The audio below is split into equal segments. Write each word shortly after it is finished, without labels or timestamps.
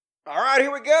All right,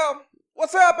 here we go.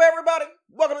 What's up, everybody?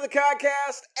 Welcome to the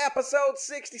Codcast, episode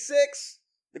 66.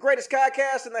 The greatest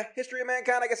Codcast in the history of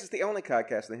mankind. I guess it's the only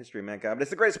Codcast in the history of mankind, but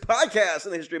it's the greatest podcast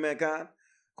in the history of mankind.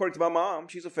 According to my mom,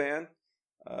 she's a fan.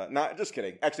 Not just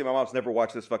kidding. Actually, my mom's never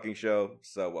watched this fucking show,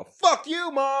 so fuck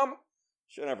you, Mom.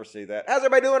 She'll never see that. How's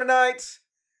everybody doing tonight?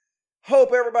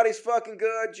 Hope everybody's fucking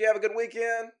good. Did you have a good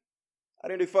weekend? I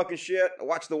didn't do fucking shit. I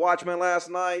watched The Watchmen last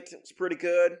night. It was pretty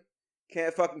good.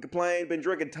 Can't fucking complain. Been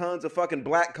drinking tons of fucking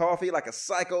black coffee like a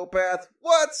psychopath.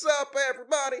 What's up,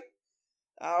 everybody?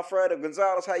 Alfredo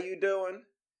Gonzalez, how you doing?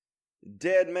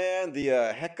 Dead Man, the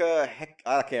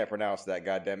I can't pronounce that,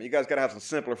 goddammit. You guys gotta have some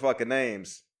simpler fucking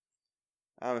names.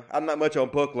 I'm not much on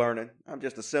book learning. I'm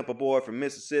just a simple boy from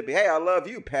Mississippi. Hey, I love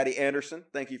you, Patty Anderson.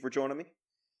 Thank you for joining me.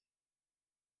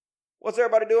 What's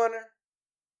everybody doing there?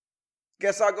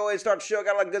 Guess I'll go ahead and start the show.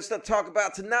 Got a lot of good stuff to talk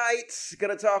about tonight.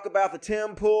 Gonna talk about the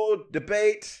Tim Pool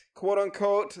debate, quote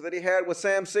unquote, that he had with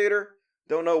Sam Seder.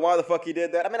 Don't know why the fuck he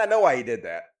did that. I mean, I know why he did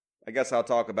that. I guess I'll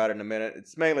talk about it in a minute.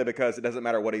 It's mainly because it doesn't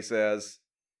matter what he says.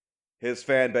 His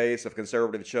fan base of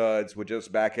conservative chuds would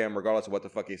just back him regardless of what the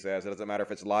fuck he says. It doesn't matter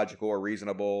if it's logical or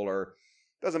reasonable, or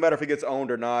it doesn't matter if he gets owned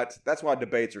or not. That's why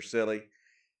debates are silly.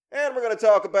 And we're going to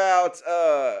talk about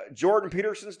Jordan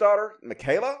Peterson's daughter,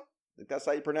 Michaela. I think that's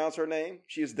how you pronounce her name.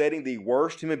 She is dating the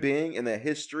worst human being in the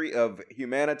history of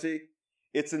humanity.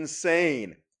 It's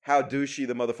insane how douchey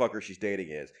the motherfucker she's dating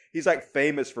is. He's like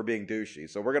famous for being douchey.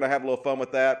 So we're going to have a little fun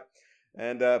with that.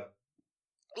 And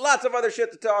lots of other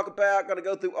shit to talk about. Gonna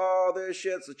go through all this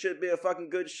shit, so it should be a fucking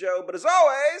good show. But as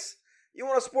always, you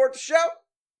want to support the show?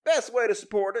 Best way to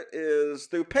support it is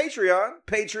through Patreon.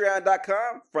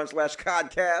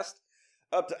 Patreon.com/Codcast.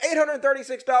 Up to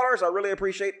 $836. I really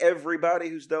appreciate everybody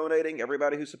who's donating,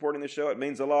 everybody who's supporting the show. It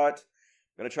means a lot.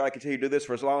 I'm gonna try to continue to do this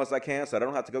for as long as I can, so I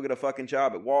don't have to go get a fucking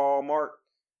job at Walmart.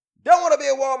 Don't want to be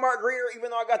a Walmart greeter,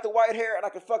 even though I got the white hair and I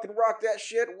can fucking rock that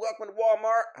shit. Welcome to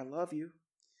Walmart. I love you.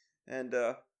 And,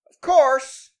 of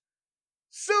course,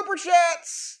 Super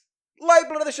Chats.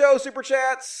 Lifeblood of the show, Super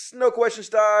Chats. No questions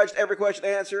dodged, every question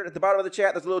answered. At the bottom of the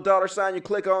chat, there's a little dollar sign. You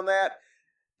click on that.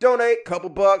 Donate,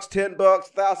 couple bucks, $10,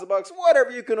 $1,000,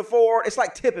 whatever you can afford. It's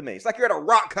like tipping me. It's like you're at a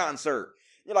rock concert.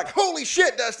 You're like, holy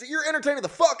shit, Dusty, you're entertaining the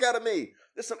fuck out of me.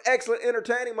 This is some excellent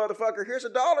entertaining, motherfucker. Here's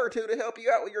 $1 or $2 to help you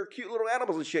out with your cute little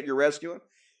animals and shit you're rescuing.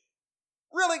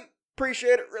 Really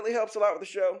appreciate it. Really helps a lot with the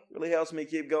show. Really helps me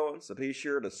keep going. So be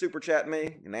sure to super chat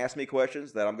me and ask me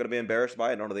questions that I'm going to be embarrassed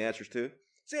by and don't know the answers to.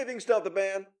 See if you can stump the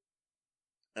band.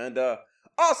 And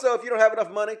also, if you don't have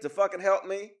enough money to fucking help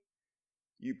me,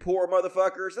 you poor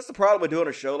motherfuckers. That's the problem with doing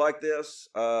a show like this.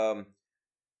 I'm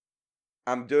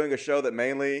doing a show that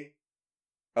mainly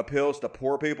appeals to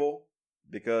poor people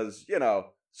because, you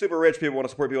know, super rich people want to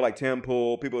support people like Tim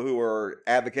Pool, people who are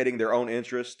advocating their own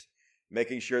interest,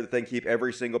 making sure that they can keep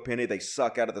every single penny they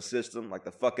suck out of the system, like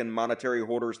the fucking monetary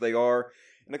hoarders they are.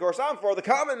 And of course, I'm for the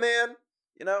common man.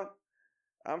 You know,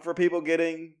 I'm for people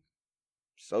getting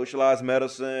socialized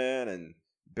medicine and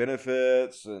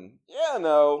benefits and, yeah,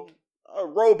 no, a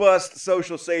robust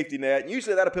social safety net. And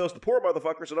usually that appeals to poor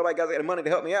motherfuckers, so nobody got any money to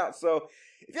help me out. So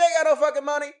if you ain't got no fucking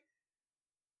money,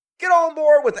 get on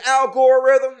board with Al Gore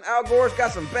rhythm. Al Gore's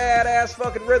got some badass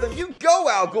fucking rhythm. You go,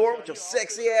 Al Gore, with your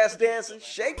sexy ass dancing.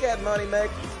 Shake that money,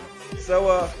 maker. So,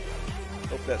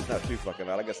 hope that's not too fucking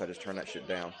loud. I guess I just turned that shit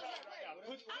down.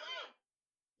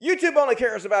 YouTube only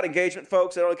cares about engagement,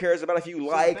 folks. It only cares about if you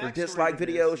like or dislike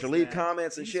videos or leave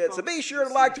comments and shit. So be sure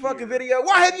to like the fucking video.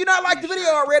 Why have you not liked the video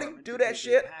already? Do that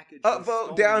shit.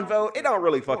 Upvote, downvote. It don't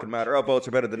really fucking matter. Upvotes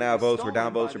are better than downvotes, or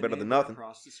downvotes are better than nothing.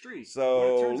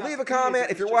 So leave a comment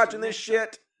if you're watching this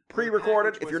shit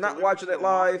pre-recorded. If you're not watching it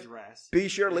live, be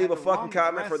sure to leave a fucking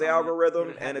comment for the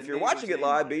algorithm. And if you're watching it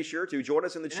live, be sure to join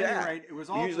us in the chat. We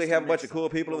usually have a bunch of cool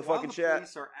people in the fucking chat.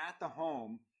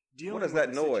 What is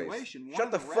that noise?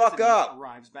 Shut the fuck up!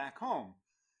 Arrives back home,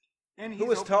 and who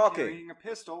is talking? A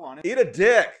pistol on Eat a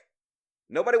dick!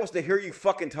 Nobody wants to hear you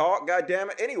fucking talk,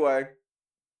 goddammit. Anyway.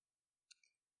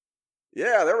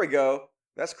 Yeah, there we go.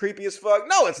 That's creepy as fuck.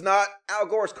 No, it's not. Al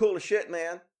Gore's cool as shit,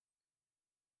 man.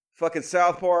 Fucking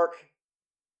South Park.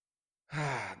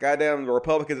 Goddamn the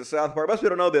Republicans at South Park. Most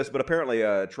people don't know this, but apparently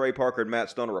Trey Parker and Matt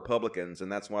Stone are Republicans,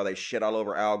 and that's why they shit all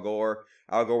over Al Gore.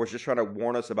 Al Gore was just trying to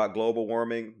warn us about global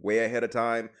warming way ahead of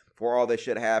time before all this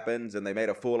shit happens, and they made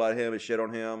a fool out of him and shit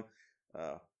on him.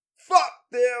 Fuck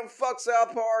them. Fuck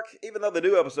South Park. Even though the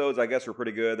new episodes, I guess, were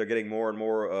pretty good. They're getting more and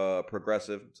more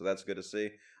progressive, so that's good to see.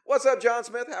 What's up, John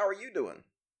Smith? How are you doing?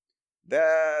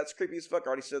 That's creepy as fuck. I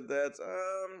already said that.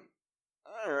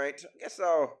 Alright. I guess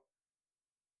I'll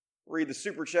Read the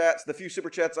super chats, the few super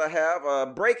chats I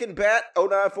have. Breaking Bat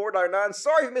 09499.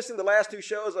 Sorry for missing the last 2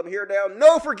 shows. I'm here now.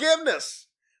 No forgiveness.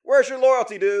 Where's your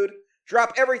loyalty, dude?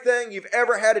 Drop everything you've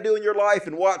ever had to do in your life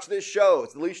and watch this show.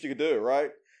 It's the least you could do,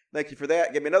 right? Thank you for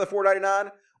that. Give me another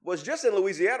 $4.99. Was just in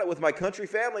Louisiana with my country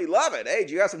family. Love it. Hey,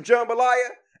 do you got some jambalaya?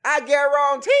 I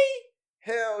guarantee.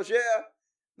 Hells yeah.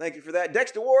 Thank you for that.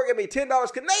 Dexter Ward gave me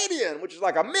 $10 Canadian, which is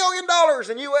like $1 million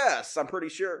in US, I'm pretty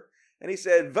sure. And he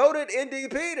said, voted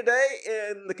NDP today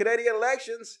in the Canadian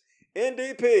elections.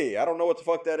 NDP. I don't know what the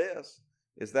fuck that is.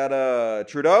 Is that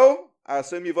Trudeau? I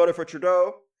assume you voted for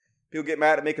Trudeau. People get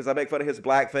mad at me because I make fun of his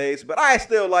blackface, but I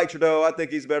still like Trudeau. I think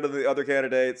he's better than the other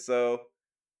candidates, so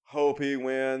hope he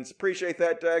wins. Appreciate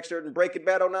that, Dexter. And Breaking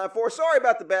Bad 094. Sorry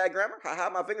about the bad grammar.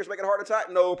 My fingers make it hard to type.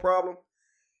 No problem.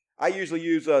 I usually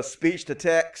use speech to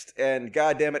text, and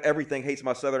goddammit, everything hates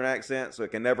my southern accent, so it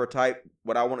can never type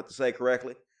what I want it to say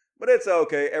correctly. But it's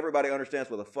okay. Everybody understands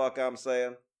what the fuck I'm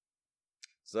saying.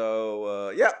 So,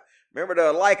 yeah. Remember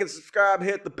to like and subscribe,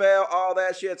 hit the bell, all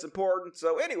that shit's important.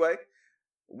 So anyway,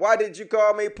 why did you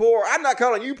call me poor? I'm not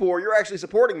calling you poor. You're actually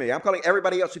supporting me. I'm calling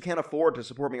everybody else who can't afford to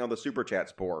support me on the Super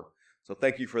Chats poor. So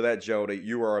thank you for that, Jody.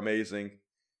 You are amazing.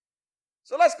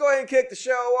 So let's go ahead and kick the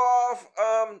show off.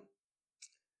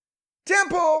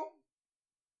 Temple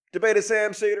debated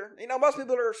Sam Cedar. You know, most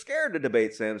people are scared to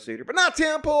debate Sam Cedar, but not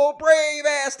Temple. Brave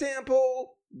ass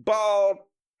Temple. Bald,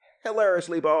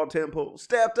 hilariously bald Temple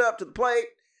stepped up to the plate.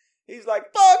 He's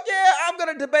like, fuck yeah, I'm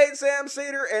going to debate Sam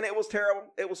Cedar. And it was terrible.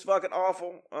 It was fucking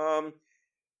awful.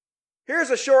 Here's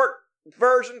a short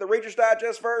version, the Reader's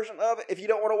Digest version of it. If you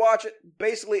don't want to watch it,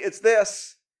 basically it's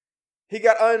this. He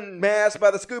got unmasked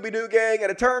by the Scooby-Doo gang,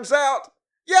 and it turns out,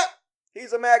 yep,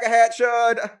 he's a MAGA hat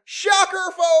chud.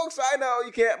 Shocker, folks. I know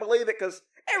you can't believe it because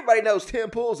everybody knows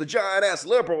Tim Pool's a giant-ass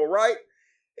liberal, right?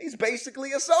 He's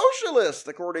basically a socialist,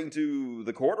 according to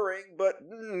the quartering. But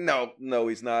no,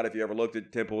 he's not. If you ever looked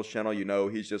at Tim Pool's channel, you know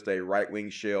he's just a right-wing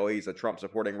shill. He's a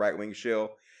Trump-supporting right-wing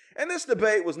shill. And this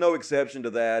debate was no exception to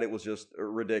that. It was just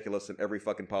ridiculous in every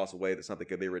fucking possible way that something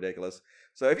could be ridiculous.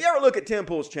 So if you ever look at Tim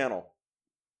Pool's channel,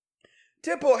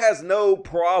 Tim Pool has no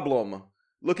problem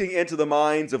looking into the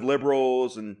minds of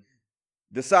liberals and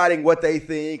deciding what they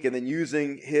think and then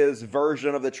using his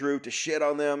version of the truth to shit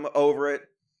on them over it.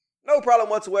 No problem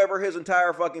whatsoever. His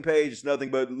entire fucking page is nothing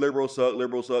but liberals suck,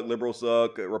 liberals suck, liberals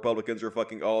suck. Republicans are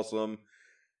fucking awesome.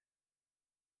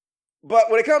 But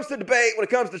when it comes to debate, when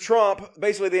it comes to Trump,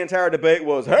 basically the entire debate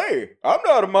was, hey, I'm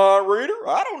not a mind reader.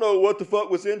 I don't know what the fuck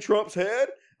was in Trump's head.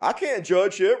 I can't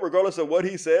judge him regardless of what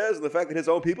he says and the fact that his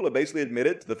own people have basically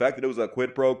admitted to the fact that it was a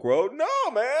quid pro quo.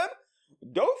 No, man.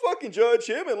 Don't fucking judge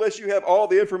him unless you have all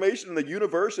the information in the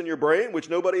universe in your brain, which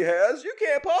nobody has. You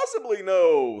can't possibly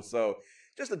know. So,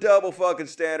 just a double fucking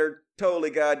standard. Totally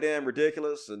goddamn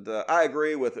ridiculous. And I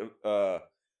agree with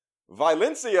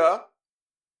Valencia.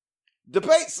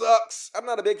 Debate sucks. I'm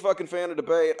not a big fucking fan of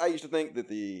debate. I used to think that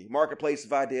the marketplace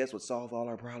of ideas would solve all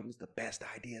our problems. The best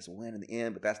ideas will win in the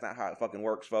end, but that's not how it fucking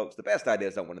works, folks. The best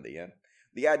ideas don't win in the end.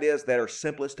 The ideas that are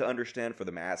simplest to understand for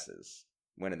the masses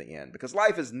win in the end, because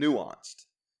life is nuanced,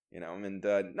 you know, and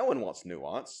no one wants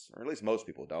nuance, or at least most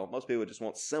people don't. Most people just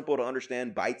want simple to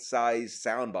understand, bite-sized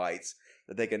sound bites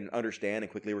that they can understand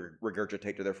and quickly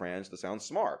regurgitate to their friends to sound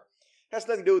smart. It has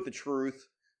nothing to do with the truth,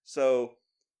 so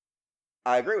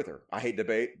I agree with her. I hate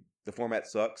debate. The format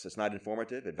sucks. It's not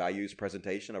informative. It values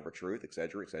presentation over truth,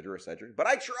 etc., etc., etc. But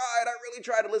I really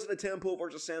tried to listen to Tim Pool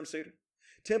versus Sam Cedar.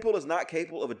 Tim Pool is not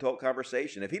capable of adult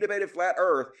conversation. If he debated flat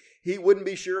earth, he wouldn't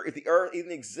be sure if the earth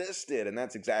even existed, and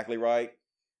that's exactly right.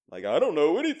 Like, I don't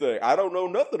know anything. I don't know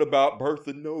nothing about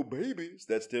birthing no babies.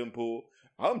 That's Tim Pool.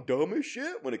 I'm dumb as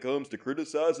shit when it comes to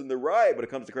criticizing the right, but it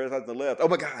comes to criticizing the left. Oh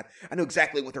my God, I know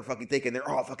exactly what they're fucking thinking. They're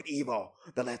all fucking evil.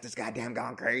 The left is goddamn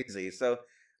gone crazy. So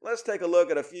let's take a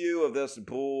look at a few of this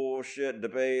bullshit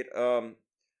debate.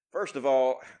 First of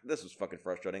all, this was fucking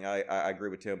frustrating. I agree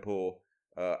with Tim Pool.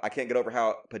 I can't get over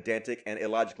how pedantic and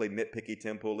illogically nitpicky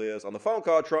Tim Pool is. On the phone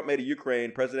call, Trump made a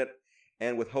Ukraine president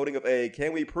and withholding of aid.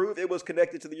 Can we prove it was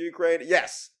connected to the Ukraine?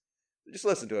 Yes. Just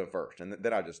listen to him first, and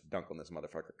then I just dunk on this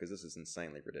motherfucker, because this is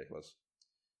insanely ridiculous.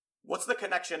 What's the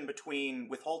connection between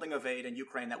withholding of aid and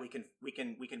Ukraine that we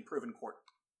can prove in court?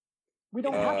 We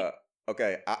don't have it.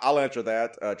 Okay, I'll answer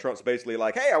that. Trump's basically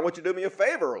like, hey, I want you to do me a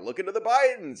favor. Look into the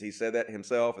Bidens. He said that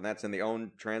himself, and that's in the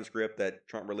own transcript that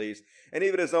Trump released. And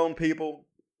even his own people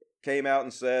came out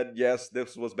and said, yes,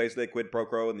 this was basically a quid pro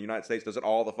quo, and the United States does it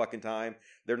all the fucking time.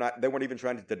 They weren't even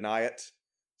trying to deny it.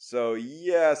 So,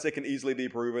 yes, it can easily be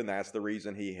proven. That's the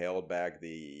reason he held back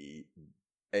the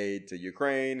aid to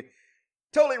Ukraine.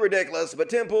 Totally ridiculous, but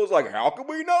Tim Pool's like, how can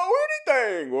we know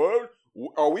anything?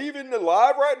 Are we even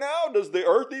alive right now? Does the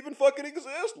Earth even fucking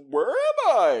exist? Where am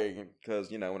I?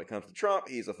 Because, when it comes to Trump,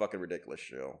 he's a fucking ridiculous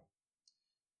shill.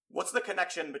 What's the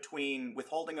connection between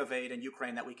withholding of aid and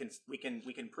Ukraine that we can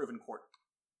prove in court?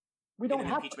 We don't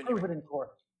have to prove it in court.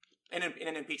 In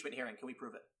an impeachment hearing, can we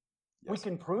prove it? Yes. We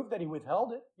can prove that he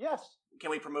withheld it. Yes.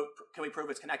 Can we prove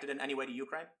it's connected in any way to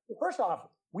Ukraine? Well, first off,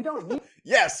 we don't need.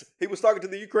 Yes, he was talking to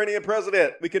the Ukrainian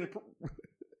president. We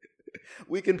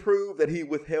can prove that he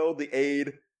withheld the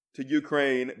aid to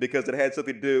Ukraine because it had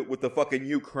something to do with the fucking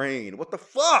Ukraine. What the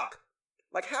fuck?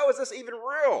 Like, how is this even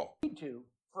real?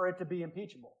 For it to be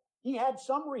impeachable, he had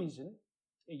some reason.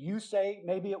 You say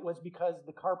maybe it was because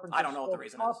the carpenter. I don't know what the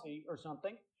reason is. Or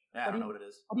something. Yeah, I don't know what it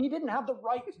is. But he didn't have the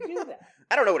right to do that.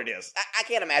 I don't know what it is. I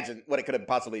can't imagine what it could have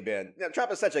possibly been.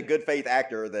 Trump is such a good faith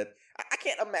actor that I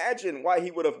can't imagine why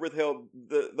he would have withheld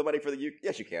the money for the.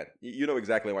 Yes, you can. You know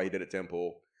exactly why he did it, Tim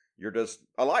Pool. You're just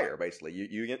a liar, basically.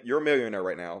 You're a millionaire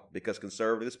right now because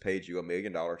conservatives paid you $1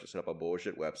 million to set up a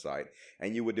bullshit website,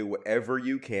 and you would do whatever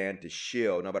you can to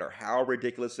shill, no matter how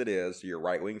ridiculous it is, to your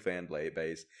right-wing fan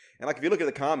base. And like, if you look at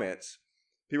the comments,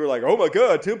 people are like, "Oh my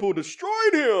God, Tim Pool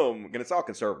destroyed him," and it's all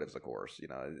conservatives, of course.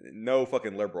 No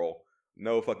fucking liberal,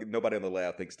 nobody on the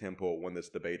left thinks Tim Pool won this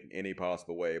debate in any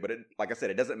possible way. But like I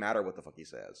said, it doesn't matter what the fuck he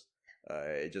says.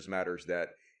 It just matters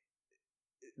that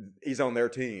he's on their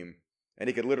team. And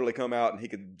he could literally come out and he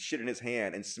could shit in his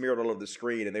hand and smear it all over the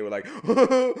screen. And they were like,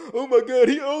 "Oh my God,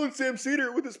 he owns Sam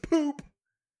Cedar with his poop."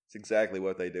 It's exactly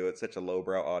what they do. It's such a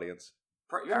lowbrow audience.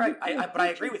 You're right. But I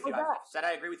agree with you. I've said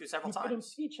I agree with you several times. You could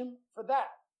impeach him for that.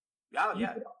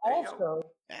 Yeah. Also,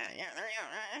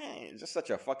 just such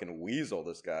a fucking weasel,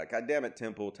 this guy. God damn it,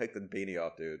 Tim Pool. Take the beanie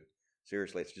off, dude.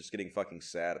 Seriously, it's just getting fucking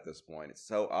sad at this point. It's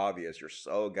so obvious. You're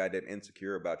so goddamn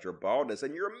insecure about your baldness,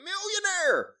 and you're a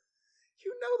millionaire.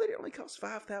 You know that it only costs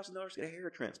 $5,000 to get a hair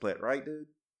transplant, right, dude?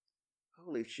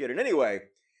 Holy shit. And anyway,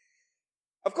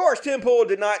 of course, Tim Pool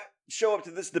did not show up to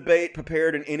this debate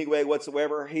prepared in any way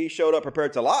whatsoever. He showed up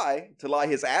prepared to lie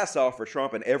his ass off for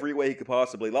Trump in every way he could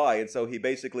possibly lie. And so he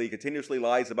basically continuously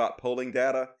lies about polling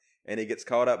data, and he gets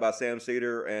caught up by Sam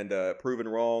Cedar and proven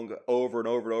wrong over and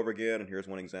over and over again. And here's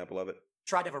one example of it.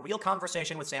 Tried to have a real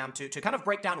conversation with Sam to kind of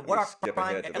break down what our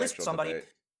crime, at least somebody. Debate.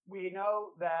 We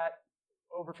know that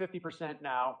over 50%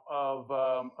 now of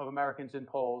Americans in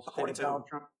polls according to Donald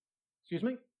Trump. Excuse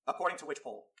me? According to which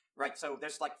poll? Right, so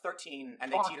there's like 13,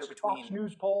 and Fox, they teeter between Fox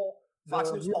News poll.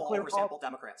 Fox News poll oversample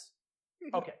Democrats.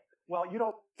 Okay, well, you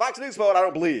don't. Fox News poll, I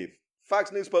don't believe.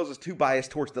 Fox News poll is too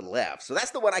biased towards the left, so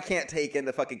that's the one I can't take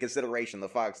into fucking consideration. The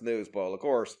Fox News poll, of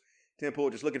course. Tim Pool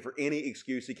just looking for any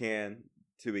excuse he can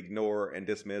to ignore and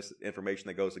dismiss information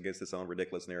that goes against his own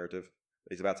ridiculous narrative.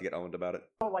 He's about to get owned about it.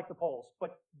 I don't like the polls,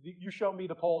 but you show me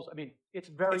the polls. I mean, it's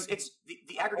very. It's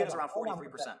the aggregate is around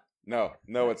 43%. No,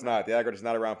 it's not. The aggregate is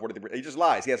not around 43%. He just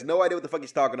lies. He has no idea what the fuck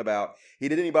he's talking about. He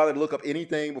didn't even bother to look up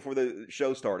anything before the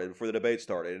show started, before the debate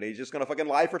started, and he's just gonna fucking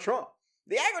lie for Trump.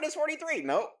 The aggregate is 43.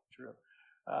 No. True.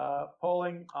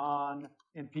 Polling on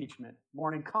impeachment.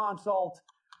 Morning Consult,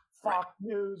 Fox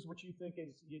News, which you think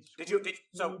is.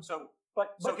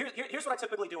 So here's what I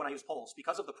typically do when I use polls.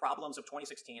 Because of the problems of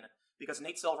 2016, because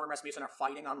Nate Silver and Rasmussen are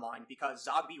fighting online, because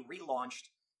Zogby relaunched,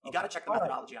 you got to check the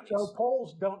methodology on these. So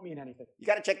polls don't mean anything. You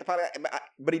got to check the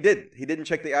but he didn't. He didn't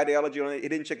check the ideology on it. He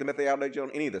didn't check the methodology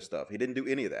on any of this stuff. He didn't do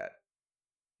any of that.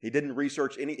 He didn't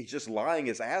research any. He's just lying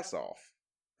his ass off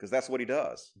because that's what he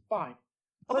does. Fine.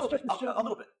 A little bit.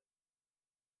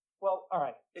 Well, all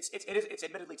right. It's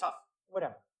admittedly tough.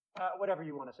 Whatever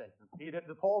you want to say.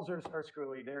 The polls are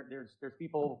screwy. There's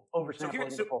people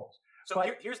oversampling the polls. So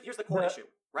here's the core issue,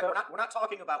 right? We're not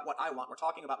talking about what I want. We're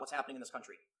talking about what's happening in this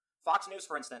country. Fox News,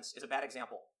 for instance, is a bad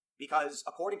example because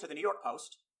according to the New York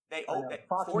Post,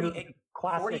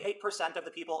 48% of the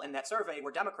people in that survey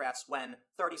were Democrats when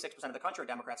 36% of the country are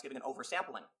Democrats, giving an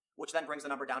oversampling, which then brings the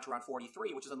number down to around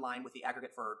 43, which is in line with the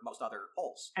aggregate for most other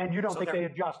polls. And you don't think they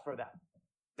adjust for that?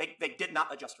 They did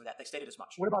not adjust for that. They stated as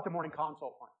much. What about the Morning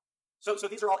Consult one? So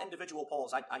these are all individual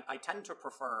polls. I tend to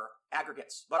prefer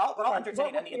aggregates, but I'll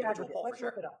entertain any individual poll for sure.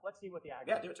 Let's look it up. Let's see what the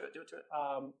aggregate. Yeah, do it to it.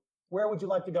 Where would you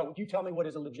like to go? Would you tell me what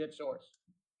is a legit source?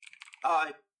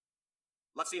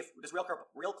 Let's see if does Real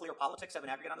Clear Politics have an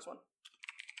aggregate on this one.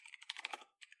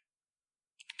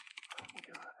 Oh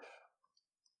God.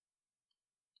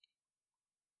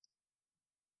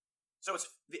 So it's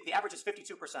the average is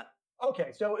 52%.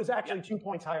 Okay, so it's actually 2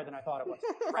 points higher than I thought it was.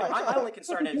 Right. My only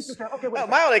concern is. Okay,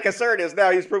 my only concern is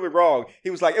now he's proven wrong. He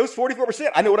was like, it was 44%.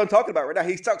 I know what I'm talking about right now.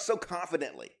 He talks so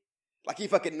confidently, like he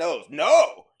fucking knows.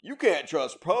 No, you can't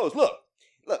trust polls. Look,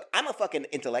 Look, I'm a fucking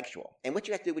intellectual. And what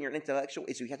you have to do when you're an intellectual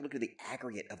is you have to look at the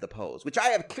aggregate of the polls, which I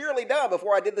have clearly done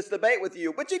before I did this debate with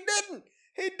you, but you didn't.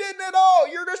 He didn't at all.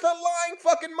 You're just a lying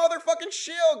fucking motherfucking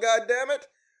shill, goddammit.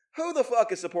 Who the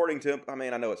fuck is supporting Tim? I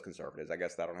mean, I know it's conservatives. I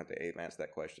guess I don't have to answer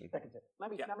that question. Let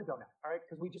me go now, all right?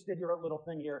 Because we just did your little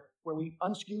thing here where we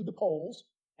unskewed the polls,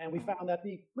 and we found that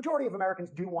the majority of Americans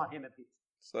do want him impeached.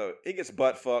 So he gets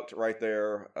butt fucked right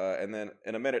there, and then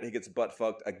in a minute he gets butt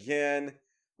fucked again,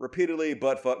 repeatedly,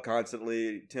 butt fucked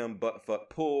constantly. Tim butt fuck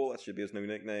Pool, that should be his new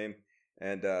nickname.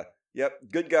 And yep,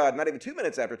 good God, not even 2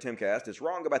 minutes after Timcast is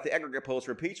wrong about the aggregate polls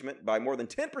for impeachment by more than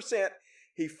 10%.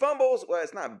 He fumbles. Well,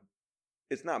 it's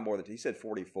not more than, he said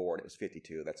 44 and it was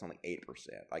 52. That's only 8%,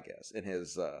 I guess, in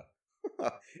his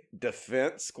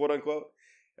defense, quote unquote.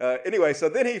 Anyway, so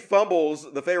then he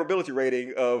fumbles the favorability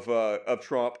rating of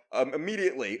Trump,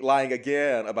 immediately lying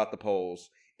again about the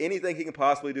polls. Anything he can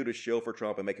possibly do to shill for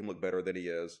Trump and make him look better than he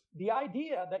is. The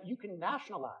idea that you can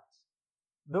nationalize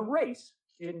the race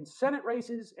in Senate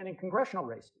races and in congressional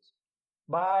races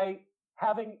by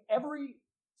having every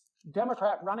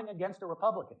Democrat running against a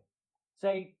Republican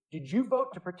say, did you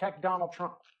vote to protect Donald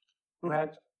Trump, who has,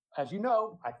 as you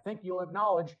know, I think you'll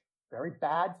acknowledge, very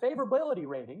bad favorability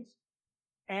ratings.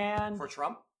 And for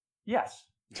Trump? Yes.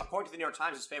 According to the New York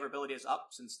Times, his favorability is up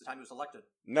since the time he was elected.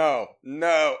 No.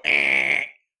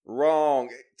 Wrong.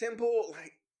 Tim Pool,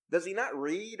 like, does he not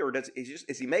read, or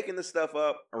is he making this stuff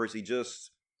up, or is he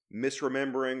just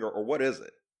misremembering, or what is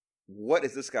it? What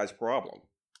is this guy's problem?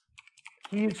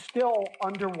 He's still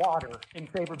underwater in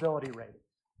favorability ratings.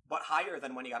 But higher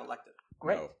than when he got elected.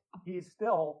 Great. No. He's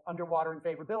still underwater in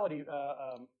favorability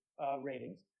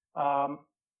ratings.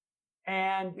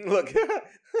 And look,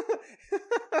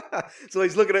 so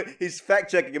he's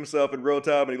fact checking himself in real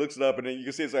time, and he looks it up, and then you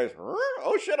can see his eyes.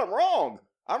 Oh shit, I'm wrong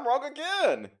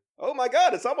again. Oh my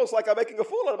God, it's almost like I'm making a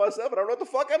fool out of myself, and I don't know what the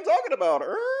fuck I'm talking about.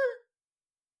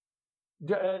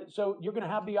 So you're going to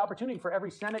have the opportunity for every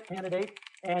Senate candidate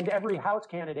and every House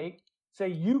candidate say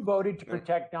you voted to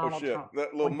protect Donald Trump.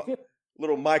 That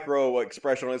little micro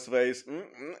expression on his face.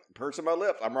 Pursing my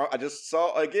lips. I'm wrong. I just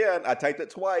saw again. I typed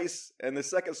it twice, and the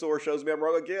second source shows me I'm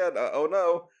wrong again. Oh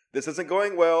no, this isn't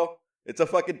going well. It's a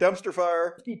fucking dumpster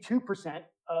fire. 52%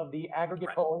 of the aggregate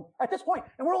polling at this point,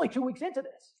 and we're only 2 weeks into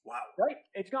this. Wow. Right?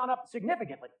 It's gone up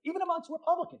significantly, even amongst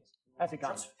Republicans. Has it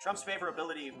gone? Trump's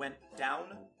favorability went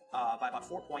down by about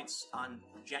 4 points on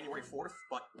January 4th,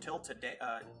 but till today.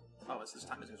 This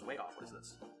time is way off. What is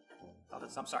this?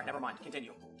 I'm sorry. Never mind.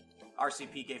 Continue.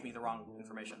 RCP gave me the wrong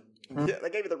information. Yeah, they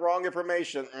gave you the wrong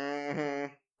information.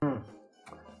 Mm-hmm.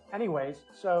 Anyways,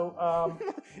 so...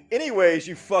 Anyways,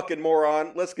 you fucking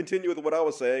moron. Let's continue with what I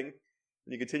was saying.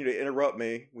 You continue to interrupt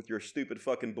me with your stupid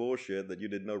fucking bullshit that you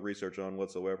did no research on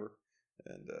whatsoever.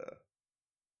 And,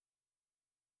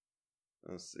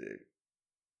 let's see. I'm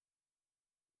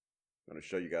going to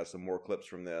show you guys some more clips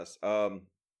from this. Oh,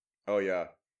 yeah.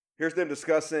 Here's them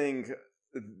discussing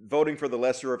voting for the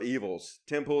lesser of evils.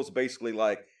 Tim Pool's basically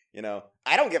like,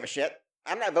 I don't give a shit.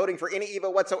 I'm not voting for any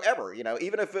evil whatsoever.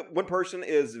 Even if one person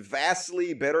is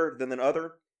vastly better than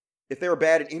another, if they're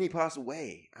bad in any possible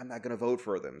way, I'm not going to vote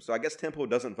for them. So I guess Tim Pool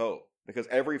doesn't vote because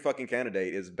every fucking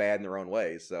candidate is bad in their own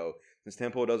way. So since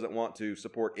Tim Pool doesn't want to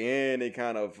support any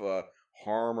kind of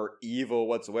harm or evil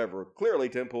whatsoever, clearly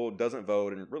Tim Pool doesn't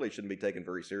vote and really shouldn't be taken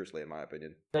very seriously, in my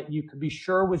opinion. That you could be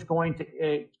sure was going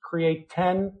to create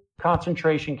 10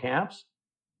 concentration camps,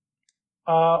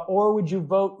 or would you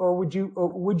vote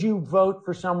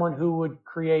for someone who would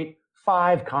create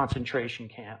 5 concentration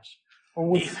camps, or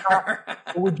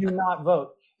would you not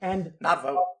vote? And not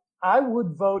vote. I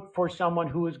would vote for someone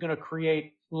who is going to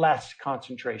create less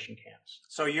concentration camps.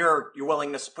 So you're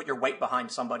willing to put your weight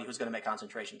behind somebody who's going to make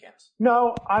concentration camps?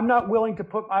 No, I'm not willing to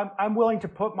put. I'm willing to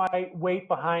put my weight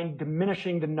behind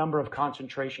diminishing the number of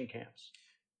concentration camps.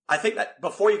 I think that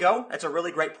before you go, that's a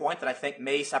really great point that I think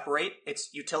may separate. It's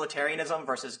utilitarianism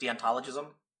versus deontologism.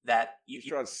 That he's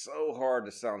trying so hard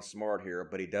to sound smart here,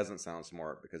 but he doesn't sound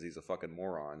smart because he's a fucking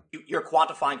moron. You're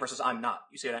quantifying versus I'm not.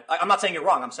 You see what I'm not saying you're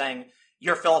wrong. I'm saying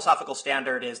your philosophical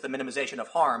standard is the minimization of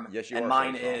harm, and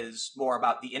mine is more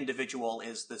about the individual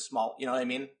is the small. You know what I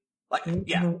mean? Like,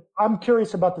 yeah. I'm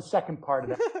curious about the second part of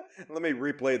that. Let me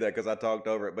replay that because I talked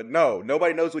over it. But no,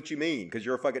 nobody knows what you mean because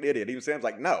you're a fucking idiot. Even Sam's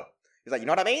like, no. He's like, you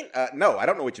know what I mean? No, I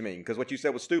don't know what you mean because what you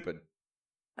said was stupid.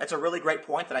 That's a really great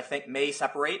point that I think may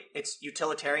separate. It's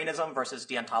utilitarianism versus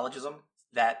deontologism.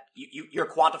 That you're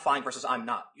quantifying versus I'm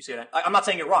not. You see what I'm not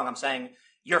saying you're wrong. I'm saying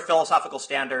your philosophical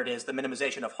standard is the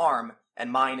minimization of harm,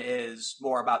 and mine is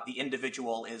more about the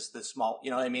individual is the small.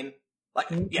 You know what I mean? Like,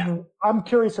 yeah. I'm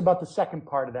curious about the second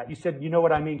part of that. You said, you know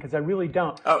what I mean, because I really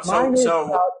don't. Oh, mine is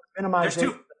about the minimization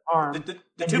of harm.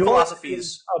 The two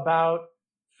philosophies about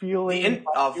feeling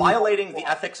violating the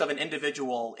ethics of an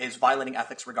individual is violating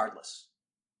ethics regardless,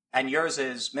 and yours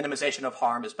is minimization of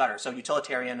harm is better. So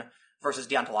utilitarian versus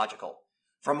deontological.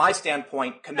 From my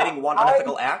standpoint, committing one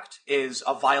unethical act is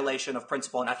a violation of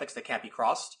principle and ethics that can't be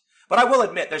crossed. But I will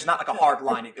admit, there's not like a hard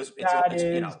line. It's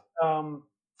you know.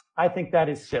 I think that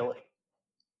is silly,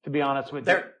 to be honest with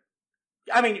you.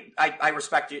 I mean, I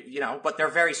respect you, you know, but they're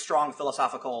very strong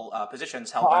philosophical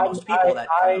positions held by most people.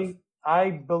 I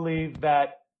believe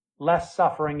that less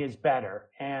suffering is better,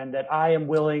 and that I am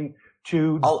willing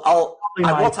to.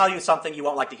 I will tell you something you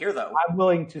won't like to hear, though. I'm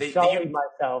willing to sully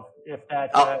myself if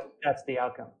that's the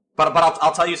outcome. But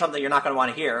I'll tell you something you're not going to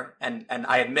want to hear, and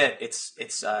I admit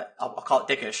it's I'll call it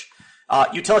dickish.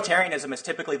 Utilitarianism is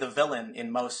typically the villain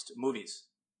in most movies.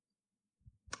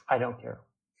 I don't care.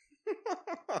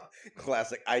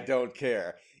 Classic. I don't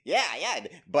care. Yeah,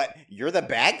 but you're the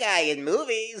bad guy in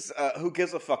movies. Who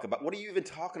gives a fuck about? What are you even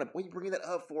talking about? What are you bringing that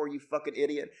up for, you fucking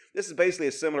idiot? This is basically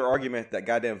a similar argument that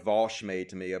goddamn Vosh made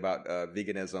to me about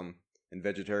veganism and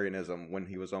vegetarianism when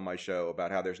he was on my show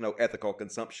about how there's no ethical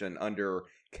consumption under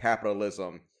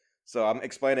capitalism. So I'm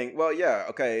explaining, well, yeah,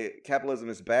 okay, capitalism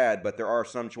is bad, but there are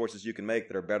some choices you can make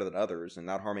that are better than others, and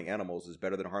not harming animals is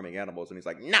better than harming animals. And he's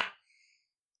like, no.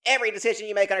 Every decision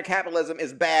you make under capitalism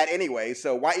is bad anyway,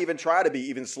 so why even try to be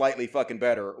even slightly fucking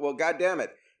better? Well, goddamn it.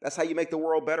 That's how you make the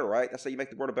world better, right? That's how you make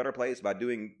the world a better place, by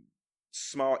doing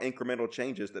small incremental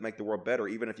changes that make the world better.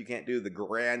 Even if you can't do the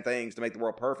grand things to make the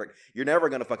world perfect, you're never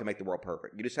going to fucking make the world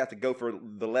perfect. You just have to go for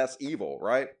the less evil,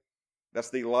 right?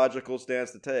 That's the logical stance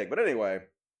to take. But anyway,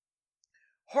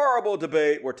 horrible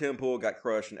debate where Tim Pool got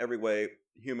crushed in every way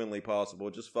humanly possible.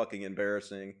 Just fucking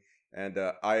embarrassing. And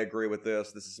I agree with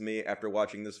this. This is me after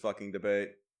watching this fucking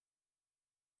debate.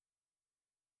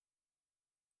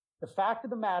 The fact of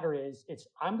the matter is,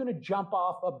 I'm going to jump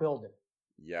off a building.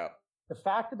 Yeah. The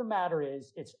fact of the matter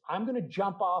is, I'm going to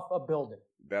jump off a building.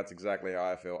 That's exactly how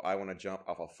I feel. I want to jump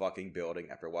off a fucking building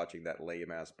after watching that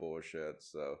lame-ass bullshit.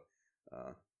 So,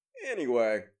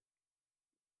 anyway.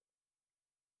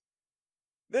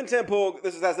 Then Tim Pool,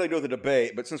 this has nothing to do with the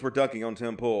debate, but since we're dunking on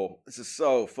Tim Pool, this is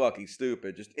so fucking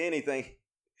stupid. Just anything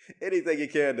you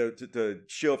can to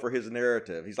shill for his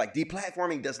narrative. He's like,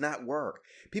 deplatforming does not work.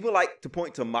 People like to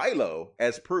point to Milo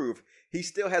as proof. He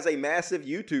still has a massive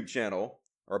YouTube channel,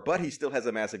 but he still has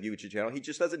a massive YouTube channel. He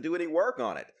just doesn't do any work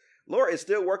on it. Laura is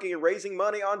still working and raising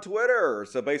money on Twitter.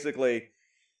 So basically,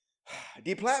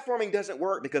 deplatforming doesn't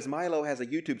work because Milo has a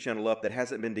YouTube channel up that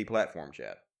hasn't been deplatformed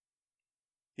yet.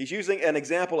 He's using an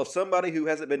example of somebody who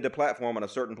hasn't been deplatformed on a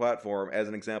certain platform as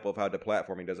an example of how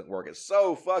deplatforming doesn't work. It's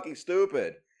so fucking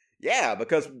stupid. Yeah,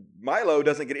 because Milo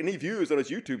doesn't get any views on his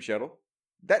YouTube channel.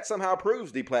 That somehow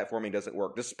proves deplatforming doesn't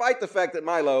work, despite the fact that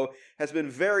Milo has been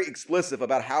very explicit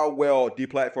about how well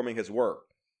deplatforming has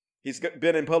worked. He's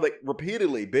been in public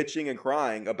repeatedly bitching and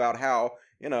crying about how,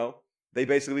 they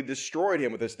basically destroyed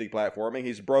him with this deplatforming.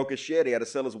 He's broke as shit. He had to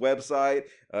sell his website.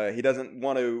 He doesn't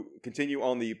want to continue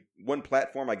on the one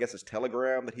platform, I guess it's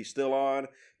Telegram, that he's still on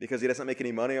because he doesn't make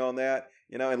any money on that.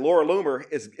 And Laura Loomer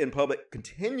is in public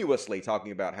continuously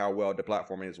talking about how well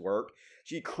deplatforming has worked.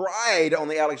 She cried on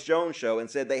the Alex Jones show and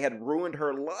said they had ruined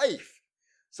her life.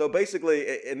 So basically,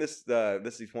 and this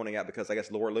is pointing out because I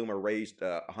guess Laura Loomer raised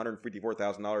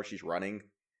 $154,000. She's running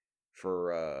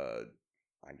for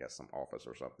I guess some office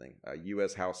or something,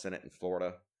 U.S. House Senate in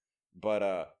Florida.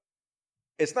 But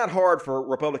it's not hard for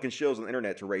Republican shills on the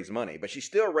internet to raise money, but she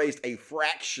still raised a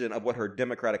fraction of what her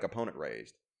Democratic opponent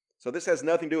raised. So this has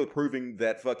nothing to do with proving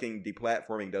that fucking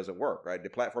deplatforming doesn't work, right?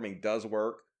 Deplatforming does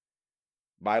work.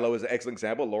 Milo is an excellent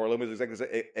example. Laura Loomer is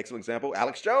an excellent example.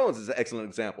 Alex Jones is an excellent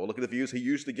example. Look at the views he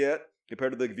used to get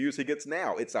compared to the views he gets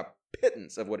now. It's a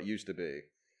pittance of what it used to be.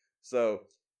 So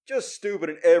just stupid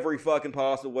in every fucking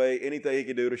possible way. Anything he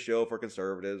can do to show for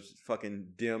conservatives.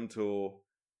 Fucking dim tool.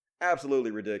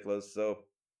 Absolutely ridiculous. So,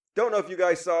 don't know if you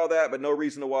guys saw that, but no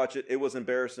reason to watch it. It was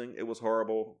embarrassing. It was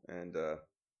horrible. And I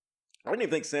didn't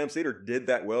even think Sam Seder did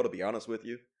that well, to be honest with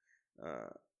you.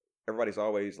 Everybody's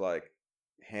always like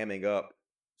hamming up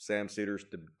Sam Seder's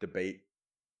debate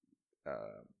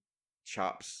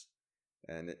chops.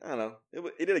 And I don't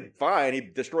know, it did fine. He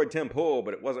destroyed Tim Pool,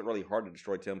 but it wasn't really hard to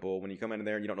destroy Tim Pool. When you come in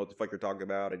there and you don't know what the fuck you're talking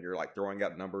about, and you're like throwing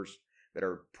out numbers that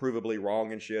are provably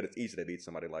wrong and shit, it's easy to beat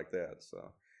somebody like that.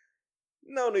 So,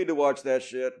 no need to watch that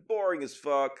shit. Boring as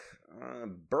fuck.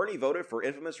 Bernie voted for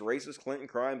infamous racist Clinton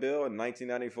crime bill in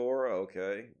 1994.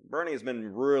 Okay. Bernie has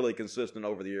been really consistent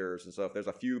over the years, and so if there's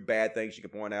a few bad things you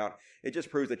can point out, it just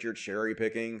proves that you're cherry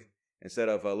picking instead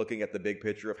of looking at the big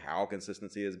picture of how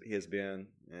consistency has been.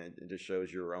 And it just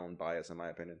shows your own bias, in my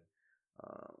opinion.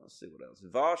 Let's see what else.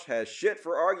 Vosh has shit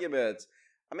for arguments.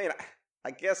 I mean,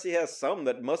 I guess he has some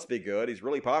that must be good. He's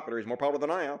really popular. He's more popular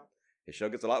than I am. His show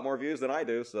gets a lot more views than I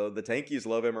do, so the tankies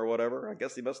love him or whatever. I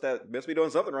guess he must be doing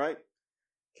something right.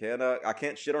 I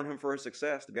can't shit on him for his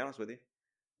success, to be honest with you.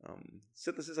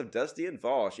 Synthesis of Dusty and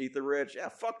Vosh. Eat the rich. Yeah,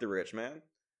 fuck the rich, man.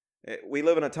 We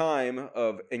live in a time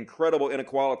of incredible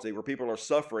inequality where people are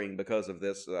suffering because of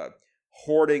this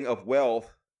hoarding of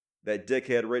wealth that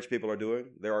dickhead rich people are doing.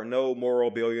 There are no moral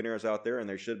billionaires out there, and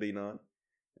there should be none.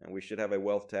 And we should have a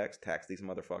wealth tax. Tax these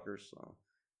motherfuckers. So,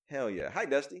 hell yeah. Hi,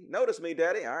 Dusty. Notice me,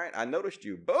 Daddy. All right, I noticed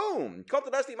you. Boom. Cult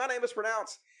of Dusty, my name is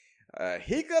pronounced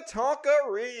Hika Tonka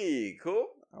Ree. Cool.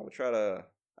 I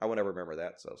will never remember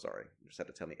that, so sorry. You just have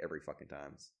to tell me every fucking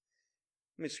time.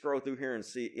 Let me scroll through here and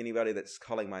see anybody that's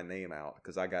calling my name out,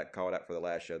 because I got called out for the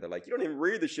last show. They're like, you don't even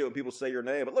read the shit when people say your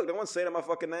name. But look, no one's saying my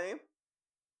fucking name.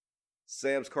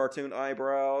 Sam's cartoon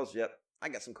eyebrows. Yep, I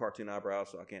got some cartoon eyebrows,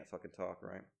 so I can't fucking talk,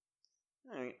 right?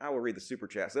 All right, I will read the super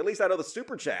chats. At least I know the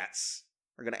super chats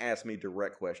are going to ask me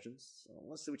direct questions. So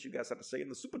let's see what you guys have to say in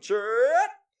the super chat.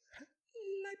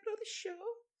 Like the show.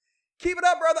 Keep it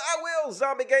up, brother. I will.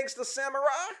 Zombie Gangsta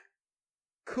Samurai.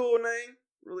 Cool name.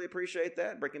 Really appreciate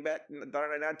that. Breaking back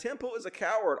 $1.99. Temple is a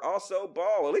coward. Also,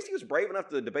 Ball. At least he was brave enough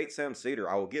to debate Sam Cedar.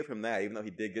 I will give him that, even though he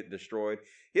did get destroyed.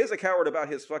 He is a coward about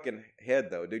his fucking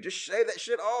head, though, dude. Just shave that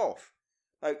shit off.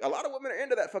 Like, a lot of women are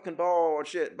into that fucking bald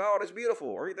shit. Bald is beautiful.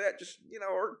 Or that, just,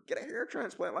 or get a hair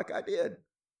transplant like I did.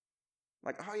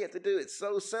 Like, all you have to do, it's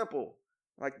so simple.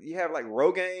 Like, you have, like,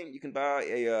 Rogaine. You can buy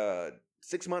a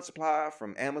 6-month supply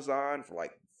from Amazon for,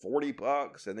 like,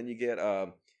 $40. And then you get,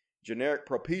 generic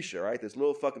Propecia, right? This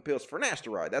little fucking pills,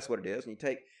 finasteride, that's what it is. And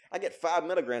I get 5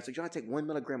 milligrams, so you only take 1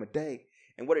 milligram a day.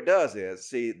 And what it does is,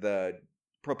 see, the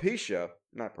Propecia,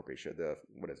 not Propecia,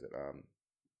 what is it?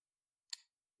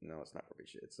 No, it's not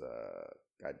Propecia. It's,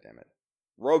 god damn it,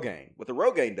 Rogaine. What the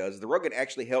Rogaine does is the Rogaine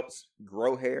actually helps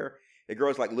grow hair. It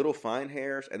grows like little fine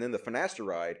hairs. And then the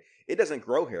finasteride, it doesn't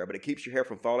grow hair, but it keeps your hair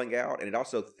from falling out. And it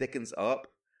also thickens up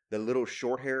the little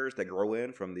short hairs that grow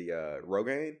in from the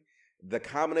Rogaine. The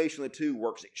combination of the two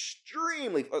works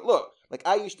extremely. Look, like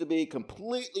I used to be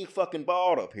completely fucking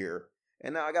bald up here,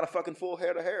 and now I got a fucking full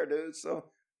head of hair, dude.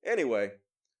 So anyway,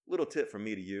 little tip from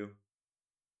me to you: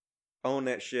 own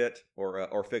that shit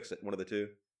or fix it. One of the two.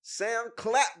 Sam,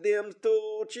 clap them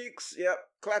two cheeks. Yep,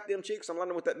 clap them cheeks. I'm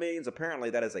learning what that means. Apparently,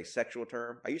 that is a sexual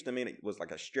term. I used to mean it was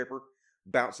like a stripper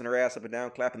bouncing her ass up and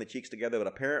down, clapping the cheeks together, but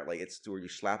apparently it's where you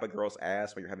slap a girl's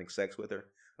ass when you're having sex with her.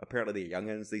 Apparently the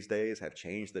youngins these days have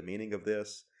changed the meaning of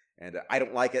this, and I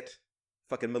don't like it.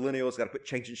 Fucking millennials got to quit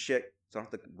changing shit, so I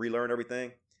don't have to relearn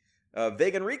everything.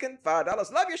 Vegan Rican,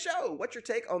 $5. Love your show. What's your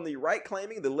take on the right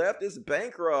claiming the left is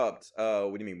bankrupt?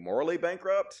 What do you mean, morally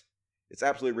bankrupt? It's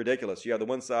absolutely ridiculous. You have the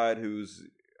one side who's...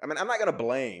 I'm not going to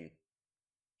blame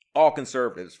all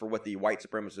conservatives for what the white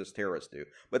supremacist terrorists do,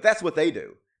 but that's what they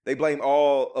do. They blame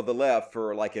all of the left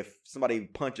for, like, if somebody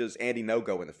punches Andy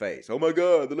No-Go in the face. Oh, my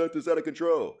God, the left is out of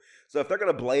control. So if they're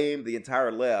going to blame the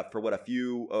entire left for what a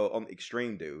few on the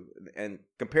extreme do, and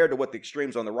compared to what the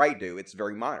extremes on the right do, it's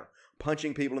very minor.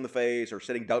 Punching people in the face or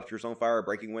setting dumpsters on fire or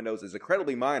breaking windows is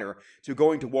incredibly minor to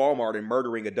going to Walmart and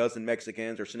murdering a dozen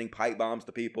Mexicans or sending pipe bombs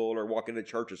to people or walking into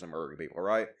churches and murdering people,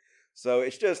 right? So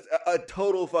it's just a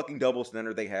total fucking double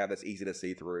standard they have that's easy to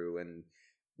see through, and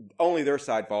only their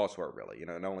side falls for it, really,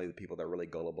 and only the people that are really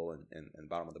gullible and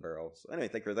bottom of the barrel. So anyway,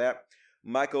 thank you for that.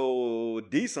 Michael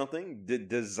D something,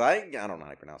 Design, I don't know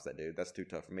how to pronounce that, dude. That's too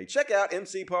tough for me. Check out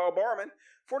MC Paul Barman,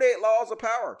 48 Laws of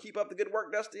Power. Keep up the good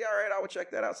work, Dusty. All right, I will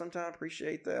check that out sometime.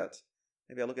 Appreciate that.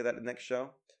 Maybe I'll look at that in the next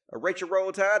show. Rachel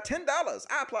Rolltide, $10.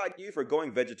 I applaud you for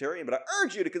going vegetarian, but I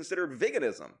urge you to consider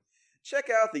veganism. Check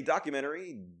out the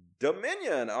documentary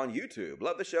Dominion on YouTube.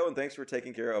 Love the show, and thanks for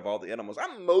taking care of all the animals. I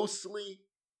don't want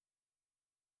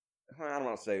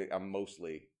to say I'm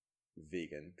mostly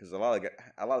vegan, because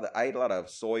I eat a lot of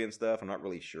soy and stuff. I'm not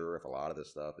really sure if a lot of this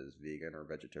stuff is vegan or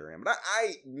vegetarian, but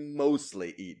I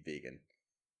mostly eat vegan.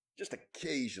 Just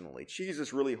occasionally. Cheese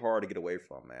is really hard to get away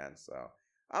from, man. So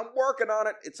I'm working on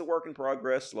it. It's a work in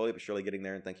progress, slowly but surely getting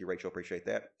there. And thank you, Rachel. Appreciate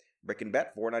that. Breaking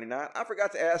Bet, $4.99. I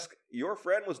forgot to ask your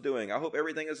friend was doing. I hope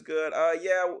everything is good.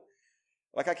 Yeah.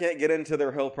 Like, I can't get into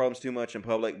their health problems too much in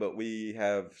public, but we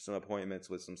have some appointments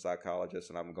with some psychologists,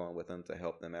 and I'm going with them to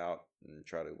help them out and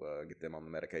try to get them on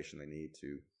the medication they need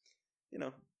to,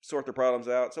 sort their problems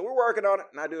out. So we're working on it,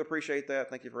 and I do appreciate that.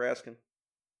 Thank you for asking.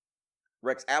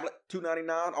 Rex Ablett,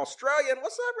 $2.99. Australian.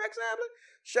 What's up, Rex Ablett?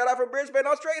 Shout out from Brisbane,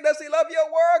 Australia. Dusty, love your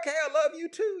work. Hey, I love you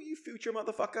too, you future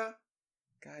motherfucker.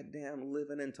 Goddamn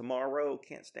living in tomorrow.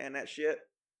 Can't stand that shit.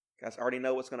 Guys already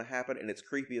know what's going to happen, and it's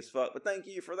creepy as fuck, but thank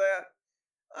you for that.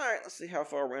 All right, let's see how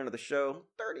far we're into the show.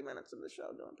 30 minutes into the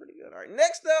show, doing pretty good. All right,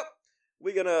 next up,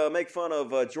 we're going to make fun of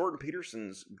Jordan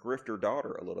Peterson's grifter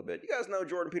daughter a little bit. You guys know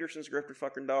Jordan Peterson's grifter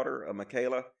fucking daughter,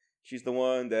 Michaela? She's the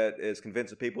one that is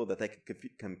convincing people that they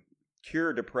can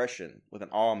cure depression with an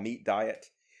all-meat diet.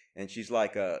 And she's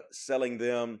like selling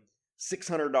them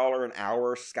 $600 an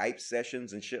hour Skype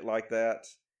sessions and shit like that.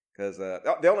 Because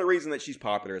the only reason that she's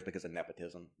popular is because of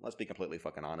nepotism. Let's be completely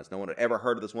fucking honest. No one had ever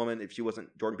heard of this woman if she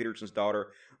wasn't Jordan Peterson's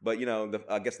daughter. But, you know,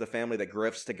 I guess the family that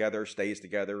grifts together stays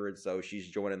together. And so she's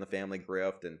joining the family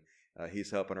grift and he's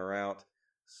helping her out.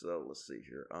 So let's see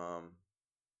here.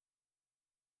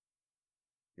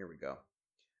 Here we go.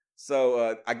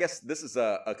 So I guess this is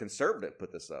a conservative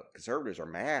put this up. Conservatives are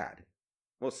mad.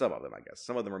 Well, some of them, I guess.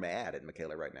 Some of them are mad at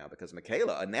Michaela right now because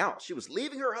Michaela announced she was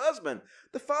leaving her husband,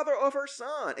 the father of her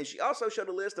son. And she also showed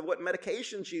a list of what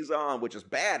medication she's on, which is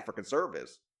bad for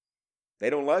conservatives. They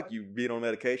don't like you being on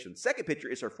medication. Second picture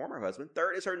is her former husband.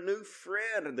 Third is her new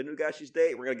friend and the new guy she's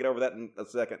dating. We're going to get over that in a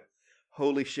second.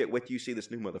 Holy shit, wait till you see this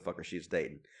new motherfucker she's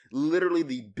dating. Literally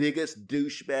the biggest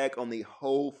douchebag on the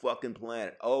whole fucking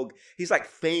planet. Oh, he's like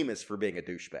famous for being a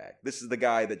douchebag. This is the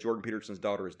guy that Jordan Peterson's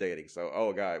daughter is dating. So,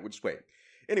 oh, God, just wait.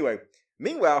 Anyway,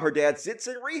 meanwhile, her dad sits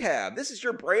in rehab. This is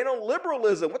your brain on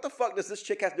liberalism. What the fuck does this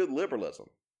chick have to do with liberalism?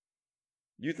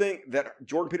 You think that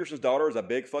Jordan Peterson's daughter is a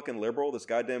big fucking liberal, this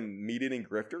goddamn meat-eating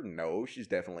grifter? No, she's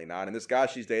definitely not. And this guy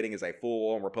she's dating is a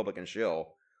full-on Republican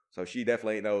shill. So she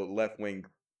definitely ain't no left-wing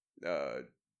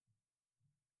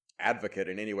advocate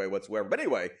in any way whatsoever. But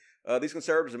anyway, these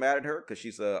conservatives are mad at her because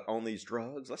she's on these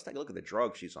drugs. Let's take a look at the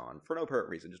drugs she's on for no apparent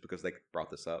reason, just because they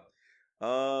brought this up.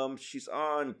 She's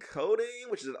on codeine,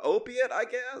 which is an opiate, I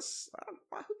guess.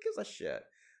 Who gives a shit?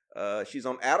 She's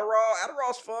on Adderall.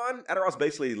 Adderall's fun. Adderall's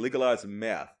basically legalized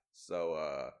meth.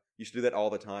 So, used to do that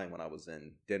all the time when I was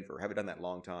in Denver. Haven't done that in a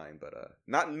long time, but,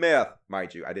 not meth,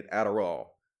 mind you. I did Adderall.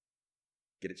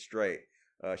 Get it straight.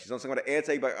 She's on some kind of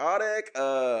antibiotic,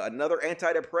 another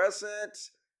antidepressant.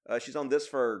 She's on this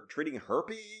for treating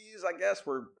herpes, I guess.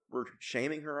 We're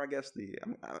shaming her, I guess.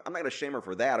 I'm not going to shame her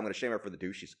for that. I'm going to shame her for the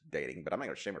dude she's dating, but I'm not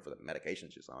going to shame her for the medication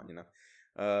she's on, you know.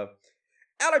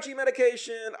 Allergy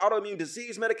medication, autoimmune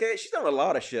disease medication. She's done a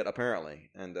lot of shit, apparently.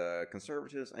 And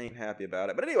conservatives ain't happy about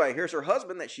it. But anyway, here's her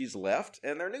husband that she's left,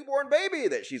 and their newborn baby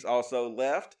that she's also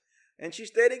left. And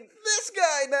she's dating this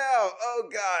guy now. Oh,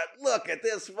 God. Look at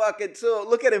this fucking tool.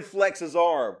 Look at him flex his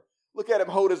arm. Look at him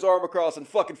hold his arm across and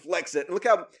fucking flex it. And look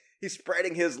how he's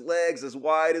spreading his legs as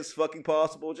wide as fucking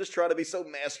possible. Just trying to be so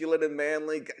masculine and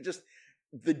manly. Just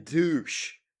the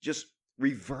douche just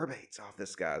reverberates off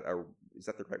this guy. Is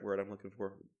that the right word I'm looking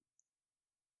for?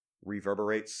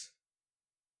 Reverberates.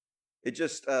 It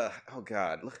just, oh,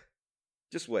 God. Look.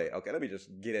 Just wait. Okay, let me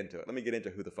just get into it. Let me get into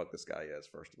who the fuck this guy is,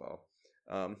 first of all.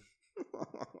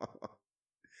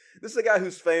 This is a guy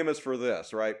who's famous for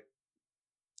this, right?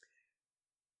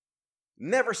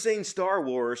 Never seen Star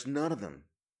Wars, none of them.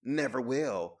 Never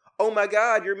will. Oh my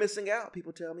God, you're missing out,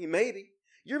 people tell me. Maybe.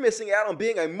 You're missing out on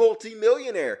being a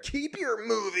multi-millionaire. Keep your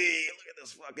movie. Look at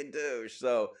this fucking douche.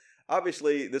 So,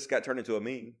 obviously, this got turned into a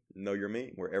meme. Know your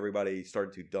meme, where everybody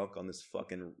started to dunk on this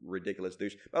fucking ridiculous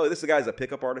douche. Oh, this guy's a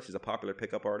pickup artist. He's a popular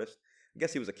pickup artist. I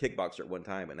guess he was a kickboxer at one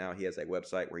time, but now he has a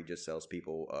website where he just sells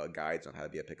people guides on how to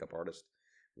be a pickup artist,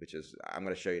 which is, I'm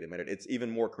going to show you in a minute. It's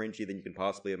even more cringy than you can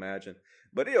possibly imagine.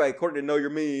 But anyway, according to Know Your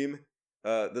Meme,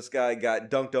 this guy got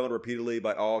dunked on repeatedly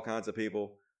by all kinds of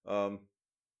people. I'll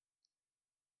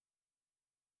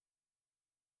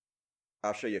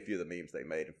show you a few of the memes they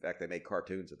made. In fact, they made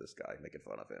cartoons of this guy making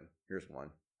fun of him. Here's one.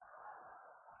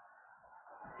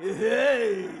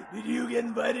 Hey, did you get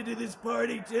invited to this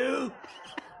party too?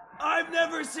 I've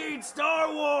never seen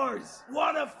Star Wars.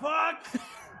 Wanna fuck?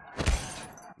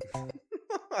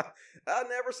 I've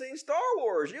never seen Star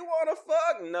Wars. You wanna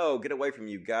fuck? No, get away from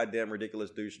you, goddamn ridiculous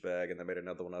douchebag. And they made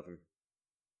another one of him.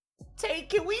 Hey,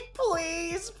 can we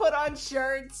please put on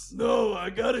shirts? No, I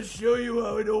gotta show you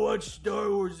how I don't watch Star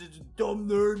Wars. It's a dumb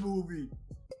nerd movie.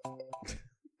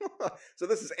 So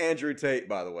this is Andrew Tate,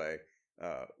 by the way.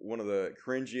 One of the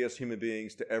cringiest human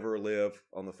beings to ever live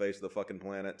on the face of the fucking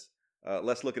planet.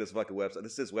 Let's look at his fucking website.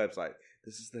 This is his website.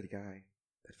 This is the guy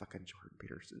that fucking Jordan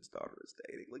Peterson's daughter is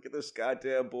dating. Look at this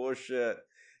goddamn bullshit.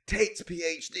 Tate's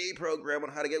PhD program on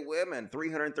how to get women.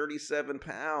 337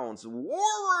 pounds. War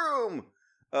Room.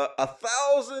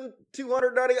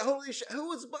 1,290. Holy shit.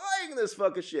 Who is buying this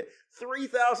fucking shit?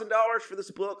 $3,000 for this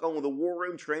book on the War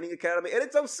Room Training Academy. And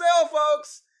it's on sale,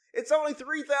 folks. It's only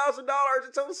 $3,000.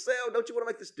 It's on sale. Don't you want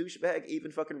to make this douchebag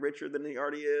even fucking richer than he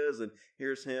already is? And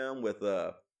here's him with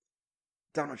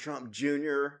Donald Trump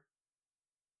Jr.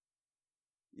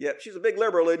 Yep, she's a big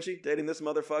liberal, isn't she? Dating this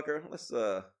motherfucker.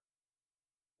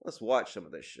 Let's watch some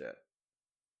of this shit.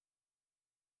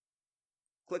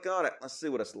 Click on it. Let's see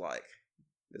what it's like.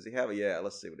 Does he have a... Yeah,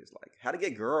 let's see what he's like. How to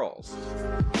get girls.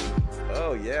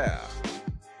 Oh, yeah.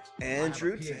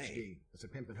 Andrew Tate. It's a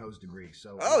pimp and hose degree.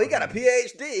 So. Oh, he got a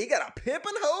PhD. He got a pimp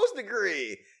and hose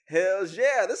degree. Hells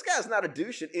yeah. This guy's not a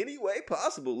douche in any way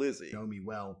possible, is he? Know me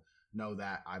well. Know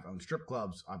that I've owned strip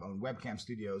clubs. I've owned webcam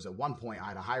studios. At one point, I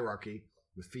had a hierarchy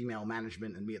with female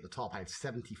management and me at the top. I had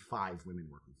 75 women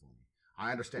working for me.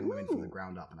 I understand women from the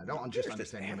ground up, and I don't just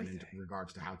understand women in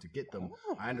regards to how to get them.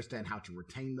 I understand how to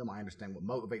retain them. I understand what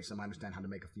motivates them. I understand how to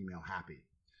make a female happy.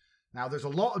 Now, there's a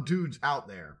lot of dudes out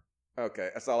there. Okay,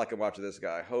 that's all I can watch of this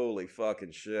guy. Holy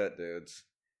fucking shit, dudes.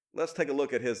 Let's take a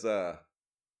look at his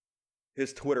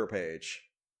Twitter page.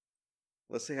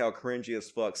 Let's see how cringy as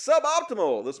fuck.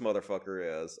 Suboptimal this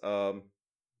motherfucker is.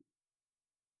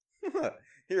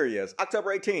 Here he is.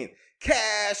 October 18th.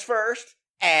 Cash first,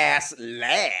 ass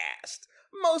last.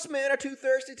 Most men are too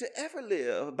thirsty to ever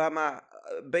live by my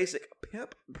basic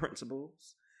pimp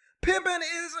principles. Pimping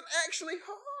isn't actually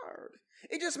hard.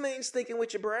 It just means thinking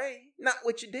with your brain, not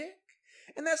with your dick.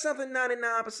 And that's something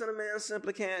 99% of men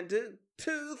simply can't do.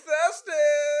 Too thirsty!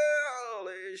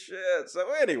 Holy shit.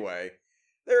 So anyway,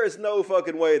 there is no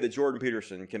fucking way that Jordan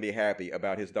Peterson can be happy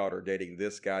about his daughter dating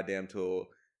this goddamn tool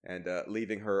and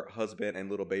leaving her husband and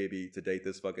little baby to date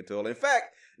this fucking tool. In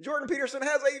fact, Jordan Peterson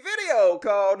has a video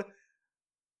called...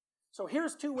 So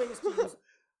here's 2 ways to use...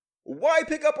 Why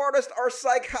Pickup Artists Are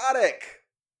Psychotic.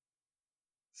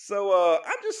 So,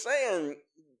 I'm just saying,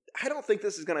 I don't think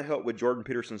this is going to help with Jordan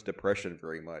Peterson's depression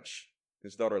very much.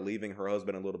 His daughter leaving her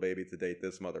husband and little baby to date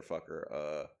this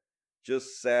motherfucker.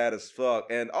 Just sad as fuck.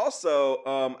 And also,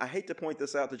 I hate to point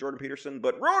this out to Jordan Peterson,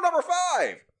 but rule number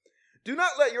 5. Do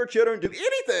not let your children do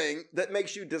anything that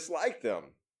makes you dislike them.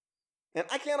 And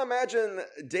I can't imagine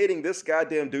dating this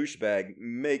goddamn douchebag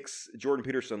makes Jordan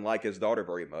Peterson like his daughter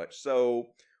very much.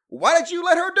 So, why did you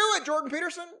let her do it, Jordan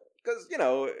Peterson? Because, you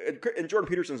know, in Jordan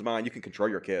Peterson's mind, you can control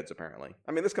your kids, apparently.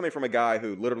 I mean, this coming from a guy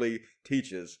who literally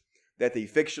teaches that the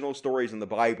fictional stories in the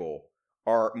Bible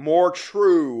are more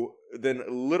true than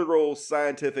literal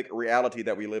scientific reality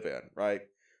that we live in, right?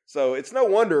 So it's no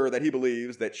wonder that he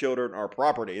believes that children are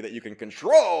property that you can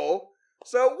control.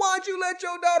 So why'd you let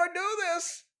your daughter do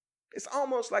this? It's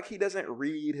almost like he doesn't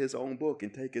read his own book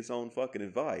and take his own fucking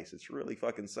advice. It's really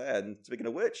fucking sad. And speaking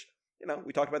of which, you know,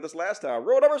 we talked about this last time.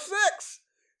 Rule number 6.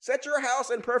 Set your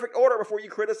house in perfect order before you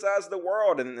criticize the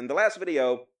world. And in the last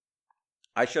video,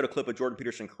 I showed a clip of Jordan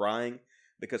Peterson crying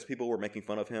because people were making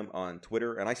fun of him on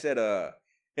Twitter. And I said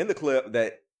in the clip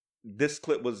that this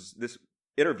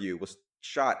interview was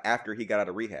shot after he got out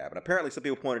of rehab. And apparently some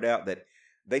people pointed out that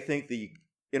they think the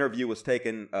interview was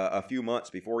taken a few months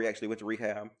before he actually went to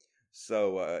rehab.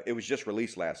 So it was just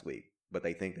released last week, but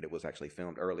they think that it was actually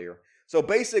filmed earlier. So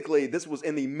basically, this was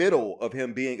in the middle of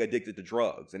him being addicted to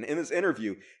drugs. And in this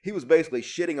interview, he was basically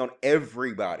shitting on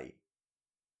everybody.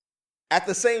 At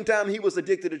the same time, he was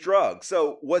addicted to drugs.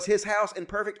 So was his house in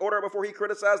perfect order before he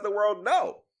criticized the world?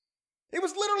 No. He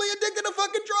was literally addicted to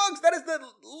fucking drugs. That is the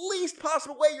least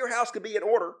possible way your house could be in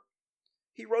order.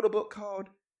 He wrote a book called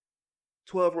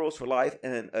 12 Rules for Life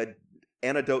and an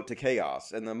Antidote to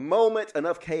Chaos. And the moment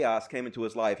enough chaos came into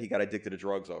his life, he got addicted to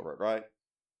drugs over it, right?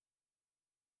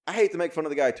 I hate to make fun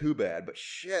of the guy too bad, but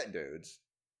shit, dudes.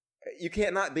 You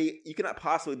cannot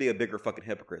possibly be a bigger fucking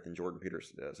hypocrite than Jordan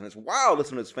Peterson is. And it's wild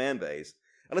listening to his fan base.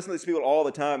 I listen to these people all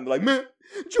the time. They're like, man,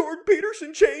 Jordan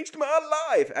Peterson changed my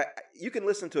life. You can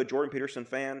listen to a Jordan Peterson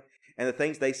fan, and the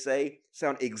things they say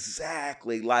sound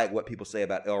exactly like what people say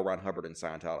about L. Ron Hubbard and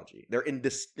Scientology. They're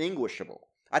indistinguishable.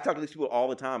 I talk to these people all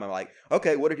the time. I'm like,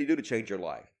 okay, what did he do to change your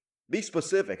life? Be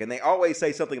specific. And they always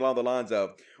say something along the lines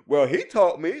of, well, he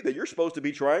taught me that you're supposed to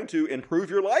be trying to improve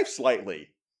your life slightly.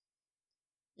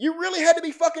 You really had to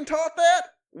be fucking taught that?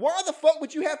 Why the fuck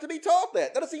would you have to be taught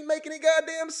that? That doesn't even make any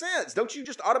goddamn sense. Don't you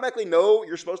just automatically know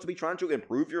you're supposed to be trying to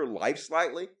improve your life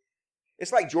slightly?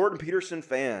 It's like Jordan Peterson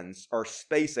fans are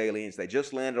space aliens. They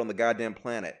just landed on the goddamn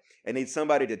planet and need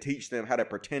somebody to teach them how to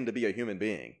pretend to be a human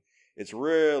being. It's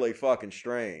really fucking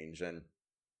strange. And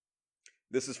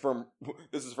this is from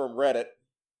Reddit.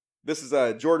 This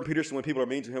is Jordan Peterson when people are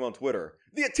mean to him on Twitter.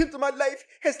 The attempt of my life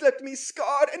has left me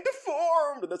scarred and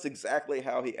deformed. And that's exactly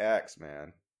how he acts,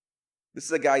 man. This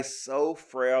is a guy so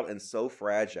frail and so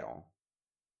fragile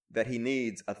that he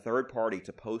needs a third party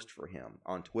to post for him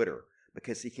on Twitter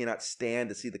because he cannot stand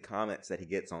to see the comments that he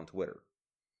gets on Twitter.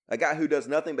 A guy who does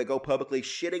nothing but go publicly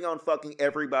shitting on fucking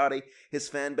everybody. His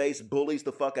fan base bullies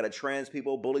the fuck out of trans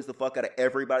people, bullies the fuck out of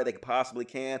everybody they possibly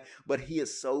can. But he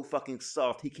is so fucking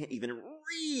soft, he can't even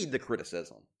read the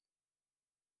criticism.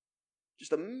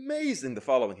 Just amazing the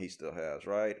following he still has,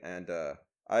 right? And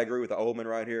I agree with the old man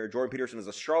right here. Jordan Peterson is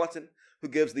a charlatan who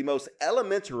gives the most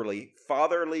elementarily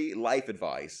fatherly life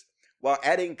advice while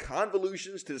adding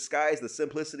convolutions to disguise the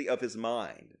simplicity of his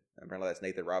mind. Apparently that's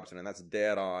Nathan Robinson, and that's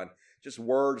dead on. Just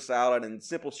word salad and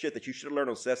simple shit that you should have learned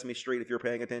on Sesame Street if you're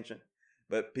paying attention.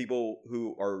 But people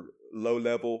who are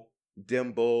low-level,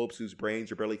 dim bulbs, whose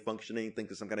brains are barely functioning, think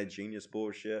it's some kind of genius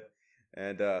bullshit.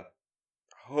 And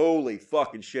holy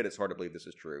fucking shit, it's hard to believe this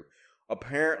is true.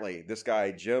 Apparently, this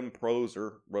guy, Jim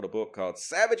Proser, wrote a book called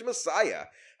Savage Messiah,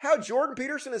 How Jordan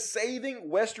Peterson is Saving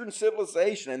Western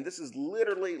Civilization. And this is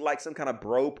literally like some kind of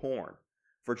bro porn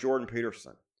for Jordan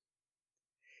Peterson.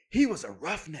 He was a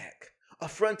roughneck, a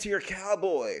frontier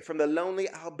cowboy from the lonely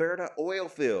Alberta oil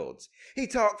fields. He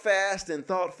talked fast and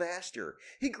thought faster.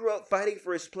 He grew up fighting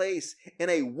for his place in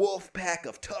a wolf pack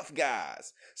of tough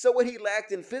guys. So what he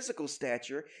lacked in physical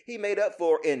stature, he made up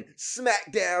for in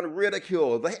smackdown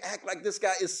ridicule. They act like this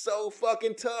guy is so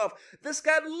fucking tough. This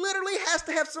guy literally has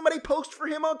to have somebody post for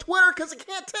him on Twitter because he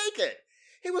can't take it.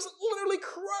 He was literally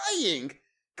crying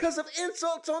because of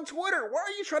insults on Twitter. Why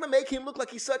are you trying to make him look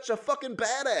like he's such a fucking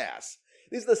badass?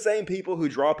 These are the same people who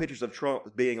draw pictures of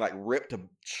Trump being like ripped to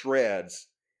shreds,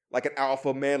 like an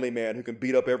alpha manly man who can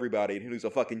beat up everybody and who's a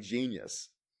fucking genius.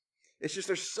 It's just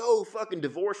they're so fucking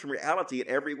divorced from reality in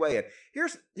every way. And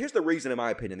here's the reason, in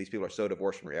my opinion, these people are so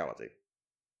divorced from reality.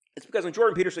 It's because when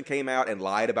Jordan Peterson came out and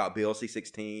lied about Bill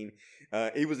C-16,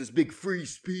 he was this big free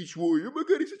speech warrior. Oh my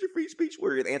God, he's such a free speech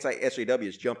warrior. The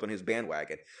anti-SJWs jumped on his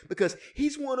bandwagon because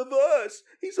he's one of us.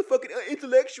 He's a fucking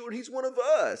intellectual and he's one of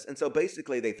us. And so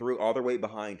basically they threw all their weight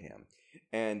behind him.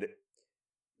 And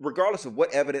regardless of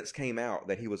what evidence came out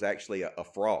that he was actually a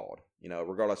fraud, you know,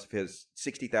 regardless of his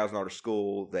 $60,000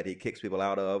 school that he kicks people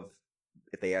out of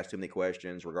if they ask too many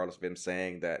questions, regardless of him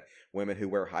saying that women who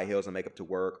wear high heels and makeup to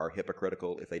work are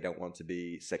hypocritical if they don't want to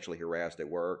be sexually harassed at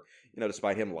work. You know,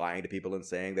 despite him lying to people and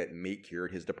saying that meat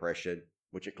cured his depression,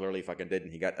 which it clearly fucking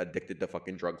didn't. He got addicted to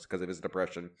fucking drugs because of his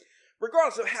depression.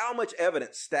 Regardless of how much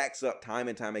evidence stacks up time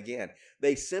and time again,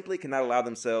 they simply cannot allow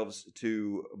themselves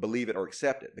to believe it or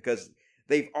accept it because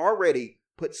they've already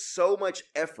put so much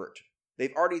effort.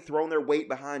 They've already thrown their weight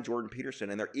behind Jordan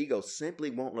Peterson, and their ego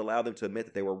simply won't allow them to admit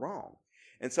that they were wrong.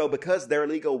 And so because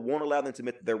their ego won't allow them to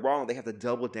admit that they're wrong, they have to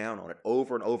double down on it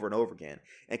over and over and over again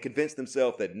and convince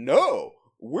themselves that, no,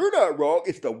 we're not wrong.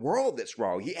 It's the world that's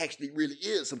wrong. He actually really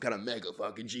is some kind of mega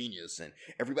fucking genius. And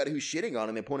everybody who's shitting on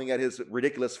him and pointing at his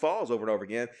ridiculous falls over and over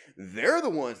again, they're the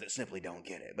ones that simply don't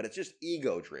get it. But it's just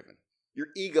ego-driven. Your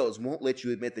egos won't let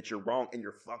you admit that you're wrong, and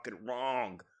you're fucking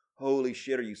wrong. Holy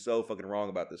shit, are you so fucking wrong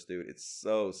about this, dude? It's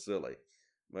so silly.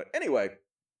 But anyway,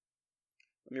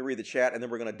 let me read the chat, and then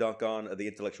we're going to dunk on the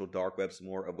intellectual dark web some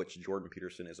more, of which Jordan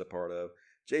Peterson is a part of.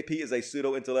 JP is a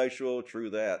pseudo-intellectual. True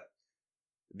that.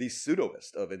 The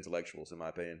pseudoest of intellectuals, in my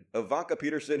opinion. Ivanka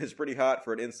Peterson is pretty hot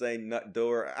for an insane nut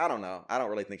door. I don't know. I don't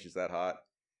really think she's that hot.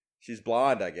 She's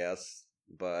blonde, I guess.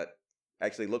 But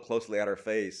actually, look closely at her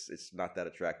face. It's not that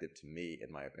attractive to me,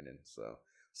 in my opinion. So,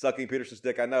 sucking Peterson's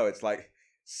dick, I know. It's like,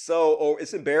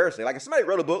 it's embarrassing. Like, if somebody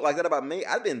wrote a book like that about me,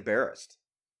 I'd be embarrassed.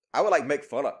 I would, like, make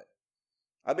fun of it.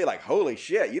 I'd be like, holy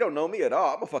shit, you don't know me at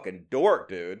all. I'm a fucking dork,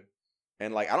 dude.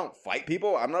 And, like, I don't fight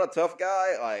people. I'm not a tough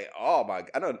guy. Like, oh, my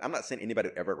God. I'm not saying anybody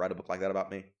would ever write a book like that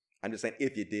about me. I'm just saying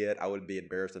if you did, I would be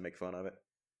embarrassed to make fun of it.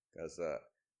 Because,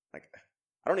 like,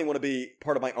 I don't even want to be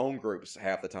part of my own groups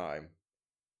half the time.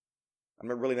 I'm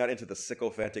really not into the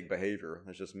sycophantic behavior.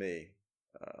 That's just me.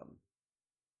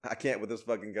 I can't with this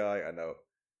fucking guy. I know.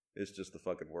 It's just the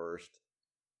fucking worst.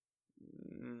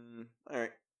 All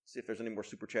right. See if there's any more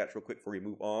super chats real quick before we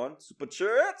move on. Super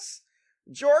chats.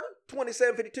 Jordan,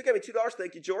 2752 gave me $2.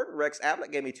 Thank you, Jordan. Rex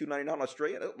Ablett gave me $2.99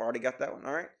 Australia. Oh, already got that one.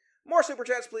 All right. More super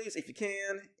chats, please, if you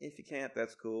can. If you can't,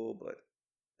 that's cool, but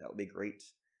that would be great.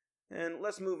 And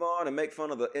let's move on and make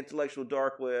fun of the intellectual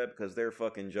dark web because they're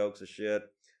fucking jokes of shit.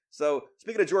 So,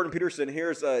 speaking of Jordan Peterson,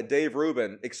 here's Dave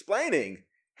Rubin explaining,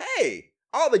 hey,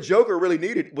 all the Joker really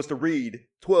needed was to read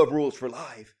 12 Rules for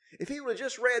Life. If he would have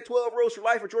just read 12 Rules for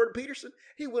Life for Jordan Peterson,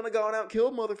 he wouldn't have gone out and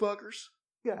killed motherfuckers.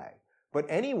 Guy. But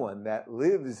anyone that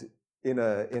lives in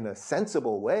a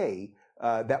sensible way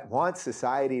that wants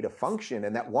society to function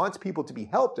and that wants people to be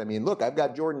helped. I mean, look, I've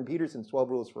got Jordan Peterson's 12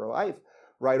 Rules for Life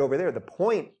right over there. The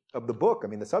point of the book, I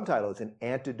mean, the subtitle is An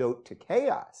Antidote to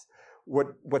Chaos.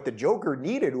 What the Joker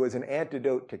needed was an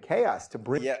antidote to chaos to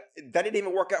bring... Yeah, that didn't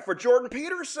even work out for Jordan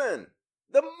Peterson.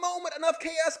 The moment enough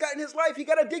chaos got in his life, he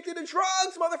got addicted to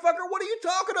drugs, motherfucker. What are you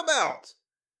talking about?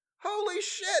 Holy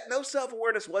shit, no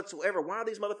self-awareness whatsoever. Why are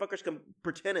these motherfuckers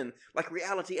pretending like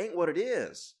reality ain't what it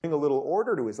is? Bring a little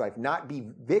order to his life, not be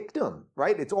victim,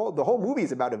 right? It's all, the whole movie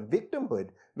is about a victimhood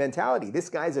mentality. This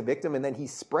guy's a victim, and then he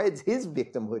spreads his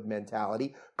victimhood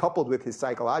mentality, coupled with his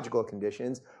psychological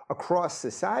conditions, across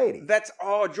society. That's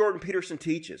all Jordan Peterson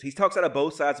teaches. He talks out of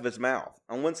both sides of his mouth.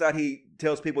 On one side, he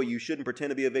tells people you shouldn't pretend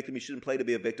to be a victim, you shouldn't play to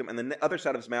be a victim. And the other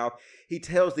side of his mouth, he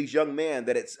tells these young men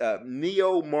that it's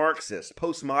neo-Marxists,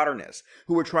 postmodernists,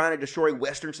 who are trying to destroy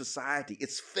Western society.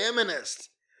 It's feminists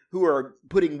who are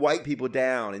putting white people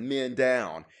down and men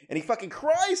down. And he fucking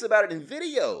cries about it in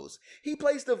videos. He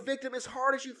plays the victim as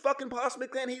hard as you fucking possibly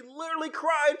can. He literally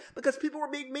cried because people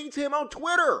were being mean to him on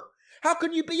Twitter. How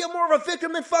can you be more of a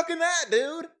victim than fucking that,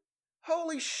 dude?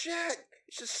 Holy shit.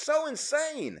 It's just so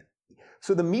insane.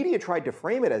 So the media tried to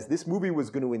frame it as this movie was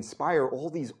going to inspire all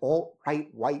these alt-right,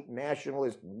 white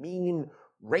nationalist, mean,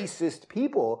 racist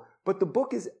people. But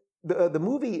the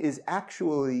movie is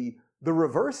actually the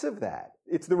reverse of that.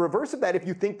 It's the reverse of that if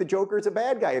you think the Joker's a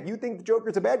bad guy. If you think the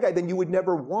Joker's a bad guy, then you would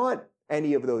never want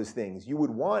any of those things. You would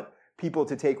want people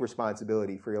to take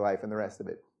responsibility for your life and the rest of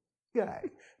it. Yeah.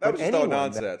 That was just all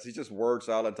nonsense. He's just word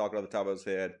salad talking on the top of his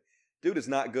head. Dude is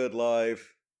not good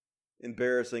live.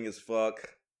 Embarrassing as fuck.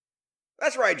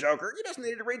 That's right, Joker. You just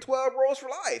needed to read 12 Rules for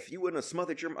Life. You wouldn't have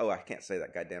smothered your... Oh, I can't say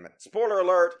that, goddammit. Spoiler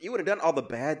alert. You would have done all the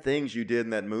bad things you did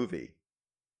in that movie.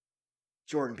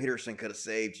 Jordan Peterson could have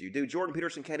saved you. Dude, Jordan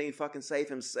Peterson can't even fucking save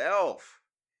himself.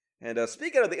 And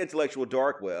speaking of the intellectual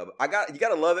dark web, you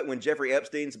gotta love it when Jeffrey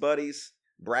Epstein's buddies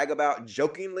brag about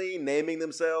jokingly naming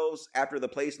themselves after the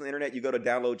place on the internet you go to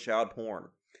download child porn.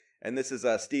 And this is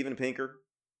Steven Pinker,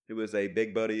 who was a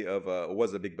big buddy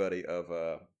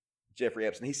of Jeffrey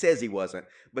Epstein. He says he wasn't,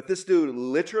 but this dude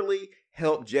literally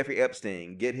helped Jeffrey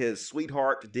Epstein get his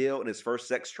sweetheart deal in his first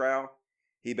sex trial.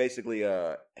 He basically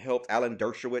helped Alan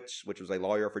Dershowitz, which was a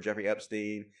lawyer for Jeffrey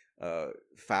Epstein,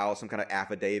 file some kind of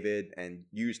affidavit and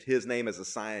used his name as a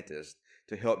scientist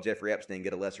to help Jeffrey Epstein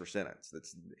get a lesser sentence.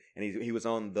 And he was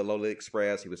on the Lowell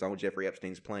Express. He was on Jeffrey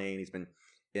Epstein's plane. He's been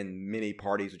in many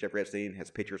parties with Jeffrey Epstein, has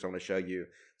pictures on to show you.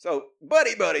 So,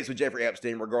 buddies with Jeffrey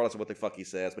Epstein, regardless of what the fuck he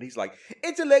says. But he's like,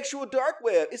 intellectual dark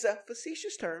web is a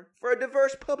facetious term for a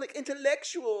diverse public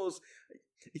intellectuals.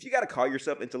 If you got to call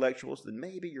yourself intellectuals, then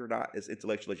maybe you're not as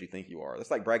intellectual as you think you are.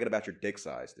 That's like bragging about your dick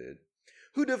size, dude.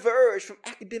 Who diverge from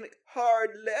academic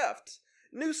hard left.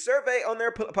 New survey on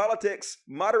their politics.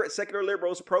 Moderate secular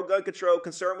liberals, pro-gun control,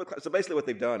 concerned with... So basically what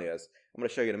they've done is, I'm going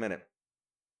to show you in a minute.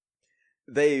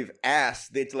 They've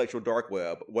asked the intellectual dark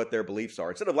web what their beliefs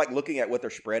are. Instead of like looking at what they're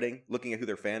spreading, looking at who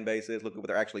their fan base is, looking at what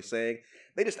they're actually saying,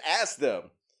 they just asked them.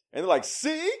 And they're like,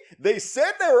 see, they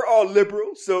said they were all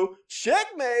liberal, so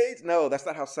checkmate. No, that's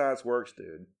not how science works,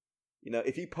 dude. You know,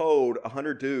 if you polled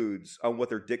 100 dudes on what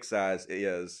their dick size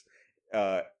is,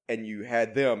 and you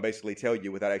had them basically tell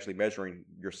you without actually measuring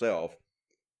yourself,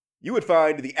 you would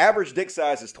find the average dick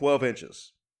size is 12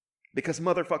 inches. Because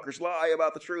motherfuckers lie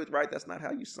about the truth, right? That's not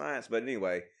how you science. But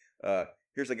anyway,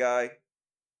 here's a guy.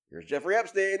 Here's Jeffrey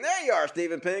Epstein. There you are,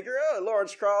 Steven Pinker. Oh,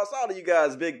 Lawrence Cross. All of you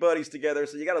guys big buddies together.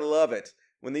 So you got to love it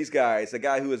when these guys, the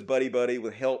guy who is buddy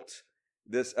with helped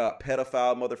this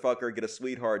pedophile motherfucker get a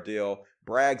sweetheart deal,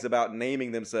 brags about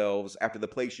naming themselves after the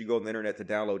place you go on the internet to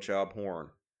download child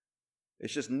porn.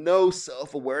 It's just no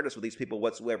self-awareness with these people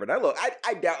whatsoever. Now look,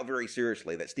 I doubt very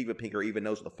seriously that Steven Pinker even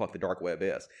knows what the fuck the dark web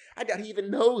is. I doubt he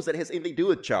even knows that it has anything to do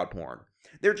with child porn.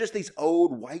 They're just these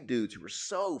old white dudes who are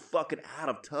so fucking out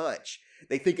of touch.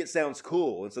 They think it sounds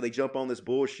cool, and so they jump on this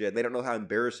bullshit. They don't know how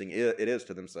embarrassing it is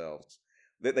to themselves.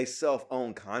 That they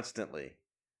self-own constantly.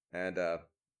 And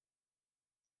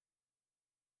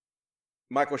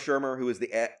Michael Shermer, who is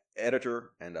the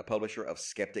editor and publisher of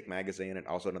Skeptic magazine and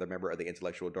also another member of the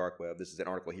intellectual dark web. This is an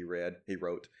article he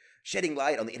wrote, Shedding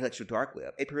Light on the Intellectual Dark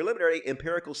Web, a preliminary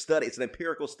empirical study. It's an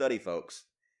empirical study, folks.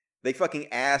 They fucking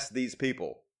asked these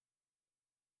people.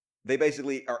 They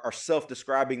basically are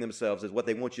self-describing themselves as what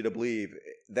they want you to believe.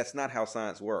 That's not how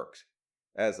science works.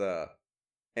 As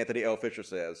Anthony L. Fisher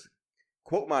says,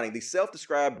 quote mining, the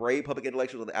self-described brave public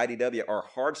intellectuals of the IDW are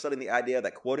hard studying the idea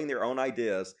that quoting their own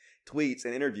ideas, tweets,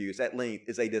 and interviews at length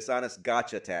is a dishonest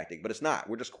gotcha tactic. But it's not.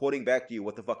 We're just quoting back to you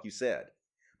what the fuck you said.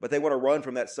 But they want to run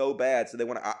from that so bad, so they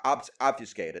want to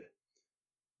obfuscate it.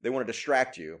 They want to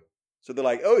distract you. So they're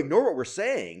like, oh, ignore what we're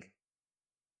saying.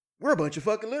 We're a bunch of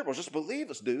fucking liberals. Just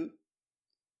believe us, dude.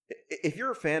 If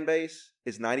your fan base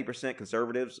is 90%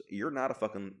 conservatives, you're not a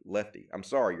fucking lefty. I'm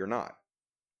sorry, you're not.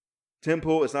 Tim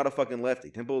Pool is not a fucking lefty.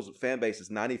 Tim Pool's fan base is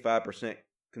 95%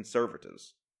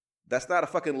 conservatives. That's not a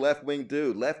fucking left-wing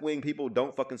dude. Left-wing people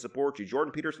don't fucking support you.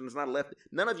 Jordan Peterson is not a lefty.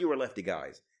 None of you are lefty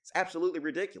guys. It's absolutely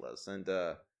ridiculous. And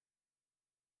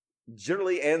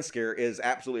generally, Anscare is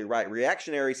absolutely right.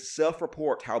 Reactionaries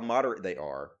self-report how moderate they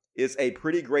are is a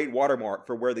pretty great watermark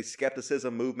for where the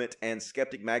skepticism movement and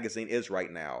Skeptic Magazine is right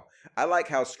now. I like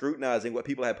how scrutinizing what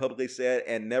people have publicly said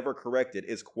and never corrected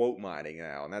is quote mining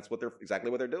now. And that's exactly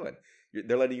what they're doing.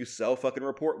 They're letting you self-fucking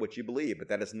report what you believe, but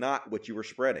that is not what you were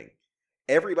spreading.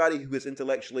 Everybody who is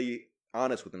intellectually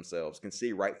honest with themselves can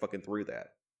see right fucking through that.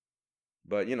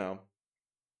 But,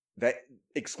 that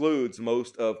excludes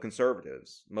most of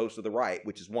conservatives, most of the right,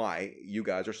 which is why you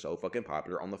guys are so fucking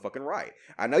popular on the fucking right.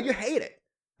 I know you hate it.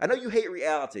 I know you hate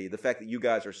reality, the fact that you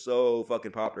guys are so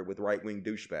fucking popular with right-wing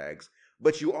douchebags,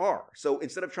 but you are. So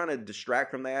instead of trying to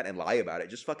distract from that and lie about it,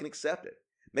 just fucking accept it.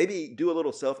 Maybe do a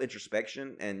little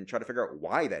self-introspection and try to figure out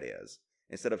why that is,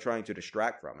 instead of trying to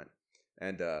distract from it.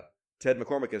 And Ted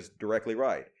McCormick is directly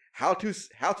right. How to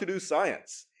do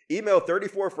science. Email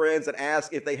 34 friends and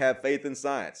ask if they have faith in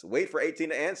science. Wait for 18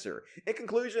 to answer. In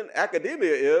conclusion,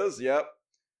 academia is, yep,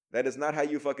 that is not how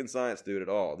you fucking science do it at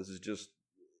all. This is just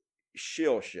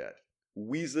shill shit.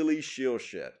 Weaselly shill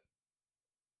shit.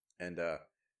 And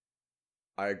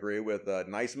I agree with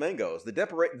Nice Mangoes.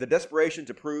 The desperation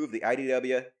to prove the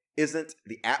IDW isn't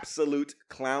the absolute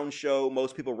clown show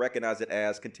most people recognize it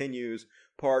as continues.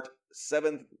 Part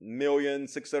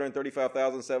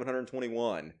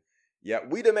 7,635,721. Yeah,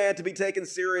 we demand to be taken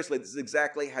seriously. This is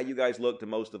exactly how you guys look to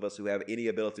most of us who have any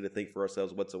ability to think for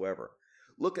ourselves whatsoever.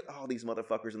 Look at all these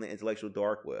motherfuckers in the intellectual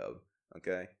dark web.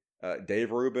 Okay?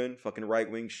 Dave Rubin, fucking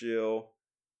right-wing shill.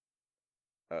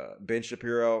 Ben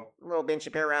Shapiro. Little Ben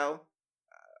Shapiro.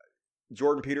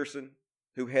 Jordan Peterson,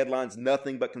 who headlines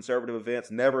nothing but conservative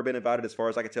events. Never been invited, as far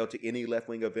as I can tell, to any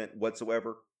left-wing event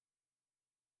whatsoever.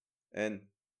 And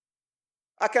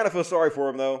I kind of feel sorry for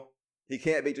him, though. He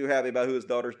can't be too happy about who his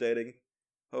daughter's dating.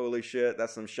 Holy shit,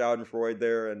 that's some Schadenfreude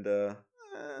there, and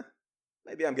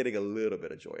maybe I'm getting a little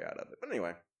bit of joy out of it. But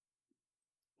anyway,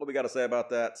 what we got to say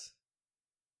about that?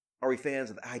 Are we fans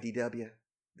of the IDW,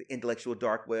 the intellectual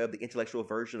dark web, the intellectual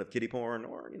version of kiddie porn,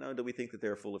 or, do we think that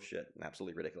they're full of shit and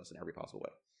absolutely ridiculous in every possible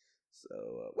way?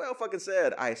 So, well fucking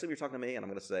said. I assume you're talking to me, and I'm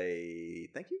going to say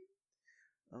thank you.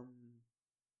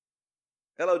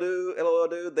 Hello, dude.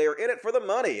 They are in it for the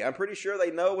money. I'm pretty sure they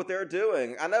know what they're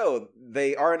doing. I know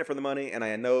they are in it for the money, and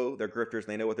I know they're grifters and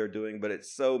they know what they're doing, but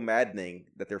it's so maddening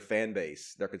that their fan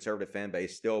base, their conservative fan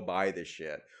base, still buy this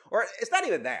shit. Or it's not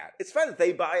even that. It's fine that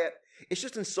they buy it. It's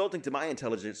just insulting to my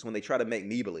intelligence when they try to make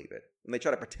me believe it. When they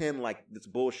try to pretend like this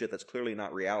bullshit that's clearly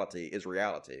not reality is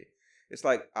reality. It's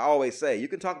like I always say, you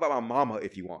can talk about my mama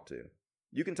if you want to.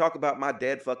 You can talk about my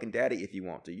dead fucking daddy if you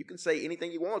want to. You can say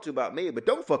anything you want to about me, but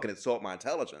don't fucking insult my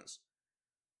intelligence.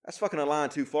 That's fucking a line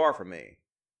too far for me.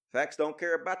 Facts don't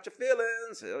care about your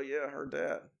feelings. Hell yeah, I heard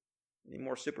that. Any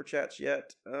more super chats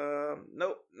yet?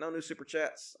 Nope, no new super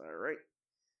chats. All right.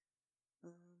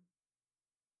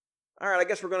 All right, I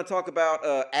guess we're going to talk about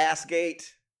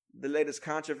Assgate, the latest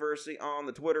controversy on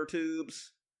the Twitter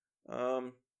tubes.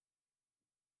 We'll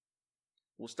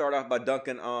start off by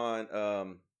dunking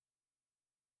on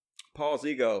Paul's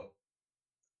ego,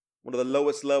 one of the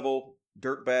lowest level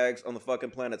dirtbags on the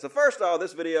fucking planet. So first off,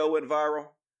 this video went viral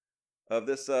of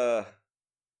this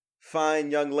fine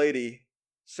young lady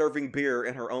serving beer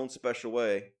in her own special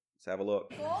way. Let's have a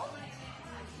look.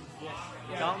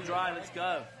 Don't dry, let's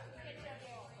go.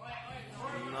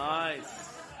 Nice.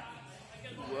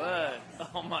 Word.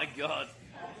 Oh my god.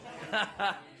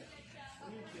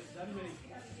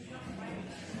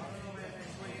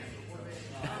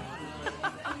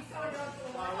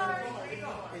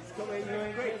 It's going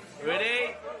great.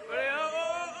 Ready?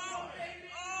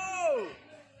 Oh!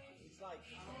 It's like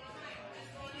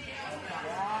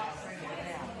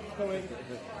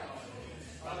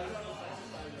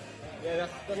yeah,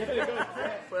 that's pretty good.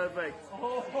 Perfect.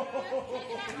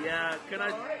 Yeah,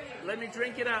 let me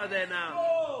drink it out of there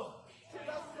now.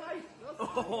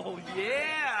 Oh,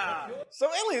 yeah. So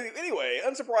anyway,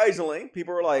 unsurprisingly,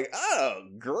 people are like, oh,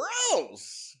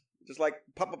 gross. Just like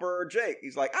Papa Bird Jake.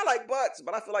 He's like, I like butts,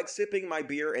 but I feel like sipping my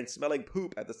beer and smelling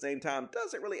poop at the same time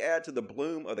doesn't really add to the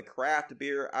bloom of the craft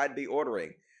beer I'd be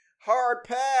ordering. Hard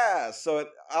pass. So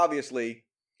obviously,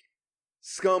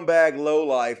 scumbag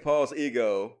lowlife Paul's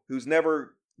ego, who's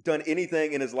never done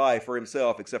anything in his life for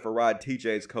himself except for ride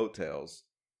TJ's coattails.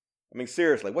 I mean,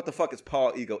 seriously, what the fuck has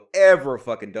Paul Ego ever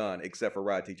fucking done except for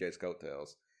ride TJ's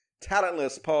coattails?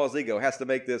 Talentless Paul's Ego has to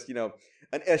make this,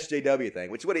 an SJW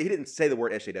thing, which is what he didn't say the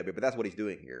word SJW, but that's what he's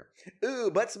doing here. Ooh,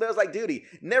 butt smells like duty.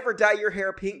 Never dye your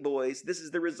hair pink, boys. This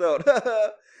is the result.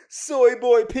 Soy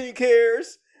boy pink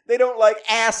hairs. They don't like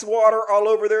ass water all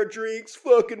over their drinks.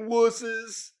 Fucking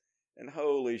wusses. And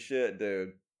holy shit,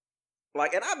 dude.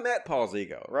 Like, and I met Paul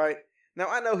Zigo, right? Now,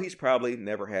 I know he's probably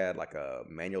never had like a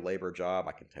manual labor job.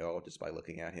 I can tell just by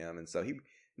looking at him. And so he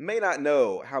may not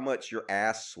know how much your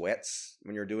ass sweats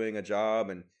when you're doing a job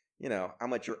and, you know, how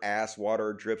much your ass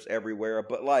water drips everywhere.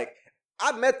 But like,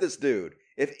 I met this dude.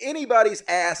 If anybody's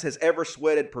ass has ever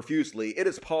sweated profusely, it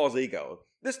is Paul Zigo.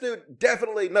 This dude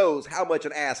definitely knows how much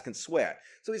an ass can sweat.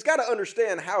 So he's got to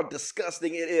understand how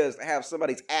disgusting it is to have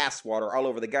somebody's ass water all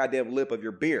over the goddamn lip of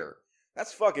your beer.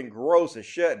 That's fucking gross as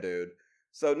shit, dude.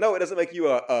 So no, it doesn't make you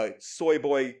a soy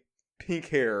boy pink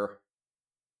hair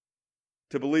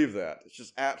to believe that. It's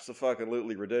just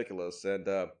abso-fucking-lutely ridiculous. And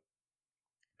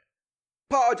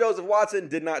Paul Joseph Watson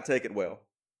did not take it well.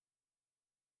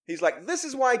 He's like, this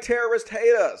is why terrorists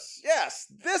hate us. Yes,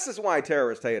 this is why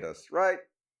terrorists hate us, right?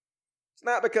 It's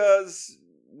not because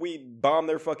we bomb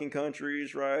their fucking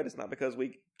countries, right? It's not because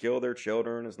we kill their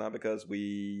children. It's not because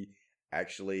we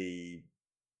actually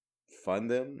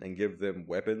fund them and give them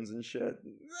weapons and shit.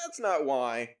 That's not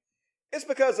why. It's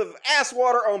because of ass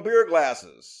water on beer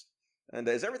glasses. And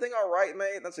is everything all right,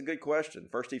 mate? That's a good question.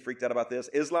 First, he freaked out about this.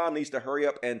 Islam needs to hurry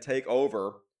up and take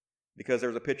over because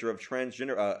there's a picture of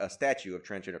transgender, a statue of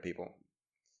transgender people.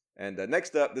 And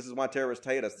next up, this is why terrorists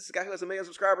hate us. This is a guy who has 1 million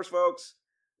subscribers, folks.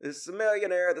 This is a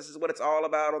millionaire. This is what it's all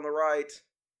about on the right.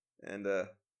 And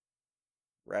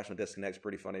Rational Disconnect's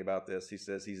pretty funny about this. He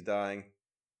says he's dying.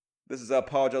 This is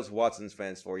Paul Joseph Watson's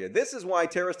fans for you. This is why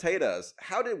terrorists hate us.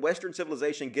 How did Western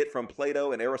civilization get from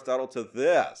Plato and Aristotle to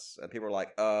this? And people are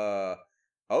like,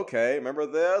 okay, remember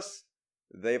this?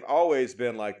 They've always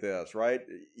been like this, right?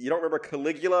 You don't remember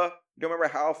Caligula? You don't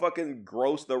remember how fucking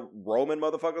gross the Roman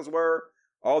motherfuckers were?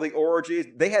 All the orgies?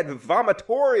 They had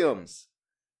vomitoriums.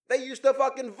 They used to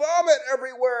fucking vomit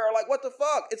everywhere. Like, what the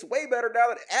fuck? It's way better now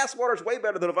that ass water's way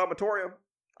better than a vomitorium.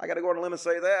 I gotta go on a limb and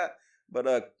say that.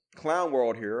 But Clown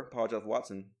World here, Paul Joseph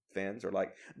Watson fans are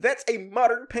like, that's a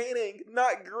modern painting,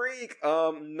 not Greek.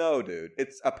 No, dude.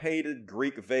 It's a painted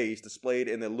Greek vase displayed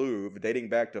in the Louvre dating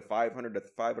back to 500 to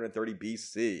 530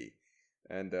 BC.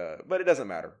 And, but it doesn't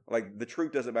matter. Like, the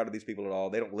truth doesn't matter to these people at all.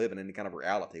 They don't live in any kind of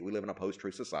reality. We live in a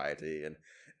post-truth society, and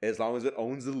as long as it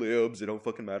owns the libs, it don't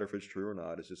fucking matter if it's true or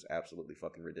not. It's just absolutely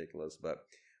fucking ridiculous. But,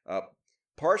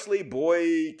 Parsley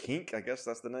Boy Kink, I guess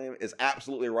that's the name, is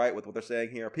absolutely right with what they're saying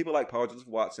here. People like Paul Joseph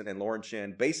Watson and Lauren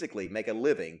Chen basically make a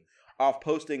living off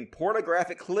posting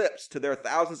pornographic clips to their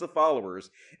thousands of followers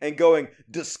and going,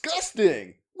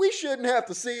 disgusting! We shouldn't have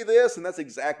to see this! And that's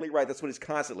exactly right. That's what he's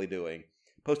constantly doing.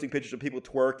 Posting pictures of people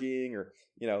twerking or,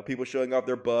 you know, people showing off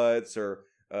their butts or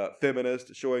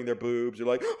feminists showing their boobs. You're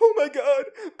like, oh my God,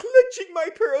 clenching my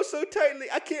pearl so tightly.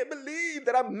 I can't believe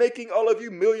that I'm making all of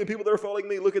you million people that are following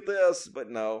me look at this. But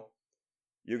no,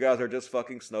 you guys are just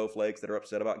fucking snowflakes that are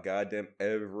upset about goddamn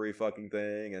every fucking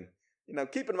thing. And, you know,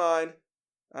 keep in mind,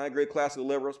 I agree with classical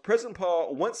liberals. President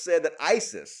Paul once said that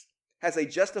ISIS has a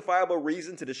justifiable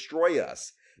reason to destroy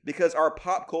us because our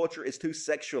pop culture is too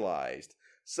sexualized.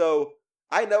 So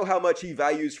I know how much he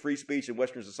values free speech in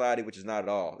Western society, which is not at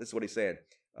all. This is what he's saying.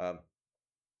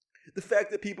 The fact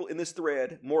that people in this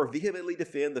thread more vehemently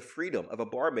defend the freedom of a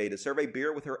barmaid to serve a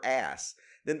beer with her ass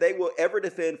than they will ever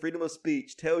defend freedom of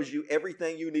speech tells you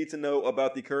everything you need to know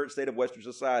about the current state of Western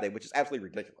society, which is absolutely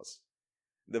ridiculous.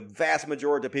 The vast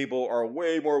majority of people are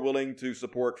way more willing to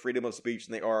support freedom of speech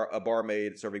than they are a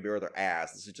barmaid serving beer with her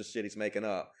ass. This is just shit he's making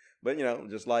up. But, you know,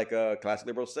 just like Classic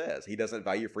Liberal says, he doesn't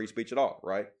value free speech at all,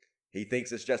 right? He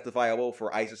thinks it's justifiable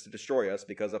for ISIS to destroy us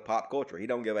because of pop culture. He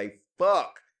don't give a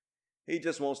fuck. He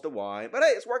just wants to whine. But hey,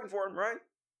 it's working for him, right?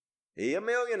 He a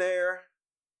millionaire.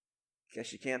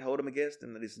 Guess you can't hold him against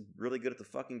him that he's really good at the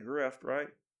fucking grift, right?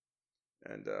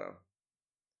 And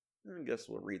I guess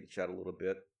we'll read the chat a little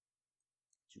bit.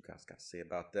 What you guys got to say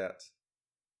about that?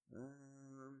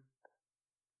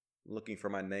 Looking for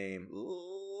my name.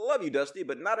 Love you, Dusty,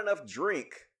 but not enough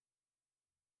drink.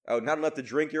 Oh, not enough to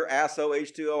drink your asso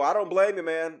H2O. I don't blame you,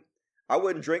 man. I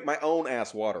wouldn't drink my own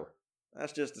ass water.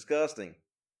 That's just disgusting.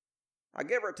 I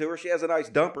give her to her. She has a nice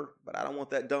dumper, but I don't want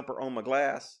that dumper on my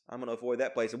glass. I'm going to avoid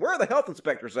that place. And where are the health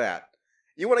inspectors at?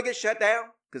 You want to get shut down?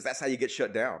 Because that's how you get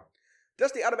shut down.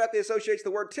 Dusty automatically associates the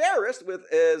word terrorist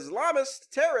with Islamist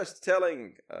terrorist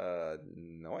telling.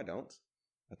 No, I don't.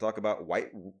 I talk about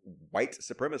white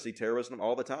supremacy terrorism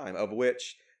all the time, of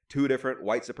which 2 different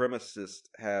white supremacists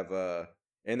have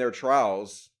in their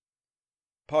trials,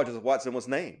 Paul Joseph Watson was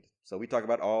named. So we talk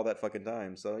about all that fucking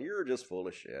time. So you're just full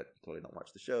of shit. You totally don't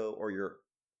watch the show, or you're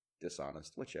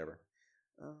dishonest, whichever.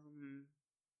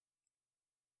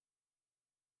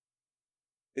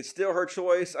 It's still her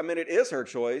choice. I mean, it is her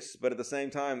choice, but at the same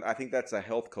time, I think that's a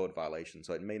health code violation,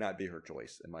 so it may not be her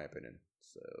choice, in my opinion.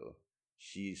 So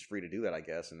she's free to do that, I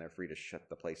guess, and they're free to shut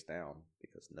the place down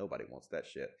because nobody wants that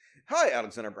shit. Hi,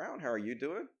 Alexander Brown. How are you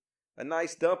doing? A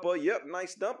nice dumper. Yep,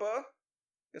 nice dumper.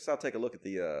 Guess I'll take a look at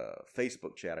the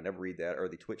Facebook chat. I never read that, or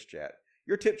the Twitch chat.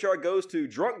 Your tip jar goes to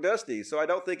Drunk Dusty, so I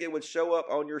don't think it would show up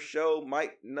on your show.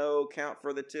 Might no count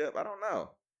for the tip. I don't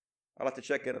know. I'll have to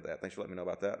check into that. Thanks for letting me know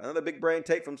about that. Another big brain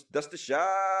take from Dusty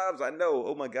Shives. I know.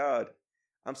 Oh my God.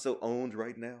 I'm so owned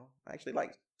right now. I actually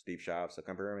like Steve Shives, so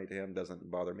comparing me to him doesn't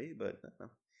bother me, but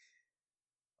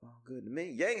all good to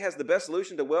me. Yang has the best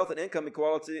solution to wealth and income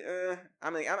equality. I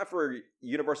mean, I'm for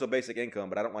universal basic income,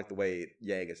 but I don't like the way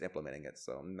Yang is implementing it,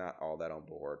 so I'm not all that on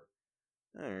board.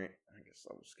 All right. I guess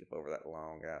I'll skip over that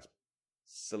long-ass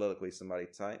soliloquy somebody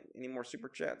type. Any more super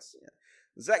chats? Yeah.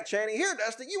 Zach Chaney, here,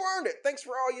 Dusty, you earned it. Thanks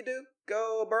for all you do.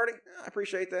 Go, Bernie. I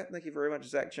appreciate that. Thank you very much,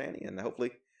 Zach Chaney, and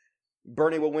hopefully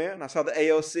Bernie will win. I saw the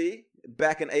AOC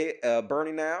back in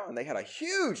Bernie now, and they had a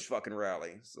huge fucking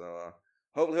rally. So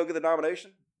hopefully he'll get the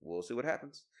nomination. We'll see what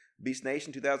happens. Beast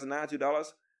Nation 2009, $2.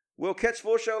 We'll catch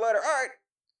full show later. All right.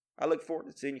 I look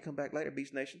forward to seeing you come back later,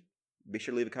 Beast Nation. Be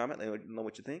sure to leave a comment. Let me know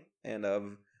what you think. And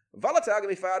Volatile, give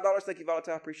me $5. Thank you,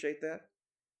 Volatile. Appreciate that.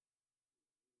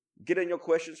 Get in your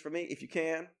questions for me if you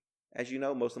can. As you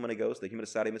know, most of the money goes to the Human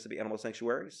Society of Mississippi Animal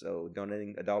Sanctuary. So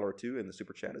donating $1 or $2 in the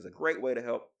super chat is a great way to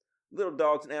help little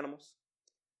dogs and animals.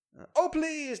 Oh,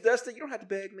 please, Dusty. You don't have to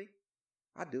beg me.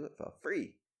 I do it for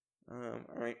free. All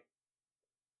right.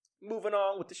 Moving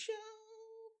on with the show.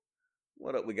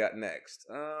 What up we got next?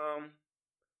 I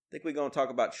think we're going to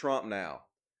talk about Trump now.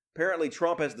 Apparently,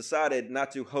 Trump has decided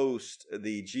not to host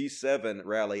the G7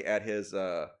 rally at his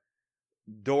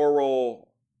Doral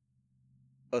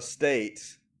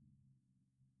estate.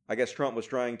 I guess Trump was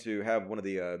trying to have one of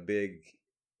the big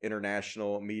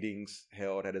international meetings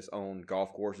held at his own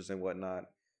golf courses and whatnot,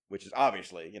 which is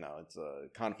obviously, it's a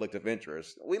conflict of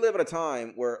interest. We live in a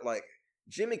time where, like,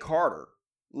 Jimmy Carter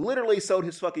literally sold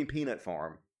his fucking peanut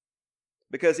farm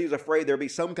because he was afraid there'd be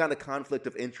some kind of conflict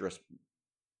of interest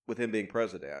with him being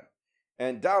president.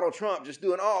 And Donald Trump just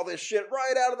doing all this shit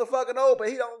right out of the fucking open.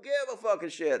 He don't give a fucking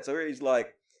shit. So here he's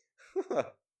like,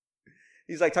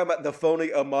 talking about the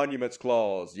phony emoluments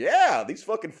clause. Yeah, these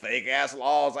fucking fake ass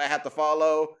laws I have to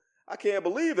follow. I can't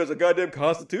believe there's a goddamn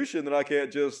constitution that I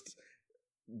can't just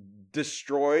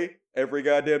destroy every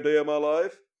goddamn day of my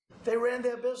life. They ran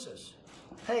their business.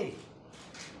 Hey,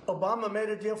 Obama made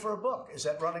a deal for a book. Is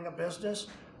that running a business?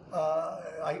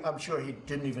 I'm sure he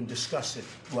didn't even discuss it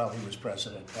while he was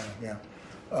president.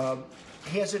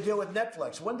 He has a deal with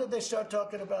Netflix. When did they start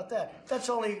talking about that? That's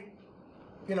only,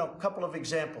 a couple of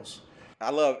examples. I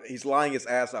love, he's lying his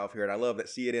ass off here, and I love that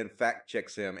CNN fact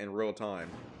checks him in real time.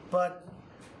 But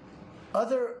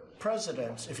other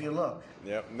presidents, if you look.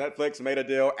 Yep, Netflix made a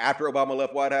deal after Obama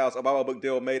left White House. Obama book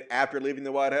deal made after leaving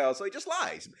the White House. So he just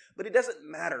lies. But it doesn't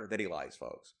matter that he lies,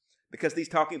 folks. Because these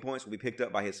talking points will be picked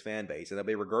up by his fan base and they'll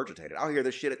be regurgitated. I'll hear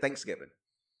this shit at Thanksgiving.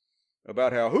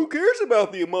 About how, who cares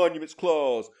about the emoluments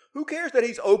clause? Who cares that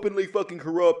he's openly fucking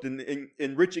corrupt and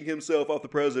enriching himself off the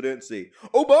presidency?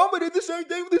 Obama did the same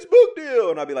thing with his book deal.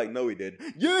 And I'd be like, no, he did.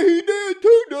 Yeah, he did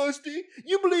too, Dusty.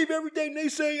 You believe everything they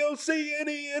say on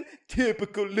CNN?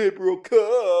 Typical liberal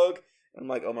cuck. I'm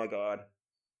like, oh my God.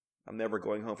 I'm never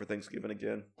going home for Thanksgiving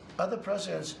again. Other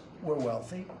presidents were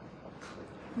wealthy.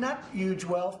 Not huge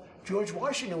wealth. George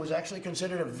Washington was actually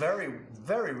considered a very,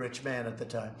 very rich man at the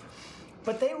time.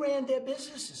 But they ran their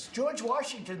businesses. George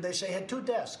Washington, they say, had two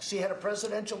desks. He had a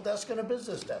presidential desk and a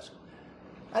business desk.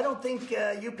 I don't think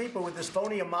you people with this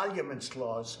phony emoluments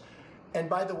clause, and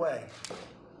by the way,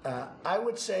 I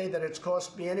would say that it's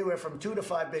cost me anywhere from $2 to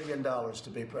 $5 billion to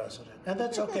be president. And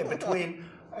that's okay between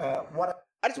what...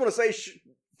 I just want to say,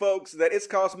 folks, that it's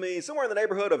cost me somewhere in the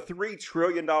neighborhood of $3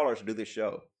 trillion to do this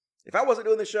show. If I wasn't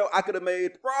doing this show, I could have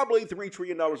made probably $3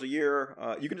 trillion a year.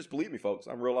 You can just believe me, folks.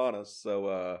 I'm real honest.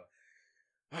 So,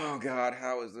 oh God,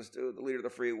 how is this dude the leader of the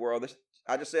free world?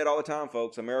 I just say it all the time,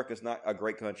 folks. America's not a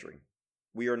great country.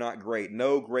 We are not great.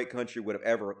 No great country would have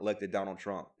ever elected Donald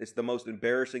Trump. It's the most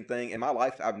embarrassing thing in my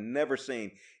life. I've never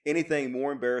seen anything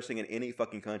more embarrassing in any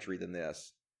fucking country than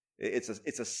this.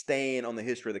 It's a stain on the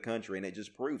history of the country, and it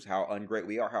just proves how ungreat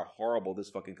we are, how horrible this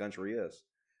fucking country is.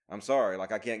 I'm sorry,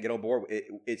 like I can't get on board.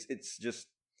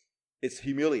 It's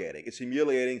humiliating. It's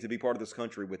humiliating to be part of this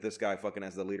country with this guy fucking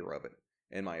as the leader of it,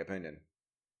 in my opinion.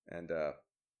 And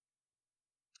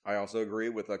I also agree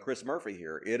with Chris Murphy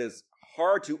here. It is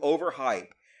hard to overhype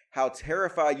how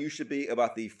terrified you should be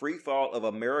about the free fall of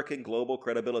American global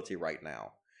credibility right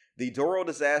now. The Doro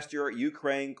disaster,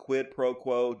 Ukraine quid pro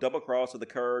quo, double cross of the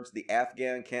Kurds, the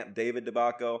Afghan Camp David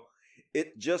debacle.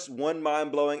 It just one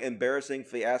mind-blowing, embarrassing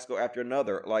fiasco after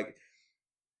another. Like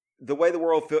the way the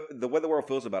world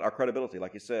feels about it, our credibility,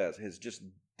 like he says, has just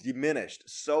diminished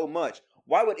so much.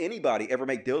 Why would anybody ever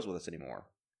make deals with us anymore?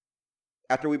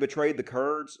 After we betrayed the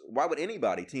Kurds, why would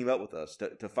anybody team up with us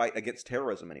to fight against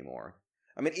terrorism anymore?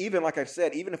 I mean, even like I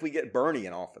said, even if we get Bernie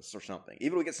in office or something,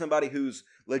 even if we get somebody who's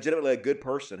legitimately a good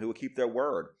person who will keep their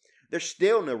word, there's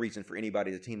still no reason for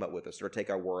anybody to team up with us or take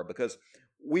our word, because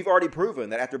we've already proven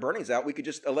that after Bernie's out, we could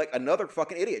just elect another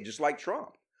fucking idiot just like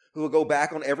Trump, who will go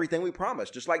back on everything we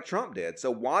promised, just like Trump did. So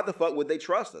why the fuck would they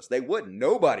trust us? They wouldn't.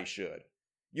 Nobody should.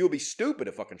 You would be stupid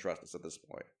to fucking trust us at this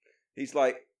point. He's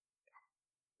like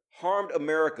harmed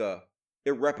America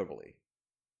irreparably.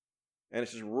 And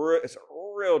it's just it's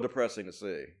real depressing to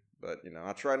see. But, you know,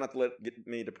 I try not to get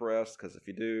me depressed, because if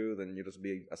you do, then you'll just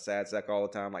be a sad sack all the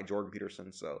time like Jordan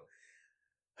Peterson. So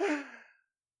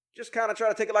just kind of try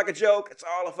to take it like a joke. It's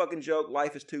all a fucking joke.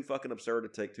 Life is too fucking absurd to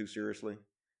take too seriously.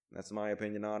 That's my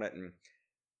opinion on it. And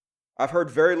I've heard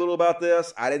very little about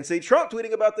this. I didn't see Trump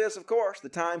tweeting about this, of course. The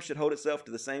Times should hold itself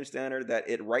to the same standard that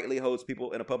it rightly holds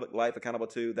people in a public life accountable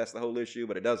to. That's the whole issue,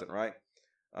 but it doesn't, right?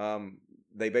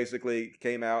 They basically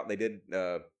came out, they did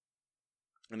an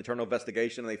internal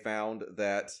investigation, and they found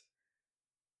that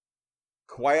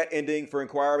quiet ending for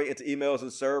inquiry into emails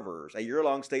and servers. A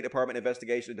year-long State Department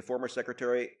investigation into former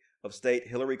Secretary of State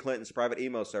Hillary Clinton's private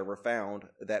email server found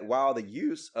that while the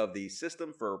use of the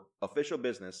system for official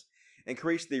business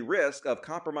increased the risk of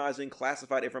compromising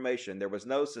classified information, there was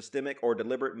no systemic or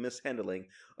deliberate mishandling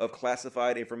of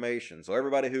classified information. So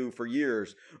everybody who for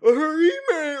years, her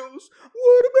emails,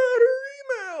 what about her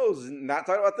emails? Not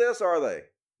talking about this, are they?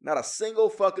 Not a single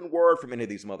fucking word from any of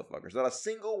these motherfuckers. Not a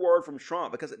single word from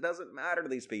Trump, because it doesn't matter to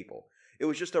these people. It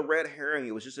was just a red herring.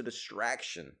 It was just a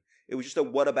distraction. It was just a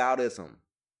whataboutism.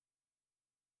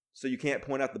 So you can't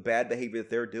point out the bad behavior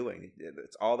that they're doing.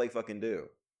 It's all they fucking do.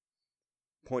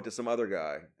 Point to some other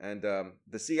guy. And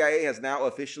the CIA has now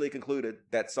officially concluded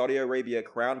that Saudi Arabia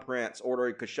Crown Prince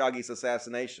ordered Khashoggi's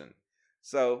assassination.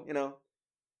 So, you know,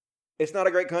 it's not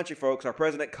a great country, folks. Our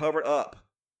president covered up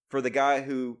for the guy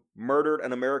who murdered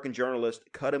an American journalist,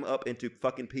 cut him up into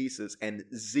fucking pieces, and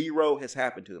zero has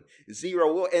happened to him.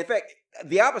 Zero. In fact,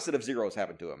 the opposite of zero has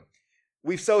happened to him.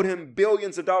 We've sold him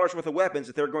billions of dollars worth of weapons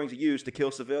that they're going to use to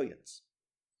kill civilians.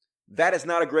 That is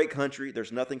not a great country.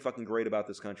 There's nothing fucking great about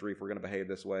this country if we're going to behave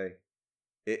this way.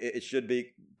 It should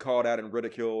be called out and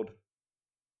ridiculed.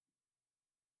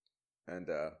 And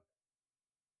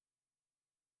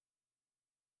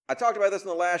I talked about this in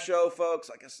the last show,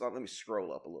 folks. I guess let me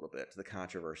scroll up a little bit to the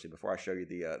controversy before I show you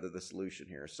the solution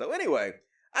here. So anyway,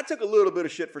 I took a little bit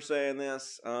of shit for saying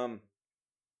this.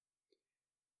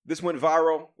 This went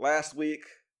viral last week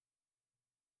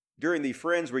during the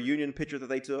Friends reunion picture that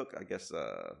they took. I guess,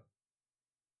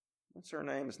 what's her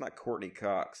name? It's not Courtney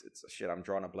Cox. It's shit. I'm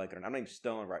drawing a blank on her. I'm named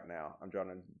Stone right now. I'm drawing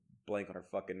a blank on her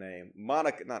fucking name.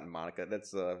 Monica, not Monica.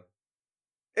 That's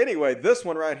Anyway, this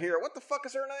one right here. What the fuck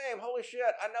is her name? Holy shit!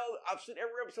 I know I've seen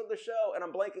every episode of the show, and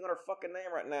I'm blanking on her fucking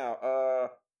name right now.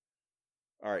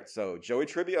 All right. So Joey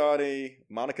Tribbiani,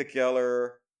 Monica Geller.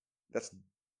 That's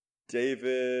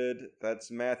David. That's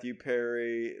Matthew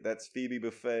Perry. That's Phoebe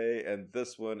Buffay, and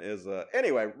this one is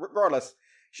Anyway, regardless,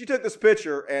 she took this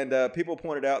picture, and people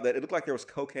pointed out that it looked like there was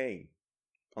cocaine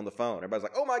on the phone. Everybody's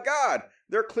like, "Oh my god,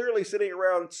 they're clearly sitting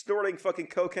around snorting fucking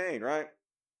cocaine, right?"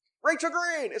 Rachel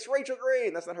Green! It's Rachel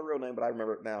Green! That's not her real name, but I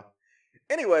remember it now.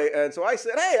 Anyway, and so I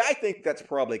said, hey, I think that's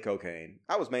probably cocaine.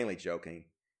 I was mainly joking,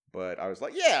 but I was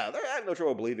like, yeah, I have no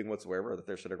trouble believing whatsoever that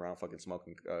they're sitting around fucking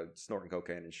smoking, snorting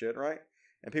cocaine and shit, right?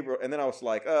 And then I was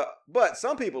like, but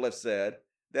some people have said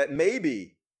that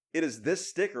maybe it is this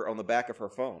sticker on the back of her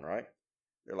phone, right?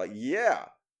 They're like, yeah,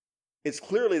 it's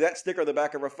clearly that sticker on the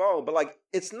back of her phone, but like,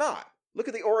 it's not. Look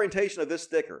at the orientation of this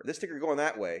sticker. This sticker going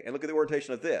that way, and look at the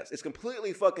orientation of this. It's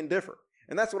completely fucking different.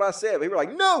 And that's what I said. They were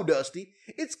like, no, Dusty,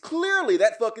 it's clearly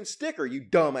that fucking sticker, you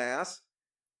dumbass.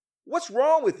 What's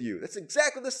wrong with you? That's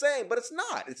exactly the same, but it's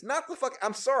not. It's not the fucking,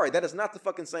 I'm sorry, that is not the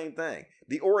fucking same thing.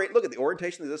 Look at the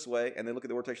orientation is this way, and then look at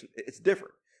the orientation. It's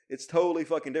different. It's totally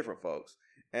fucking different, folks.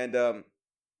 And let's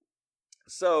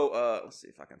see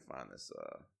if I can find this.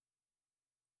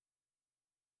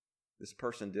 This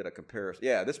person did a comparison.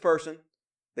 Yeah, this person,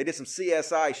 they did some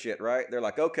CSI shit, right? They're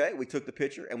like, okay, we took the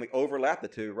picture and we overlapped the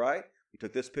two, right? We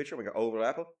took this picture, we're going to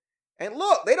overlap them. And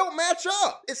look, they don't match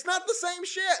up. It's not the same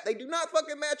shit. They do not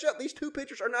fucking match up. These two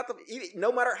pictures are not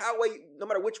no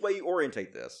matter which way you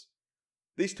orientate this.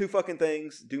 These two fucking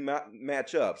things do not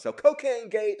match up. So Cocaine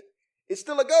Gate It's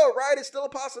still a go, right? It's still a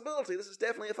possibility. This is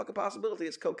definitely a fucking possibility.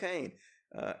 It's cocaine.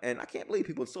 And I can't believe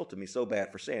people insulted me so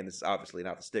bad for saying this is obviously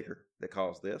not the sticker that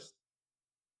caused this.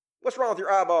 What's wrong with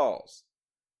your eyeballs?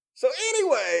 So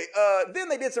anyway, then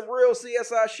they did some real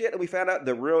CSI shit and we found out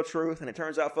the real truth. And it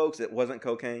turns out, folks, it wasn't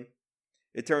cocaine.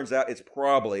 It turns out it's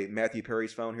probably Matthew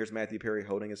Perry's phone. Here's Matthew Perry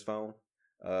holding his phone.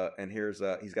 And here's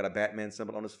he's got a Batman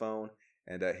symbol on his phone.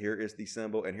 And here is the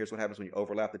symbol. And here's what happens when you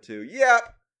overlap the two.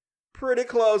 Yep. Pretty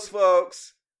close,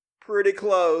 folks. Pretty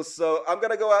close. So I'm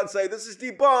going to go out and say this is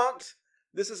debunked.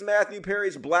 This is Matthew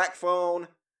Perry's black phone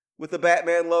with the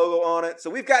Batman logo on it. So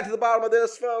we've got to the bottom of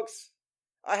this, folks.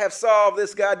 I have solved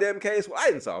this goddamn case. Well, I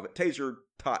didn't solve it. Taser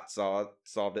Tot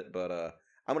solved it, but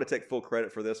I'm going to take full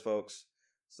credit for this, folks.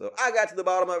 So I got to the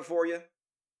bottom of it for you.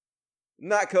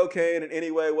 Not cocaine in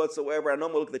any way whatsoever. I know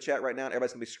I'm going to look at the chat right now and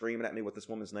everybody's going to be screaming at me what this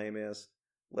woman's name is.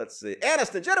 Let's see.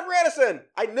 Aniston, Jennifer Aniston.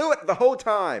 I knew it the whole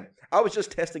time. I was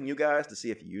just testing you guys to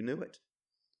see if you knew it.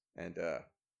 And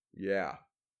yeah.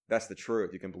 That's the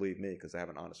truth. You can believe me because I have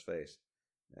an honest face.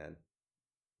 And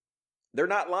they're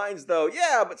not lines, though.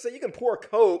 Yeah, but say you can pour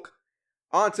Coke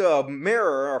onto a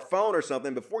mirror or a phone or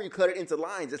something before you cut it into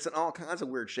lines. It's in all kinds of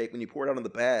weird shape when you pour it out in the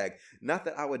bag. Not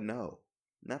that I would know.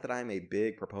 Not that I'm a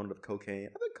big proponent of cocaine.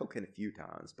 I've done cocaine a few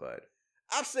times, but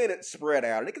I've seen it spread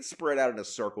out. And it can spread out in a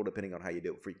circle depending on how you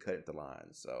do it before you cut it into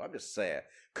lines. So I'm just saying.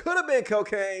 Could have been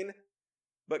cocaine,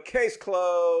 but case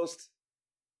closed.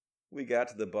 We got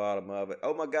to the bottom of it.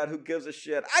 Oh my God, who gives a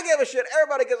shit? I give a shit.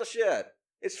 Everybody gives a shit.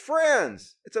 It's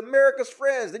Friends. It's America's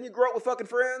Friends. Didn't you grow up with fucking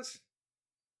Friends?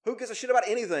 Who gives a shit about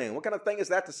anything? What kind of thing is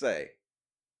that to say?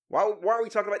 Why are we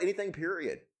talking about anything,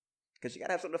 period? Because you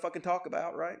gotta have something to fucking talk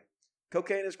about, right?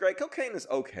 Cocaine is great. Cocaine is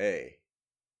okay.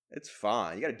 It's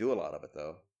fine. You gotta do a lot of it,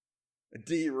 though.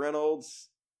 D. Reynolds.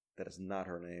 That is not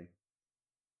her name.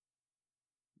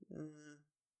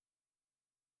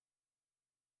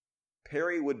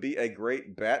 Perry would be a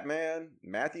great Batman.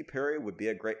 Matthew Perry would not be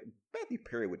a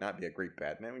great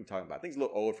Batman. What are you talking about? I think he's a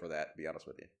little old for that, to be honest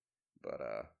with you. But,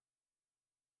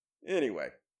 anyway.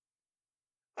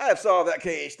 I have solved that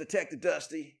case, Detective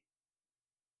Dusty.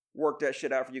 Worked that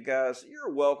shit out for you guys.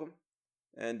 You're welcome.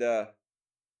 And,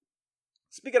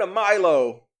 speaking of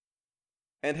Milo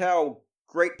and how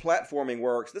great platforming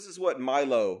works, this is what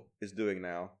Milo is doing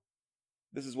now.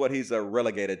 This is what he's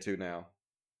relegated to now.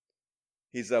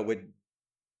 He's with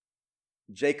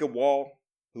Jacob Wall,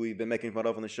 who we've been making fun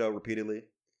of on the show repeatedly.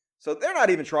 So they're not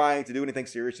even trying to do anything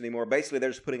serious anymore. Basically, they're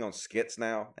just putting on skits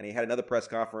now. And he had another press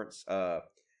conference. I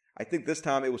think this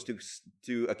time it was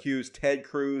to accuse Ted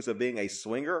Cruz of being a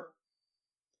swinger.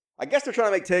 I guess they're trying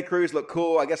to make Ted Cruz look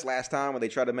cool. I guess last time when they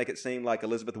tried to make it seem like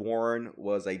Elizabeth Warren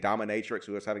was a dominatrix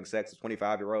who was having sex with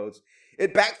 25-year-olds,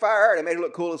 it backfired and made her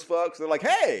look cool as fuck. So they're like,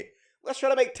 hey, let's try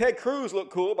to make Ted Cruz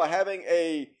look cool by having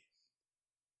a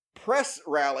press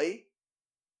rally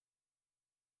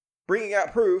bringing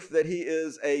out proof that he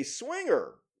is a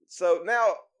swinger. So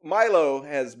now Milo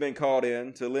has been called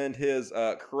in to lend his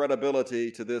credibility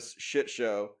to this shit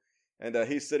show. And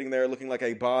he's sitting there looking like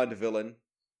a Bond villain.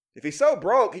 If he's so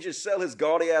broke, he should sell his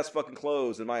gaudy-ass fucking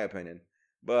clothes, in my opinion.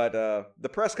 But the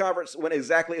press conference went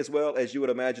exactly as well as you would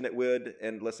imagine it would.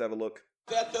 And let's have a look.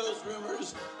 Vet those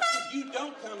rumors. If you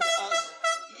don't come to us,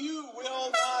 you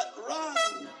will not run.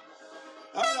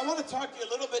 I want to talk to you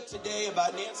a little bit today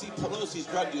about Nancy Pelosi's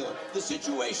drug dealer. The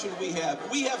situation we have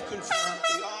confirmed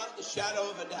beyond the shadow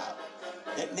of a doubt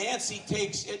that Nancy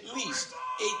takes at least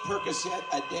 8 Percocet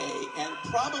a day and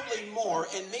probably more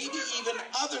and maybe even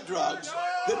other drugs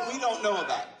that we don't know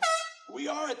about. We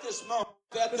are at this moment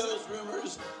vet those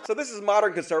rumors. So this is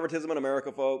modern conservatism in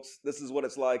America, folks. This is what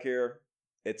it's like here.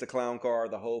 It's a clown car,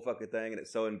 the whole fucking thing, and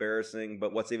it's so embarrassing.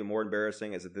 But what's even more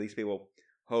embarrassing is that these people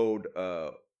hold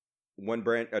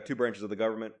 2 branches of the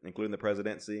government, including the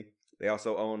presidency. They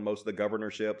also own most of the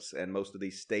governorships and most of the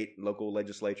state and local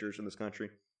legislatures in this country.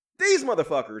 These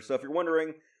motherfuckers. So if you're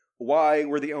wondering why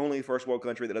we're the only first world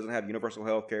country that doesn't have universal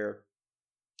health care,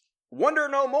 wonder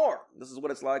no more. This is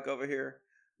what it's like over here.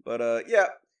 But yeah,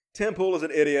 Tim Pool is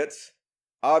an idiot.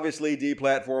 Obviously,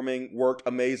 deplatforming worked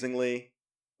amazingly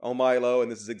on Milo,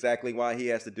 and this is exactly why he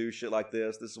has to do shit like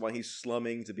this. This is why he's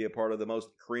slumming to be a part of the most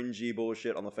cringy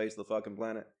bullshit on the face of the fucking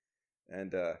planet.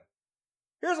 And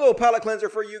here's a little palate cleanser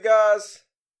for you guys.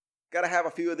 Gotta have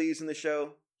a few of these in the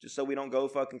show, just so we don't go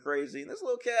fucking crazy. And this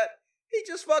little cat, he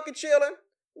just fucking chilling,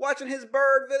 watching his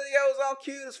bird videos, all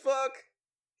cute as fuck.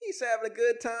 He's having a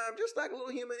good time, just like a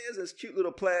little human is in his cute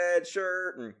little plaid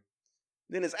shirt. And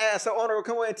then his asshole owner will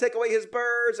come away and take away his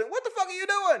birds. And what the fuck are you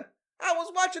doing? I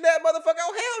was watching that motherfucker.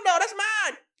 Oh, hell no, that's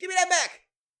mine. Give me that back.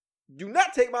 Do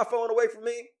not take my phone away from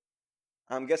me.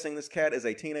 I'm guessing this cat is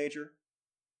a teenager.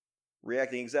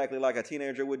 reacting exactly like a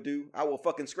teenager would do. I will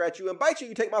fucking scratch you and bite you.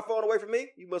 You take my phone away from me.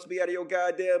 You must be out of your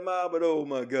goddamn mind. But oh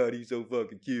my God, he's so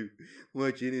fucking cute.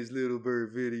 Watching his little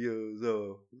bird videos.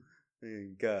 Oh,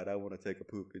 man, God, I want to take a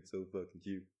poop. It's so fucking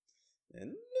cute.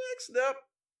 And next up,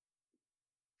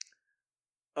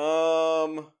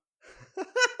 oh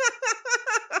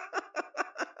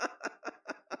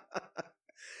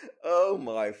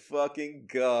my fucking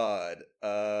God.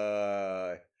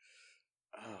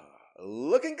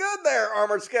 Looking good there,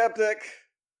 Armored Skeptic.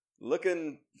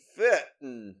 Looking fit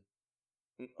and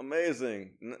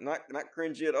amazing. Not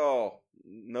cringy at all.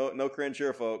 No cringe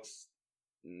here, folks.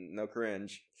 No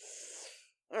cringe.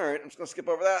 All right, I'm just gonna skip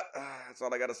over that. That's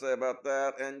all I got to say about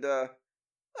that. And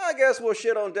I guess we'll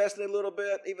shit on Destiny a little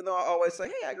bit, even though I always say,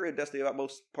 hey, I agree with Destiny about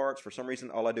most parts. For some reason,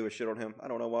 all I do is shit on him. I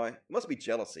don't know why. It must be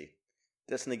jealousy.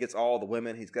 Destiny gets all the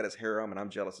women. He's got his harem, and I'm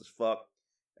jealous as fuck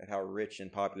at how rich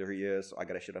and popular he is. So I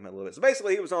got to shit on him a little bit. So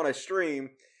basically, he was on a stream,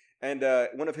 and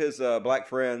one of his black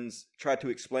friends tried to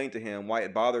explain to him why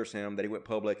it bothers him that he went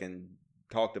public and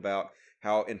talked about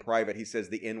how in private he says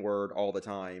the N-word all the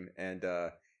time. And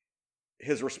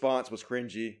his response was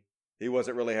cringy. He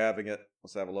wasn't really having it.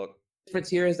 Let's have a look. Difference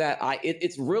here is that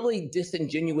it's really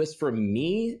disingenuous for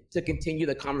me to continue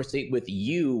the conversation with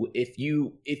you if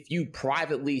you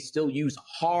privately still use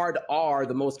hard R,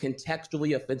 the most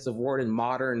contextually offensive word in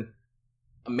modern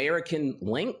American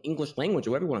English language,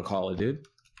 or whatever you want to call it, dude.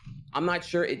 I'm not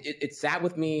sure. It sat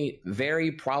with me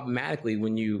very problematically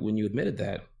when you admitted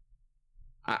that.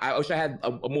 I wish I had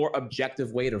a more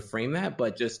objective way to frame that,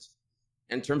 but just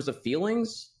in terms of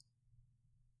feelings,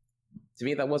 to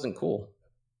me that wasn't cool.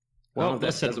 Well,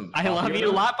 listen, I love you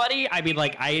a lot, buddy. I mean,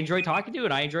 like, I enjoy talking to you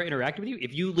and I enjoy interacting with you.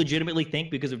 If you legitimately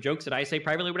think because of jokes that I say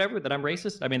privately or whatever that I'm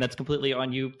racist, I mean, that's completely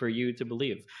on you for you to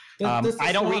believe.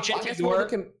 I don't reach into your...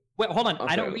 Wait, hold on. Okay,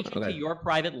 I don't reach into your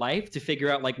private life to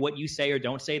figure out, like, what you say or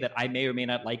don't say that I may or may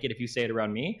not like it if you say it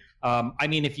around me. I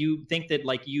mean, if you think that,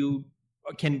 like, you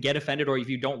can get offended, or if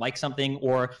you don't like something,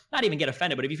 or not even get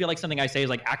offended, but if you feel like something I say is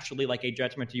like actually like a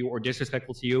judgment to you or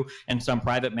disrespectful to you in some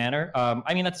private manner,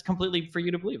 I mean, that's completely for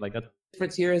you to believe. Like, that's the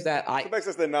difference here is that It makes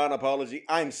us the non-apology.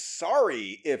 I'm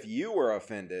sorry if you were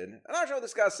offended. And I don't know what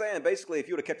this guy's saying. Basically, if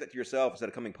you would have kept it to yourself instead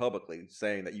of coming publicly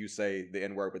saying that you say the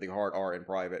N-word with the hard R in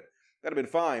private, that'd have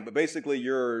been fine. But basically,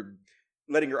 you're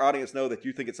letting your audience know that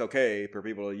you think it's okay for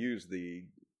people to use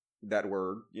that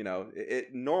word. You know,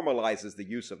 it normalizes the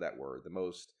use of that word, the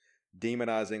most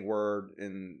demonizing word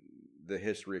in the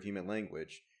history of human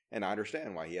language. And I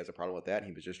understand why he has a problem with that.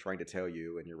 He was just trying to tell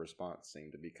you, and your response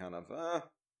seemed to be kind of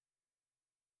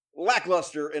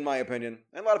lackluster, in my opinion.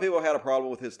 And a lot of people had a problem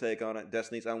with his take on it.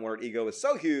 Destiny's unwanted ego is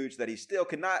so huge that he still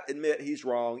cannot admit he's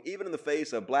wrong, even in the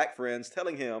face of black friends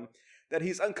telling him that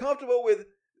he's uncomfortable with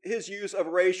his use of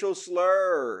racial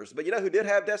slurs. But you know who did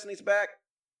have Destiny's back?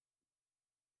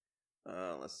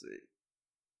 Let's see.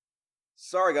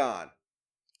 Sargon.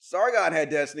 Sargon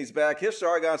had Destiny's back. Here's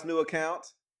Sargon's new account.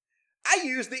 I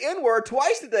used the N-word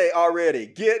twice today already.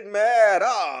 Get mad.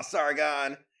 Oh,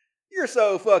 Sargon. You're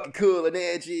so fucking cool and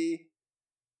edgy.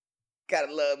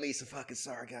 Gotta love me some fucking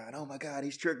Sargon. Oh my God,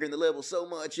 he's triggering the level so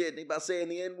much, isn't he, by saying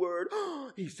the N-word?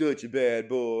 He's such a bad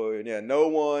boy. And yeah, no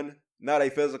one, not a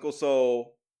physical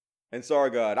soul. And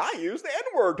Sargon, I used the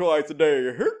N-word twice a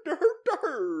day.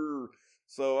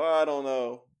 So I don't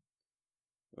know.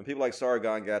 When people like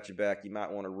Sargon got you back, you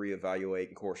might want to reevaluate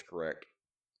and course correct.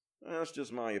 That's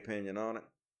just my opinion on it.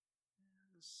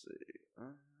 Let's see.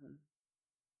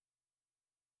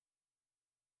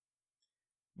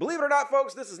 Believe it or not,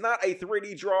 folks, this is not a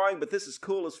 3D drawing, but this is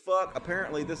cool as fuck.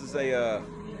 Apparently, this is a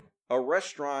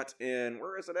restaurant in,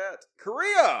 where is it at?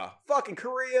 Korea! Fucking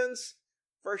Koreans!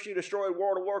 First you destroyed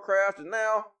World of Warcraft, and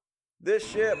now this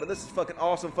shit. But this is fucking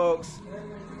awesome, folks.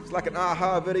 It's like an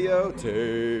aha video.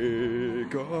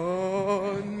 Take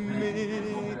on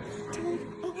me.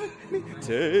 Take on me.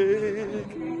 Take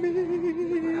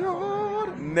me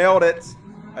on. Nailed it.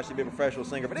 I should be a professional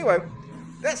singer. But anyway,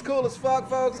 that's cool as fuck,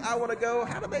 folks. I want to go.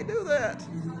 How do they do that?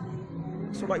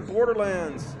 So like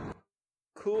Borderlands.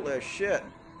 Cool as shit.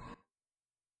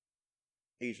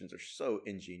 Asians are so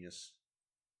ingenious.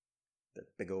 Their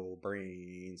big old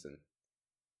brains. And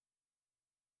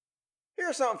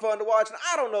here's something fun to watch. And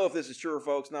I don't know if this is true,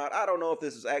 folks. I don't know if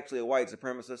this is actually a white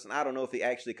supremacist. And I don't know if he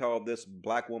actually called this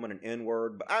black woman an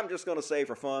N-word. But I'm just going to say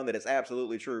for fun that it's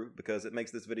absolutely true, because it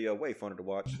makes this video way funner to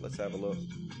watch. Let's have a look.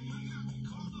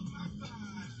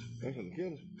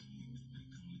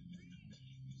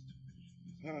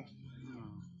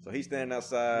 So he's standing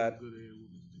outside.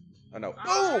 I know.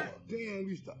 Boom! Damn,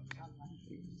 you stop.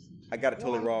 I got it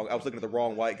totally wrong. I was looking at the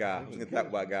wrong white guy. I was looking at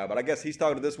that white guy. But I guess he's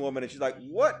talking to this woman, and she's like,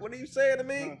 what? What are you saying to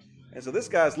me? And so this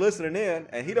guy's listening in,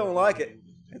 and he don't like it.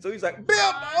 And so he's like, Bip!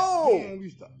 Oh!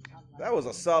 That was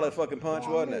a solid fucking punch,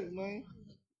 wasn't it?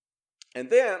 And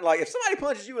then, like, if somebody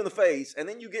punches you in the face, and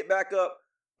then you get back up,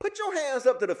 put your hands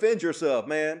up to defend yourself,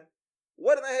 man.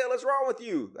 What in the hell is wrong with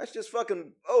you? That's just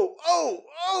fucking,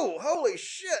 holy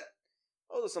shit.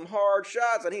 Those are some hard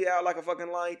shots, and he out like a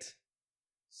fucking light.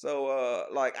 So,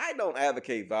 like, I don't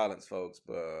advocate violence, folks,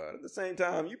 but at the same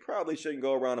time, you probably shouldn't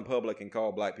go around in public and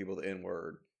call black people the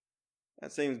N-word.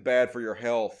 That seems bad for your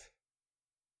health.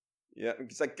 Yeah,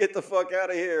 it's like, get the fuck out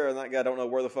of here. And that guy don't know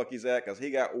where the fuck he's at because he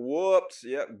got whooped.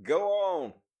 Yep, go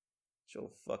on. Get your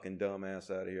fucking dumb ass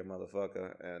out of here,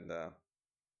 motherfucker. And,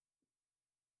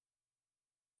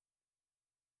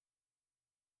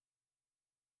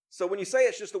 so when you say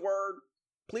it's just a word,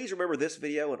 please remember this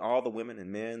video and all the women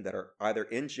and men that are either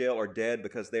in jail or dead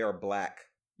because they are black.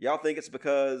 Y'all think it's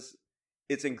because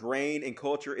it's ingrained in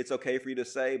culture, it's okay for you to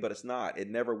say, but it's not. It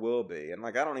never will be. And,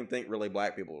 like, I don't even think really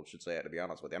black people should say it, to be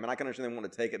honest with you. I mean, I can understand they want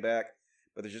to take it back,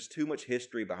 but there's just too much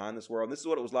history behind this world. And this is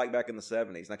what it was like back in the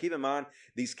 70s. Now, keep in mind,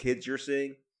 these kids you're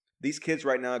seeing, these kids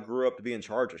right now grew up to be in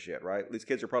charge of shit, right? These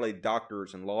kids are probably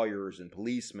doctors and lawyers and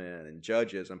policemen and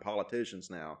judges and politicians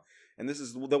now. And this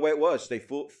is the way it was just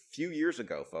a few years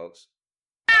ago, folks.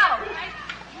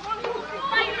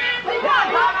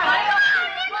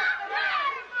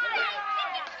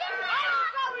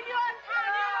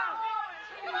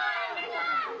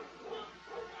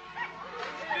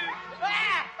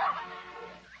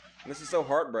 And this is so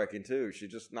heartbreaking, too.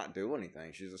 She's just not do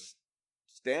anything. She's just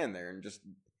stand there and just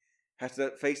has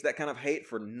to face that kind of hate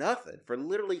for nothing, for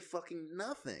literally fucking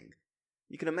nothing.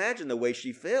 You can imagine the way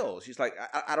she feels. She's like,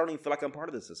 I don't even feel like I'm part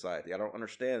of this society. I don't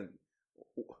understand.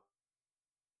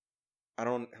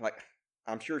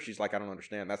 I'm sure she's like, I don't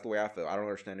understand. That's the way I feel. I don't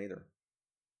understand either.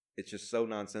 It's just so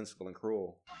nonsensical and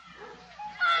cruel.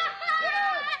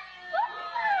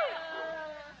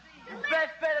 You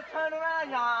best better turn around,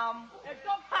 Yum.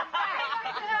 Don't come back.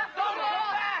 Don't come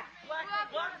back.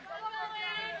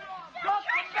 Don't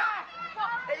come back.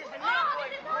 There's a new boy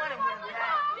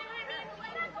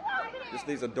Just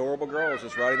these adorable girls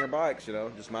just riding their bikes, you know,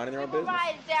 just minding their own business.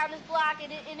 Riding down this block,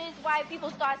 and his white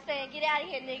people start saying, "Get out of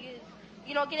here, niggas.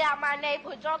 You know, get out of my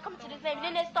neighborhood. Don't come to this neighborhood."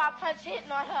 And then they start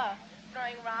hitting on her.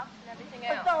 Throwing rocks and everything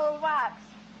else. Throwing rocks.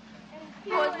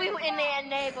 Because we were in their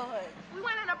neighborhood. We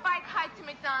went on a bike hike to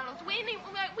McDonald's. We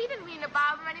didn't mean to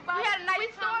bother anybody. We had a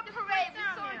nice saw a parade, we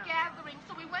saw a gathering,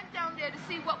 so we went down there to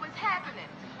see what was happening.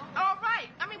 All right.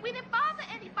 I mean, we didn't bother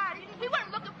anybody. We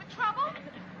weren't looking for trouble.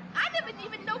 I never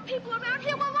even know people around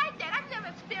here were like that. I've never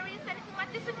experienced anything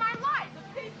like this in my life.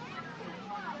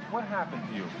 What happened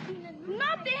to you?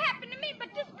 Nothing happened to me, but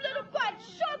this little boy,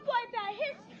 short boy about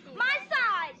my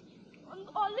size,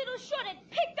 or little short, had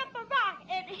picked up a rock,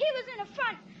 and he was in the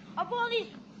front of all these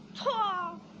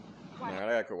tall... Man,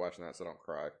 I gotta quit watching that so don't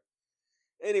cry.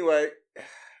 Anyway,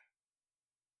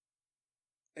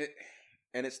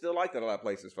 it's still like that in a lot of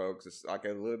places, folks. It's like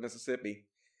I live in Mississippi,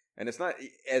 and it's not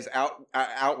as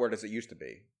outward as it used to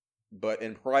be. But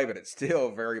in private, it's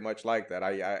still very much like that.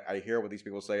 I hear what these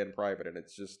people say in private, and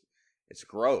it's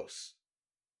gross.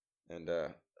 And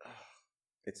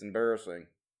it's embarrassing.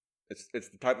 It's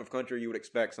the type of country you would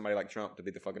expect somebody like Trump to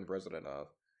be the fucking president of.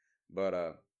 But,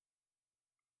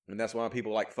 and that's why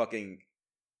people like fucking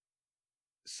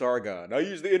Sargon. I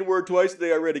used the N-word twice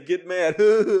today already. Get mad.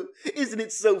 Isn't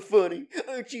it so funny?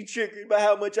 Aren't you triggered by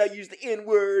how much I use the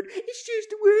N-word? It's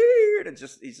just a word. And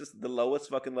he's just the lowest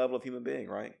fucking level of human being,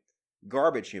 right?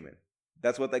 Garbage human.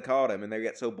 That's what they called him. And they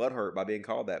got so butthurt by being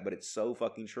called that. But it's so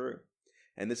fucking true.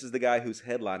 And this is the guy who's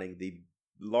headlining the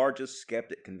largest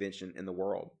skeptic convention in the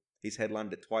world. He's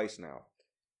headlined it twice now.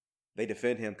 They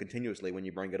defend him continuously when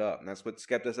you bring it up. And that's what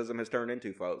skepticism has turned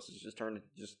into, folks.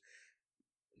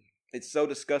 It's so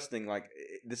disgusting. Like,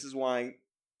 this is why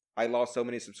I lost so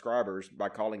many subscribers by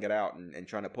calling it out and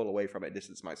trying to pull away from it,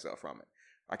 distance myself from it.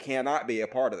 I cannot be a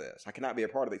part of this. I cannot be a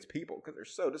part of these people because they're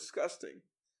so disgusting.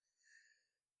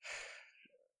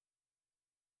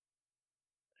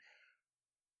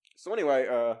 So anyway,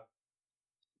 I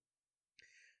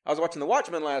was watching The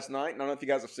Watchmen last night. I don't know if you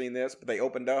guys have seen this, but they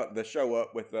opened up the show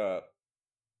up with the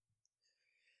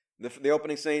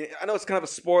opening scene. I know it's kind of a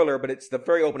spoiler, but it's the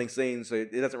very opening scene, so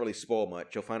it doesn't really spoil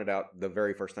much. You'll find it out the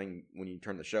very first thing when you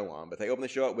turn the show on. But they open the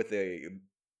show up with the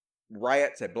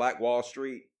riots at Black Wall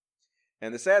Street.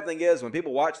 And the sad thing is, when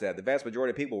people watch that, the vast majority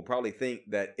of people will probably think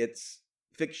that it's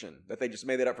fiction, that they just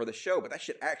made it up for the show. But that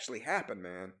shit actually happened,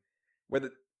 man.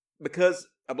 Because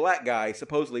a black guy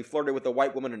supposedly flirted with a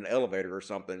white woman in an elevator or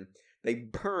something, they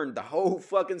burned the whole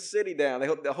fucking city down.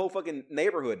 The whole fucking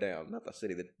neighborhood down. Not the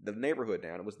city, the neighborhood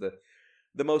down. It was the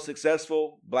the most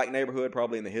successful black neighborhood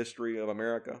probably in the history of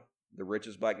America, the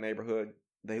richest black neighborhood.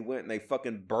 They went and they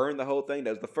fucking burned the whole thing.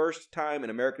 That was the first time in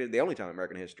American, the only time in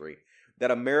American history,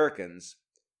 that Americans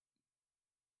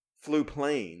flew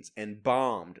planes and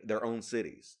bombed their own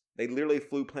cities. They literally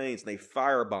flew planes and they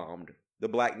firebombed the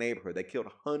black neighborhood. They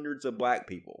killed hundreds of black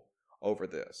people over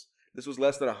this. This was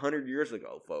less than 100 years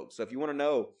ago, folks. So if you want to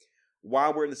know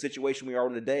why we're in the situation we are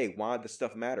in today, why this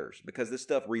stuff matters, because this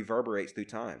stuff reverberates through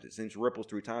times. It sends ripples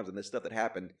through times, and this stuff that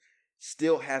happened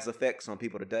still has effects on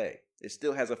people today. It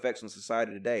still has effects on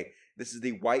society today. This is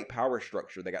the white power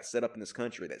structure that got set up in this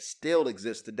country that still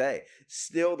exists today.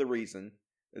 Still the reason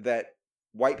that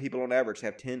white people on average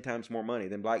have 10 times more money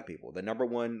than black people. The number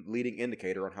one leading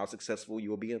indicator on how successful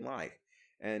you will be in life.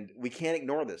 And we can't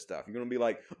ignore this stuff. You're going to be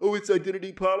like, oh, it's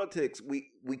identity politics.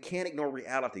 We can't ignore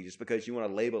reality just because you want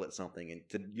to label it something and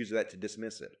to use that to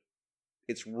dismiss it.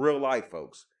 It's real life,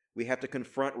 folks. We have to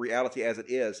confront reality as it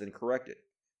is and correct it.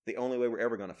 The only way we're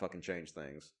ever going to fucking change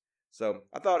things. So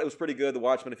I thought it was pretty good. The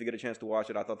Watchmen, if you get a chance to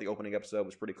watch it, I thought the opening episode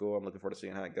was pretty cool. I'm looking forward to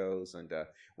seeing how it goes. And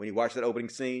when you watch that opening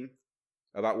scene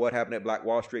about what happened at Black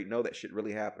Wall Street, know that shit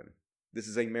really happened. This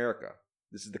is America.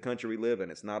 This is the country we live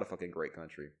in. It's not a fucking great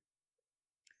country.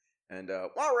 And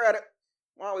while we're at it,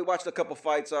 while we watched a couple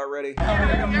fights already,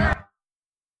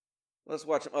 let's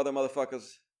watch some other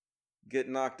motherfuckers get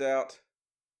knocked out.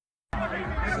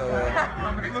 So,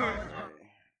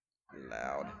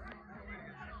 loud.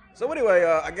 So anyway,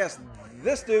 I guess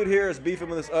this dude here is beefing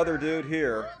with this other dude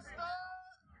here.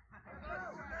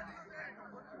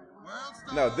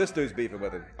 No, this dude's beefing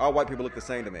with him. All white people look the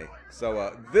same to me.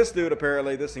 So this dude,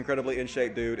 apparently, this incredibly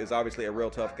in-shape dude, is obviously a real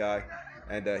tough guy.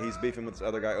 And he's beefing with this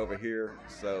other guy over here.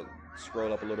 So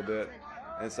scroll up a little bit.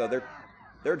 And so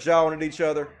they're jawing at each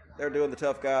other. They're doing the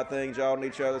tough guy thing, jawing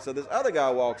at each other. So this other guy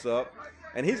walks up.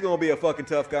 And he's going to be a fucking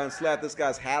tough guy and slap this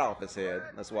guy's hat off his head.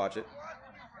 Let's watch it.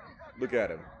 Look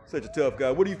at him. Such a tough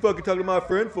guy. What are you fucking talking to my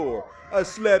friend for? I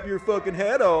slap your fucking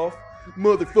hat off.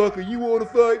 Motherfucker, you want to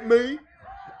fight me?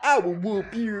 I will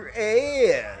whoop your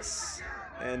ass.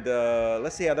 And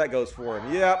let's see how that goes for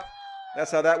him. Yep.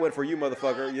 That's how that went for you,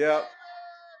 motherfucker. Yep.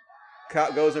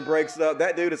 Cop goes and breaks it up.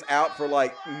 That dude is out for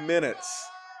like minutes.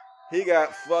 He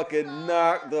got fucking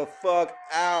knocked the fuck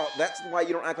out. That's why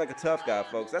you don't act like a tough guy,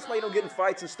 folks. That's why you don't get in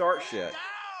fights and start shit.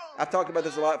 I've talked about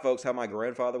this a lot, folks, how my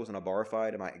grandfather was in a bar fight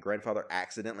and my grandfather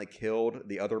accidentally killed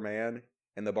the other man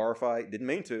in the bar fight. Didn't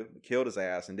mean to. Killed his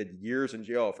ass and did years in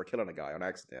jail for killing a guy on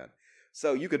accident.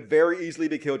 So you could very easily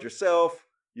be killed yourself.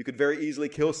 You could very easily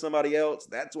kill somebody else.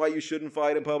 That's why you shouldn't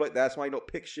fight in public. That's why you don't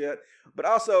pick shit. But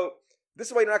also, this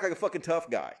is why you don't act like a fucking tough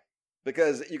guy.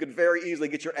 Because you could very easily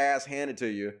get your ass handed to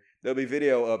you. There'll be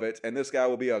video of it. And this guy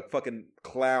will be a fucking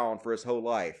clown for his whole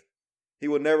life. He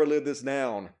will never live this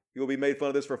down. He will be made fun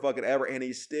of this for fucking ever. And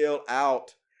he's still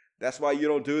out. That's why you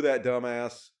don't do that,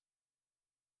 dumbass.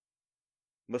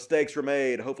 Mistakes were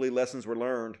made. Hopefully lessons were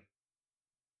learned.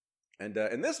 And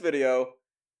in this video,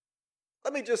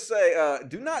 let me just say,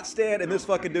 do not stand in this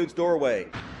fucking dude's doorway.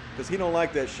 Because he don't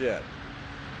like that shit.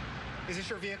 Is this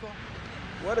your vehicle?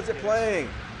 What is it playing?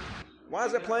 Why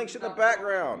is it playing shit in the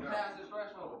background?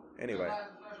 Anyway.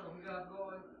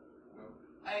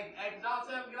 Hey, y'all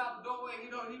tell him to get out the doorway. He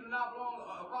do not belong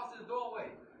across his doorway.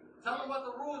 Tell him what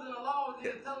the rules and the laws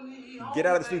is. Tell him he home. Get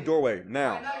out of this dude's doorway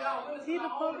now. See the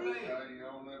police?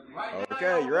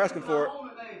 Okay, you're asking for it.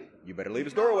 You better leave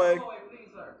his doorway.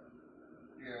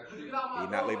 He's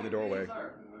not leaving the doorway.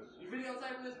 You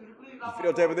videotaping this? You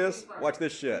videotaping this? Watch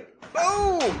this shit.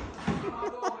 Boom!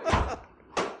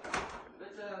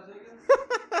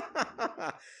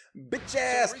 Bitch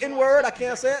ass N-word. I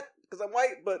can't say it because I'm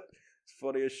white, but it's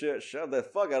funny as shit. Shove the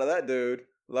fuck out of that dude.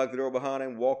 Lock the door behind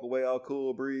him. Walk away all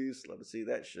cool breeze. Love to see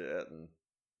that shit. And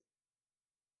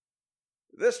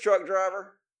this truck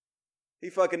driver, he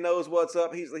fucking knows what's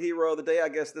up. He's the hero of the day. I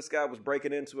guess this guy was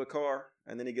breaking into a car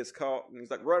and then he gets caught and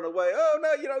he's like running away. Oh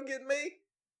no, you don't get me.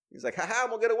 He's like, haha, I'm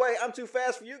gonna get away. I'm too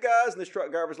fast for you guys. And this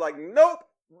truck driver's like, nope.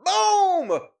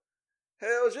 Boom.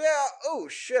 Hells yeah. Oh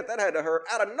shit, that had to hurt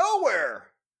out of nowhere.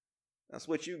 That's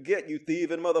what you get, you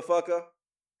thieving motherfucker.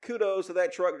 Kudos to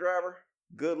that truck driver.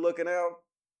 Good looking out.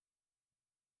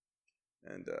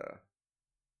 And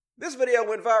this video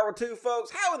went viral too,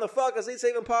 folks. How in the fuck is this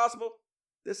even possible?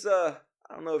 This I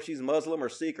don't know if she's Muslim or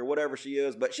Sikh or whatever she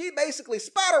is, but she basically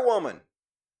Spider-Woman.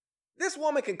 This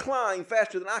woman can climb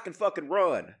faster than I can fucking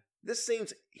run. This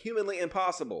seems humanly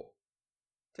impossible.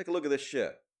 Take a look at this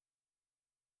shit.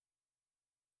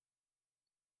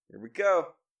 Here we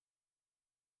go.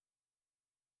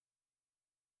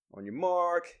 On your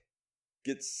mark.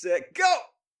 Get set. Go!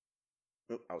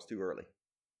 Oh, I was too early.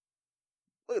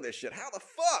 Look at this shit. How the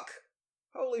fuck?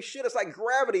 Holy shit, it's like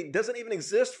gravity doesn't even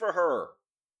exist for her.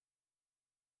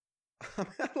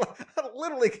 I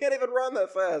literally can't even run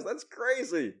that fast. That's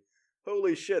crazy.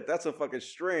 Holy shit, that's a fucking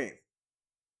strength.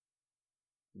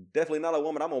 Definitely not a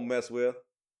woman I'm gonna mess with.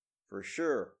 For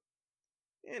sure.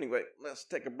 Anyway, let's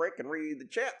take a break and read the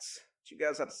chats. What you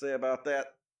guys have to say about that?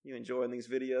 You enjoying these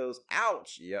videos?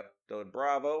 Ouch! Yep.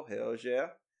 Bravo. Hells yeah.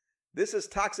 This is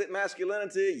toxic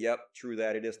masculinity. Yep, true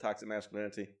that. It is toxic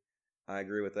masculinity. I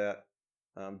agree with that.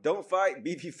 Don't fight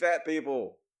beefy fat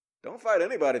people. Don't fight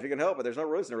anybody if you can help it. There's no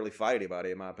reason to really fight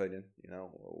anybody, in my opinion. You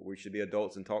know, we should be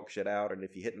adults and talk shit out. And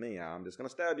if you hit me, I'm just gonna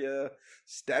stab you.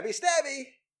 Stabby, stabby.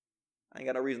 I ain't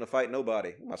got no reason to fight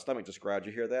nobody. My stomach just growled.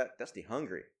 You hear that? Dusty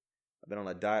hungry. I've been on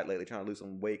a diet lately trying to lose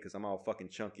some weight because I'm all fucking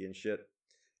chunky and shit.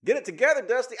 Get it together,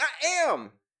 Dusty. I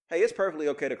am. Hey, it's perfectly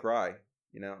okay to cry.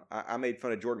 You know, I made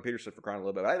fun of Jordan Peterson for crying a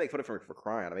little bit. But I didn't make fun of him for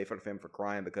crying. I made fun of him for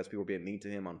crying because people were being mean to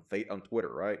him on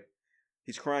Twitter, right?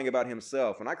 He's crying about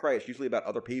himself. When I cry, it's usually about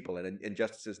other people and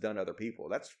injustices done to other people.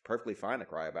 That's perfectly fine to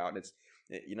cry about. And it's,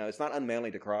 you know, it's not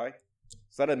unmanly to cry.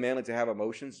 It's not unmanly to have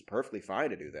emotions. It's perfectly fine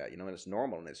to do that, you know, and it's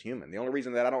normal and it's human. The only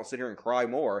reason that I don't sit here and cry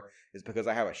more is because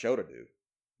I have a show to do.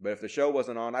 But if the show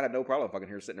wasn't on, I'd have no problem fucking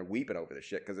here sitting there weeping over this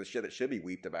shit because it's shit that should be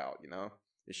weeped about, you know?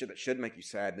 It's shit that should make you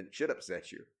sad and it should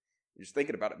upset you. Just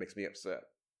thinking about it makes me upset.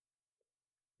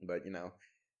 But, you know,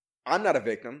 I'm not a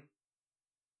victim.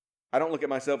 I don't look at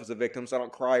myself as a victim, so I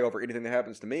don't cry over anything that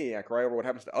happens to me. I cry over what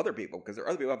happens to other people because there are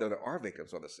other people out there that are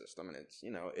victims of the system, and it's,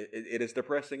 you know, it is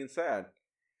depressing and sad.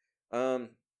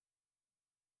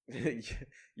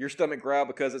 Your stomach growled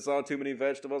because it's on too many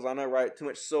vegetables. I know, right? Too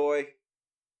much soy.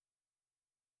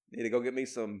 Need to go get me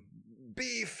some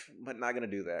beef, but not gonna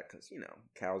do that because, you know,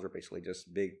 cows are basically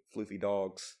just big floofy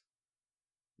dogs.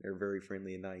 They're very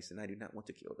friendly and nice, and I do not want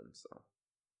to kill them. So,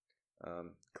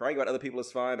 crying about other people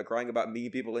is fine, but crying about me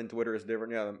people in Twitter is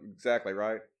different. Yeah, exactly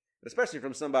right. Especially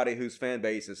from somebody whose fan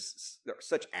base is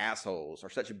such assholes or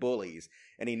such bullies,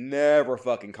 and he never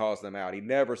fucking calls them out. He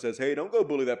never says, "Hey, don't go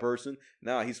bully that person."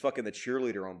 No, he's fucking the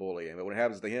cheerleader on bullying. But when it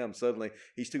happens to him, suddenly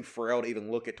he's too frail to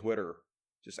even look at Twitter.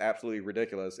 Just absolutely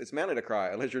ridiculous. It's manly to cry,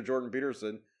 unless you're Jordan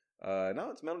Peterson. No,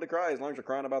 it's manly to cry as long as you're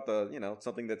crying about the, you know,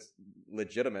 something that's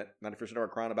legitimate. Not if you're sitting there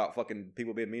crying about fucking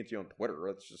people being mean to you on Twitter.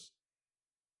 It's just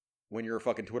when you're a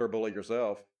fucking Twitter bully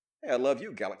yourself. Hey, I love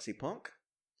you, Galaxy Punk.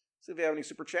 See if you have any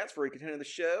super chats before we continue the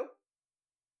show.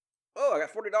 Oh, I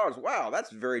got $40. Wow,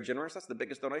 that's very generous. That's the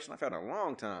biggest donation I've had in a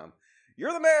long time.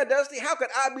 You're the man, Dusty. How could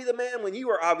I be the man when you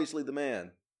are obviously the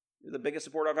man? You're the biggest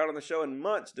supporter I've had on the show in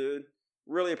months, dude.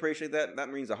 Really appreciate that.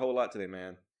 That means a whole lot to me,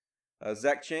 man.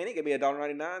 Zach Cheney gave me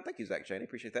 $1.99. Thank you, Zach Cheney.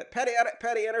 Appreciate that.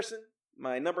 Patty Anderson,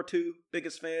 my number 2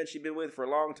 biggest fan. She's been with for a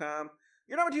long time.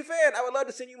 Your number 2 fan. I would love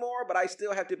to send you more, but I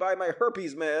still have to buy my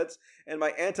herpes meds and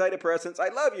my antidepressants. I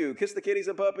love you. Kiss the kitties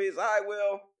and puppies. I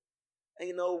will.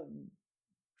 Ain't no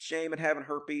shame in having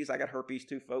herpes. I got herpes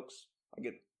too, folks.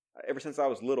 Ever since I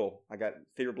was little, I got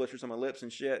fever blisters on my lips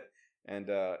and shit. And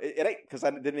it ain't because I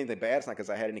did anything bad. It's not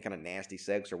because I had any kind of nasty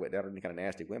sex or went down any kind of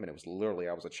nasty women. It was literally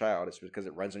I was a child. It's because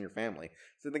it runs in your family.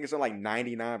 So I think it's like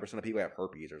 99% of people have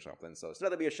herpes or something. So it's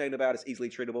nothing to be ashamed about. It's easily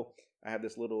treatable. I have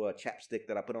this little chapstick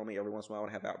that I put on me every once in a while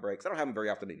when I have outbreaks. I don't have them very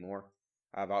often anymore.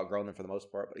 I've outgrown them for the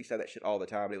most part. But I used to have that shit all the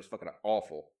time. It was fucking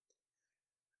awful.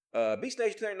 Beast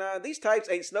Nation 239. These types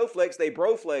ain't snowflakes. They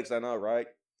bro flakes. I know, right?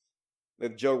 The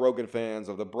Joe Rogan fans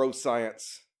of the bro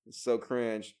science. It's so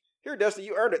cringe. Here, Dusty,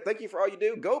 you earned it. Thank you for all you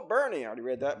do. Go Bernie. I already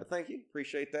read that, but thank you.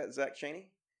 Appreciate that, Zach Cheney.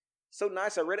 So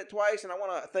nice. I read it twice, and I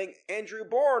want to thank Andrew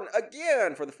Bourne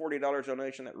again for the $40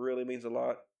 donation. That really means a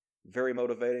lot. Very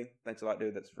motivating. Thanks a lot,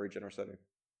 dude. That's very generous of you.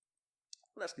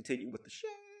 Let's continue with the show.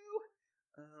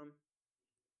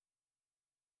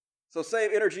 So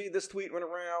save energy. This tweet went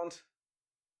around.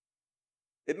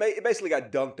 It basically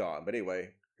got dunked on, but anyway,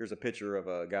 here's a picture of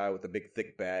a guy with a big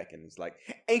thick back, and he's like,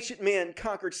 "Ancient men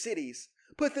conquered cities.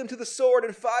 Put them to the sword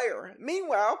and fire.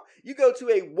 Meanwhile, you go to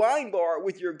a wine bar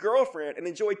with your girlfriend and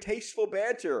enjoy tasteful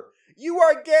banter. You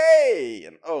are gay!"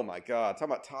 And oh my god,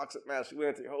 talking about toxic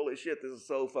masculinity. Holy shit, this is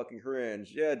so fucking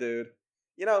cringe. Yeah, dude.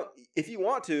 You know, if you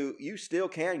want to, you still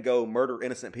can go murder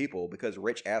innocent people because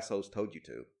rich assholes told you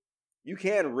to. You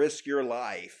can risk your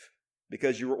life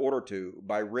because you were ordered to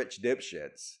by rich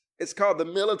dipshits. It's called the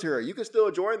military. You can still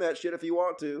join that shit if you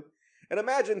want to. And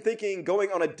imagine thinking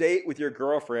going on a date with your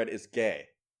girlfriend is gay.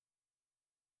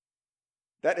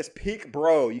 That is peak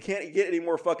bro. You can't get any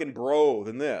more fucking bro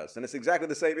than this. And it's exactly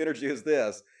the same energy as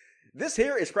this. This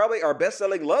here is probably our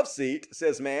best-selling love seat,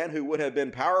 says man who would have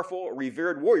been powerful,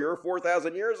 revered warrior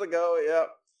 4,000 years ago. Yep.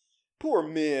 Poor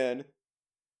men.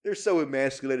 They're so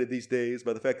emasculated these days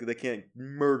by the fact that they can't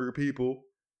murder people.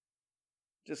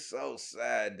 Just so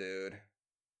sad, dude.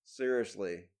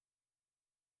 Seriously.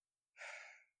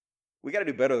 We got to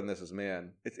do better than this as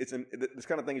men. This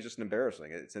kind of thing is just embarrassing.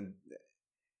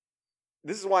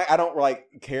 This is why I don't like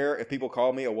care if people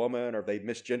call me a woman or if they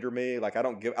misgender me. Like I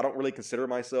don't really consider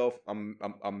myself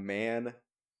a man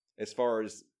as far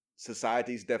as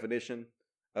society's definition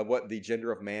of what the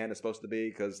gender of man is supposed to be.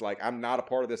 Because like I'm not a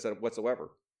part of this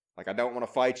whatsoever. Like I don't want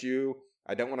to fight you.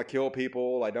 I don't want to kill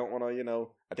people. I don't want to,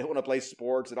 I don't want to play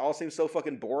sports. It all seems so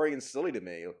fucking boring and silly to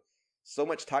me. So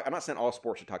much I'm not saying all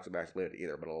sports are toxic masculinity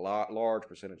either, but a large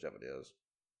percentage of it is.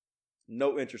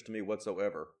 No interest to me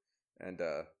whatsoever. And,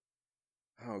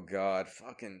 oh God,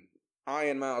 fucking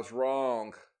Ian Miles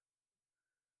wrong.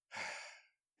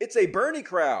 It's a Bernie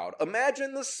crowd.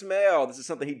 Imagine the smell. This is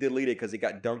something he deleted because he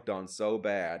got dunked on so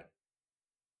bad.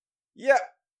 Yep.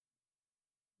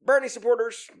 Bernie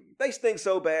supporters, they stink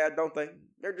so bad, don't they?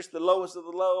 They're just the lowest of the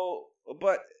low,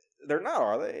 but they're not,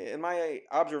 are they? In my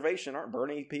observation, aren't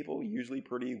Bernie people usually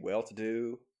pretty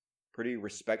well-to-do, pretty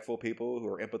respectful people who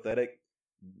are empathetic?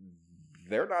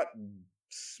 They're not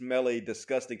smelly,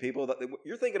 disgusting people.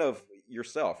 You're thinking of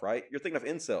yourself, right? You're thinking of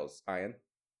incels, Ian.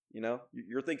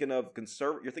 You're thinking of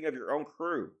you're thinking of your own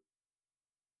crew.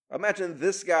 Imagine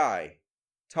this guy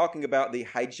talking about the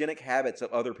hygienic habits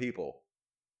of other people.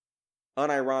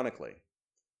 Unironically.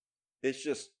 It's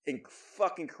just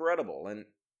fucking incredible. And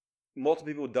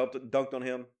multiple people dunked on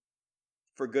him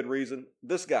for good reason.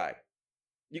 This guy.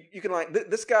 You can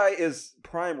this guy is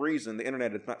prime reason the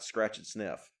internet is not scratch and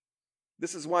sniff.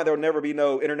 This is why there'll never be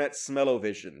no internet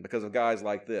smell-o-vision, because of guys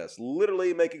like this.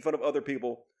 Literally making fun of other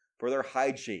people for their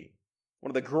hygiene.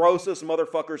 One of the grossest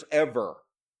motherfuckers ever.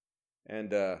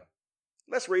 And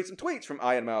let's read some tweets from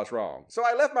Ian Miles Wrong. So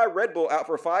I left my Red Bull out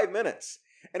for 5 minutes,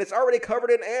 and it's already covered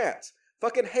in ants.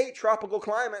 Fucking hate tropical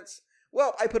climates.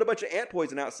 Well, I put a bunch of ant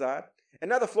poison outside, and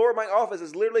now the floor of my office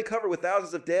is literally covered with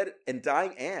thousands of dead and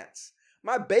dying ants.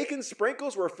 My bacon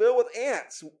sprinkles were filled with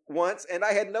ants once, and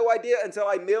I had no idea until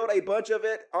I milled a bunch of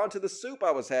it onto the soup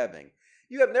I was having.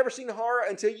 You have never seen horror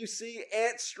until you see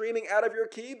ants streaming out of your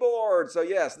keyboard. So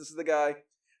yes, this is the guy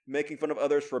making fun of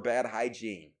others for bad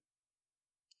hygiene.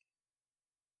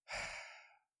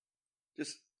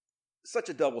 Just such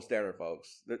a double standard,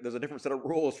 folks. There's a different set of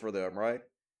rules for them, right?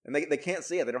 And they can't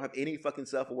see it. They don't have any fucking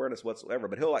self-awareness whatsoever.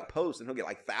 But he'll post and he'll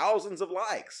get thousands of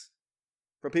likes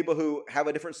from people who have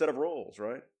a different set of rules,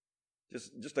 right?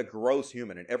 Just a gross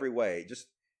human in every way.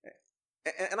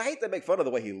 And I hate to make fun of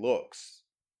the way he looks.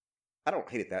 I don't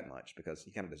hate it that much because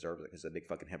he kind of deserves it because he's a big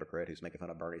fucking hypocrite who's making fun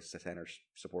of Bernie Sanders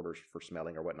supporters for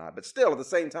smelling or whatnot. But still, at the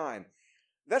same time,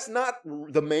 that's not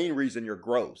the main reason you're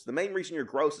gross. The main reason you're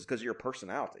gross is because of your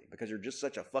personality, because you're just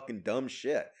such a fucking dumb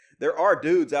shit. There are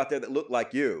dudes out there that look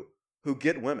like you who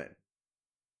get women.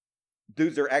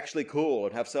 Dudes that are actually cool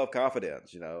and have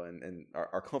self-confidence, and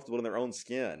are comfortable in their own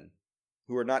skin,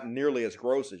 who are not nearly as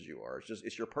gross as you are.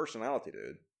 It's your personality,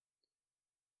 dude.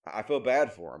 I feel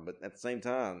bad for him, but at the same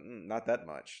time, not that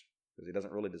much, because he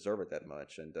doesn't really deserve it that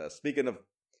much. And speaking of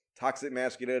toxic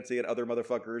masculinity and other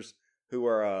motherfuckers who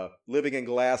are living in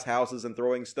glass houses and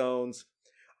throwing stones,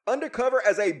 undercover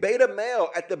as a beta male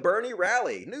at the Bernie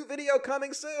rally. New video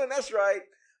coming soon, that's right.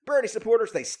 Bernie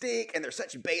supporters, they stink, and they're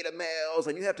such beta males,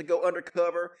 and you have to go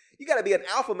undercover. You gotta be an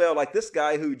alpha male like this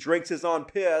guy who drinks his own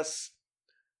piss.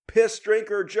 Piss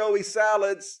drinker Joey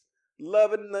Salads.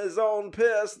 Loving his own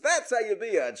piss. That's how you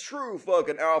be a true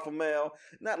fucking alpha male.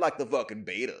 Not like the fucking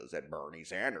betas at Bernie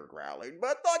Sanders rally,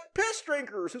 but like piss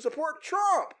drinkers who support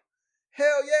Trump.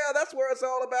 Hell yeah, that's where it's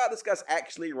all about. This guy's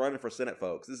actually running for Senate,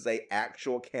 folks. This is an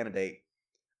actual candidate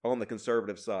on the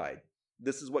conservative side.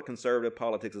 This is what conservative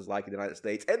politics is like in the United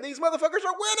States. And these motherfuckers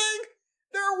are winning!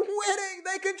 They're winning!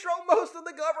 They control most of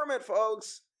the government,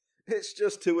 folks. It's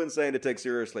just too insane to take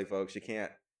seriously, folks. You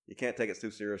can't take it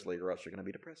too seriously or else you're going to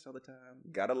be depressed all the time.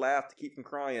 You gotta laugh to keep from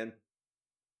crying.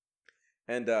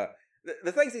 And the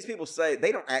things these people say,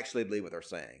 they don't actually believe what they're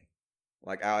saying.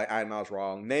 Like, Ian Miles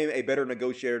Wrong. Name a better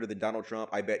negotiator than Donald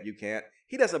Trump. I bet you can't.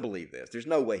 He doesn't believe this. There's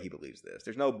no way he believes this.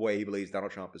 There's no way he believes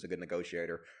Donald Trump is a good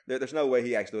negotiator. There's no way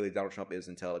he actually believes Donald Trump is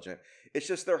intelligent. It's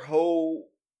just their whole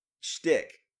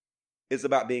shtick is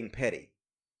about being petty.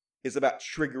 It's about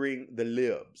triggering the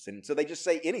libs. And so they just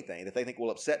say anything that they think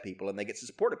will upset people and they get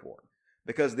supported for it.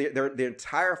 Because the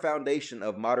entire foundation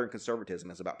of modern conservatism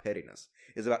is about pettiness.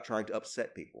 Is about trying to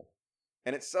upset people.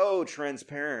 And it's so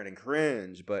transparent and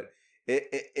cringe, but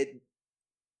it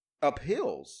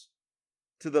appeals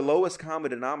to the lowest common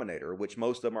denominator, which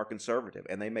most of them are conservative,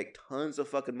 and they make tons of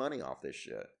fucking money off this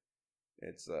shit.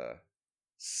 It's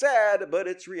sad, but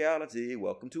it's reality.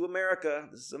 Welcome to America.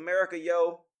 This is America,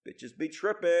 yo. Bitches be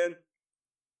tripping.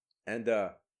 And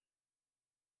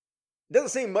Doesn't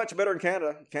seem much better in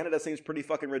Canada. Canada seems pretty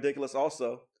fucking ridiculous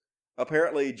also.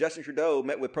 Apparently, Justin Trudeau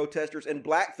met with protesters in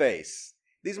blackface.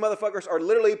 These motherfuckers are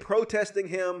literally protesting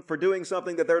him for doing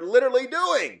something that they're literally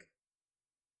doing.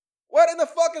 What in the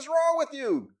fuck is wrong with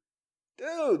you?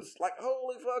 Dudes, like,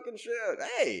 holy fucking shit.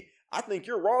 Hey, I think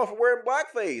you're wrong for wearing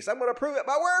blackface. I'm going to prove it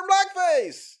by wearing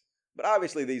blackface. But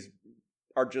obviously, these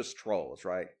are just trolls,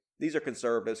 right? These are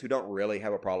conservatives who don't really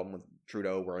have a problem with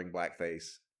Trudeau wearing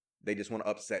blackface. They just want to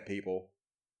upset people.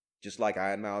 Just like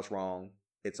Iron Mouse wrong.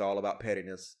 It's all about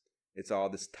pettiness. It's all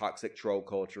this toxic troll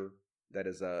culture that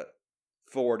is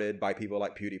forwarded by people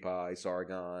like PewDiePie,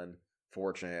 Sargon,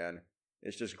 4chan.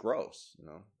 It's just gross, you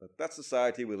know. But that's the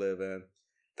society we live in.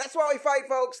 That's why we fight,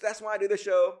 folks. That's why I do this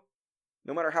show.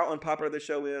 No matter how unpopular this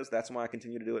show is, that's why I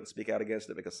continue to do it and speak out against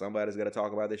it, because somebody's got to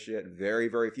talk about this shit. Very,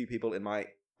 very few people in my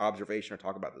observation are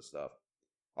talking about this stuff.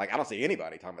 Like, I don't see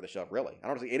anybody talking about this stuff, really. I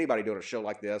don't see anybody doing a show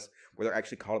like this where they're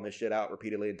actually calling this shit out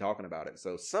repeatedly and talking about it.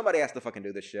 So somebody has to fucking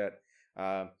do this shit.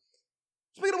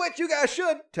 Speaking of which, you guys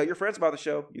should tell your friends about the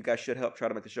show. You guys should help try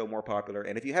to make the show more popular.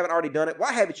 And if you haven't already done it,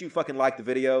 why haven't you fucking liked the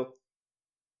video?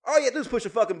 All you have to do is push a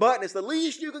fucking button. It's the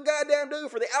least you can goddamn do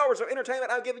for the hours of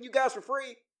entertainment I'm giving you guys for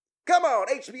free. Come on,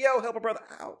 HBO, help a brother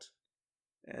out.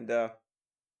 And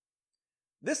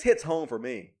this hits home for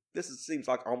me. Seems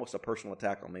like almost a personal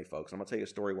attack on me, folks. I'm going to tell you a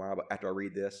story why after I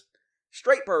read this.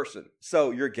 Straight person.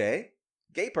 So you're gay?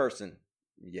 Gay person.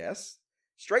 Yes.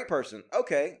 Straight person.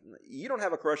 Okay. You don't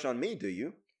have a crush on me, do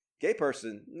you? Gay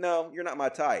person. No, you're not my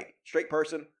type. Straight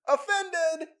person.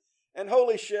 Offended. And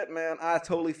holy shit, man, I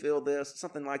totally feel this.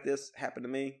 Something like this happened to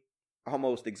me.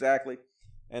 Almost exactly.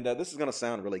 And this is going to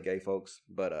sound really gay, folks.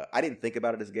 But I didn't think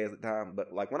about it as gay at the time.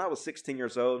 But like when I was 16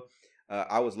 years old,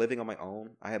 I was living on my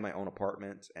own. I had my own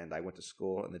apartment, and I went to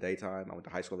school in the daytime. I went to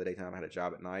high school in the daytime. I had a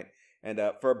job at night. And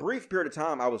for a brief period of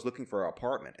time, I was looking for an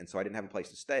apartment, and so I didn't have a place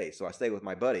to stay. So I stayed with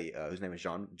my buddy, whose name is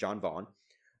John Vaughn.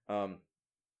 And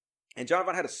John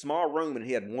Vaughn had a small room, and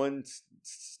he had one,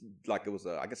 like it was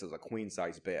I guess it was a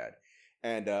queen-size bed.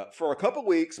 And for a couple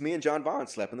weeks, me and John Vaughn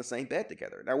slept in the same bed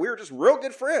together. Now, we were just real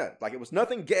good friends. Like, it was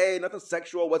nothing gay, nothing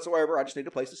sexual whatsoever. I just needed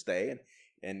a place to stay,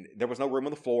 and there was no room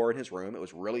on the floor in his room. It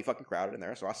was really fucking crowded in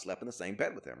there, so I slept in the same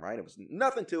bed with him, right? It was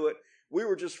nothing to it. We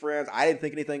were just friends. I didn't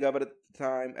think anything of it at the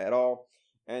time at all.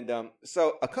 And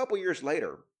so a couple years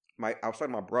later, I was talking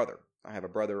to my brother. I have a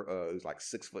brother who's like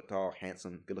 6 foot tall,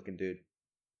 handsome, good-looking dude.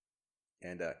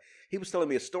 And he was telling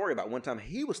me a story about one time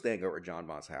he was staying over at John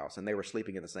Vaughn's house, and they were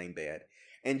sleeping in the same bed.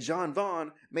 And John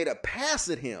Vaughn made a pass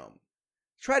at him,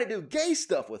 tried to do gay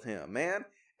stuff with him, man.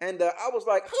 And I was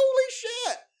like, holy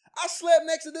shit! I slept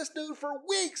next to this dude for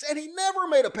weeks, and he never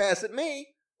made a pass at me.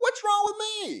 What's wrong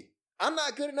with me? I'm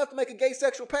not good enough to make a gay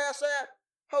sexual pass at?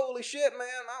 Holy shit, man.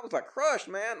 I was like crushed,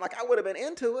 man. Like, I would have been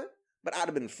into it, but I'd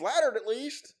have been flattered at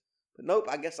least. But nope,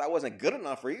 I guess I wasn't good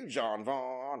enough for you, John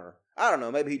Vaughn. Or, I don't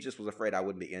know, maybe he just was afraid I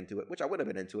wouldn't be into it, which I would have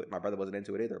been into it. My brother wasn't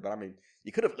into it either. But, I mean,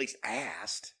 you could have at least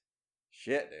asked.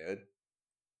 Shit, dude.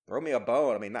 Throw me a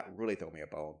bone. I mean, not really throw me a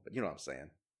bone, but you know what I'm saying.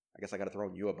 I guess I got to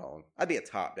throw you a bone. I'd be a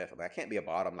top, definitely. I can't be a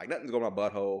bottom. Like, nothing's going in my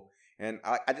butthole. And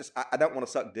I don't want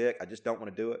to suck dick. I just don't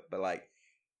want to do it. But, like,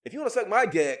 if you want to suck my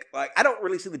dick, like, I don't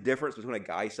really see the difference between a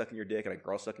guy sucking your dick and a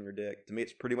girl sucking your dick. To me,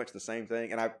 it's pretty much the same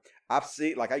thing. And I've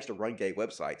seen, like, I used to run gay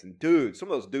websites. And, dude, some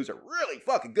of those dudes are really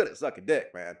fucking good at sucking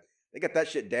dick, man. They got that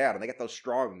shit down. And they got those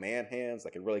strong man hands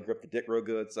that can really grip the dick real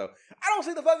good. So, I don't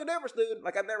see the fucking difference, dude.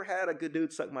 Like, I've never had a good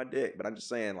dude suck my dick. But I'm just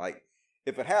saying, like,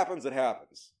 if it happens, it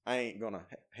happens. I ain't going to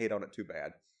hate on it too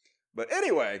bad. But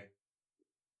anyway,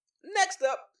 next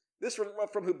up. This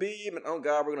from Habib, and oh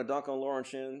god, we're going to dunk on Lauren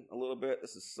Shin a little bit.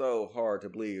 This is so hard to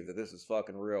believe that this is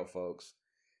fucking real, folks.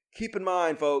 Keep in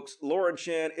mind, folks, Lauren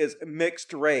Shin is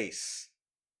mixed race.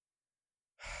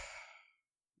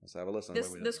 Let's have a listen.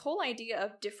 This whole idea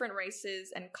of different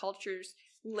races and cultures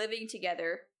living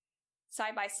together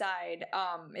side by side,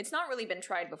 it's not really been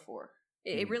tried before.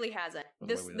 It really hasn't.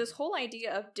 This whole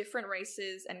idea of different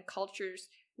races and cultures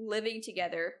living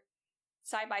together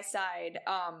side by side,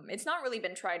 it's not really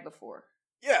been tried before.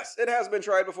 Yes, it has been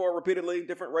tried before repeatedly.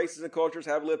 Different races and cultures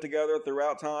have lived together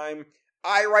throughout time.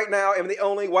 I, right now, am the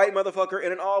only white motherfucker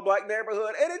in an all-black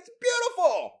neighborhood, and it's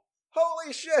beautiful!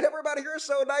 Holy shit, everybody here is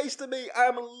so nice to me.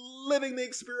 I'm living the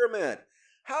experiment.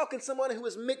 How can someone who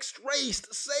is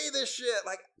mixed-raced say this shit?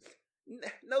 Like,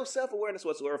 no self-awareness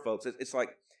whatsoever, folks. It's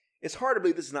like, it's hard to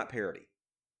believe this is not parody.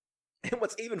 And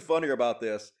what's even funnier about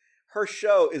this, her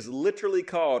show is literally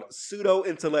called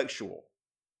Pseudo-Intellectual.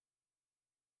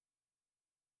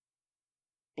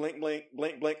 Blink, blink,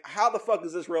 blink, blink. How the fuck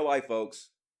is this real life, folks?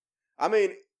 I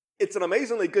mean, it's an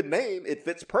amazingly good name. It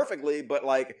fits perfectly, but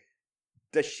like,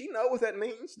 does she know what that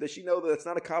means? Does she know that it's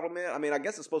not a compliment? I mean, I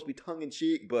guess it's supposed to be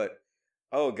tongue-in-cheek, but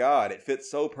oh God, it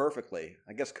fits so perfectly.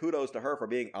 I guess kudos to her for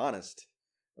being honest.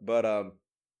 But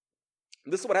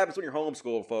this is what happens when you're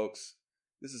homeschooled, folks.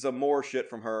 This is some more shit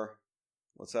from her.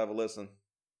 Let's have a listen.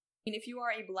 I mean, if you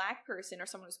are a black person or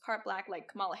someone who's part black like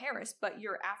Kamala Harris, but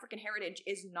your African heritage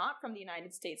is not from the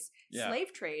United States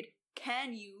slave trade,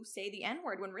 can you say the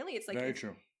N-word when really it's like very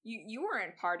true. You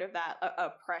weren't part of that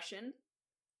oppression.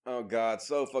 Oh God,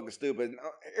 so fucking stupid.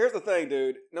 Here's the thing,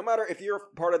 dude. No matter if you're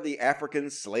part of the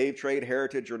African slave trade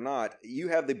heritage or not, you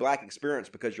have the black experience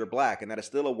because you're black, and that is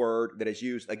still a word that is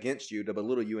used against you to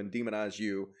belittle you and demonize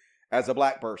you as a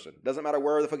black person. Doesn't matter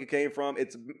where the fuck you came from,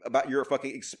 it's about your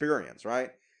fucking experience,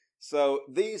 right? So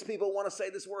these people want to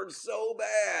say this word so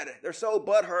bad. They're so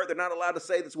butthurt, they're not allowed to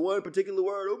say this one particular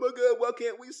word. Oh my God, why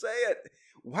can't we say it?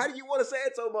 Why do you want to say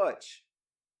it so much?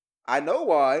 I know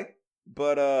why.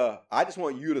 But I just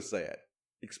want you to say it.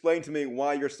 Explain to me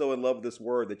why you're so in love with this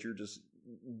word that you're just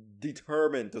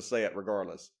determined to say it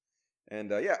regardless.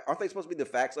 And yeah, aren't they supposed to be the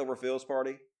facts over Phil's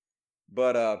party?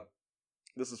 But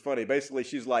this is funny. Basically,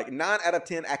 she's like, 9 out of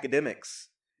 10 academics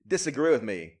disagree with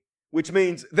me, which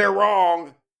means they're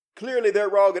wrong. Clearly they're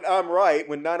wrong and I'm right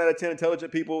when 9 out of 10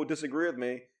 intelligent people disagree with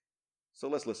me. So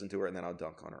let's listen to her and then I'll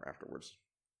dunk on her afterwards.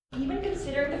 Even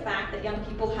considering the fact that young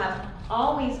people have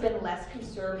always been less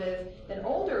conservative than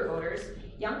older voters,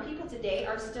 young people today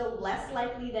are still less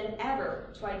likely than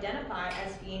ever to identify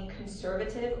as being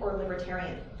conservative or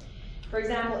libertarian. For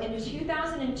example, in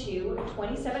 2002,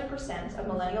 27% of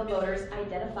millennial voters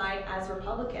identified as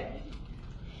Republican.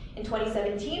 In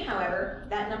 2017, however,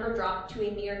 that number dropped to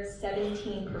a mere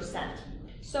 17%.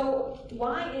 So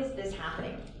why is this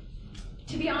happening?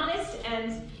 To be honest,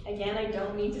 and again, I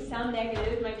don't mean to sound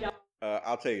negative, my job...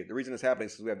 I'll tell you, the reason it's happening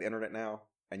is because we have the internet now,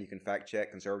 and you can fact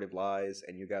check conservative lies,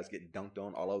 and you guys get dunked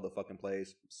on all over the fucking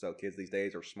place. So kids these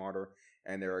days are smarter,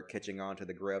 and they're catching on to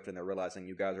the grift, and they're realizing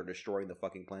you guys are destroying the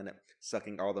fucking planet,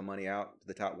 sucking all the money out to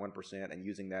the top 1%, and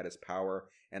using that as power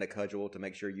and a cudgel to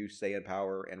make sure you stay in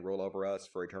power and rule over us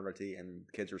for eternity, and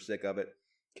kids are sick of it.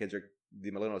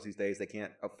 The millennials these days, they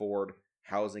can't afford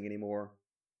housing anymore.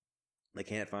 They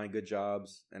can't find good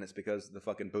jobs, and it's because the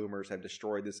fucking boomers have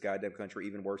destroyed this goddamn country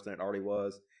even worse than it already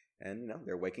was. And, you know,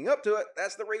 they're waking up to it.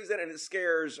 That's the reason, and it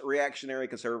scares reactionary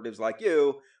conservatives like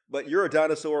you, but you're a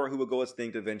dinosaur who will go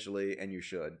extinct eventually, and you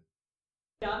should.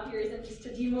 Job here isn't just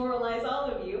to demoralize all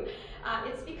of you.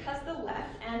 It's because the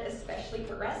left, and especially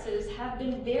progressives, have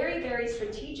been very, very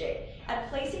strategic at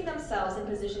placing themselves in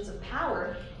positions of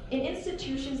power in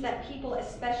institutions that people,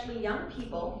 especially young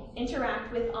people,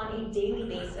 interact with on a daily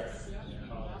basis.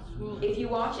 If you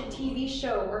watch a TV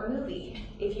show or movie,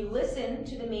 if you listen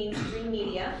to the mainstream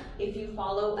media, if you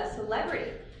follow a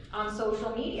celebrity on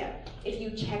social media, if you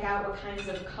check out what kinds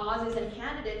of causes and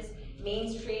candidates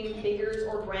mainstream figures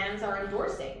or brands are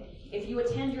endorsing, if you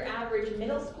attend your average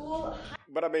middle school...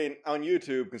 But I mean, on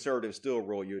YouTube, conservatives still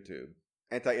rule YouTube.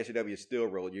 Anti-SJW still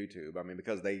rule YouTube. I mean,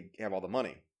 because they have all the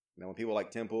money. You know, when people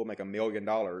like Tim Pool make $1 million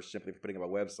simply for putting up a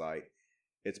website,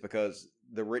 it's because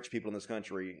the rich people in this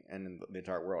country and in the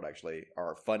entire world actually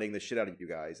are funding the shit out of you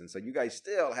guys. And so you guys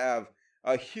still have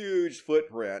a huge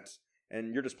footprint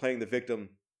and you're just playing the victim,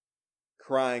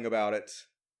 crying about it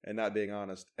and not being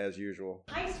honest as usual.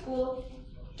 High school,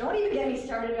 don't even get me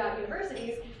started about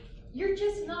universities, you're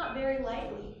just not very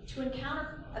likely to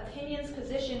encounter opinions,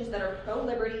 positions that are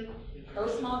pro-liberty,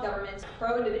 pro-small government,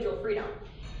 pro-individual freedom.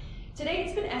 Today,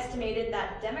 it's been estimated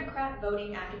that Democrat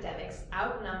voting academics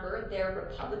outnumber their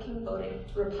Republican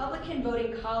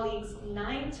voting colleagues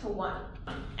 9-1.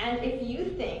 And if you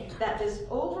think that this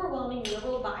overwhelming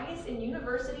liberal bias in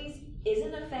universities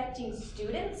isn't affecting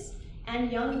students and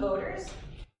young voters...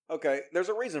 Okay, there's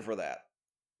a reason for that.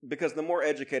 Because the more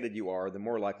educated you are, the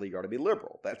more likely you are to be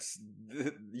liberal.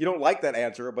 You don't like that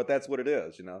answer, but that's what it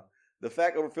is, you know. The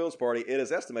fact over Phil's party, it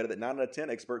is estimated that 9 out of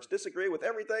 10 experts disagree with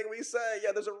everything we say.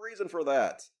 Yeah, there's a reason for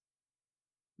that.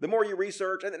 The more you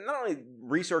research, and not only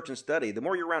research and study, the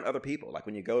more you're around other people. Like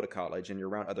when you go to college and you're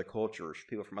around other cultures,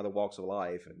 people from other walks of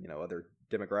life and, you know, other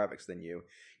demographics than you,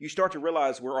 you start to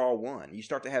realize we're all one. You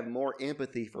start to have more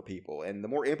empathy for people. And the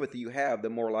more empathy you have,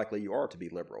 the more likely you are to be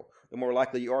liberal. The more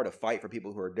likely you are to fight for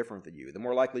people who are different than you. The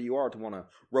more likely you are to want a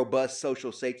robust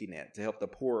social safety net to help the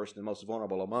poorest and most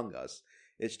vulnerable among us.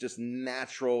 It's just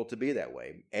natural to be that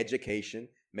way. Education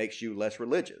makes you less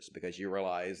religious because you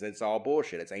realize it's all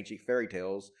bullshit. It's ancient fairy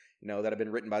tales, you know, that have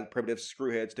been written by primitive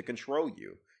screwheads to control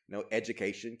you. You know,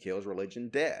 education kills religion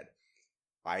dead.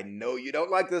 I know you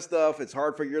don't like this stuff. It's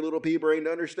hard for your little pea brain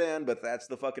to understand, but that's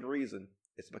the fucking reason.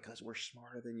 It's because we're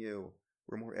smarter than you.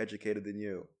 We're more educated than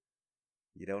you.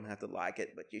 You don't have to like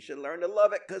it, but you should learn to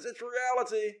love it because it's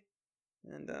reality.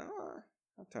 And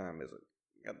what time is it?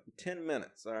 Got 10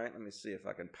 minutes. All right, let me see if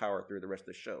I can power through the rest of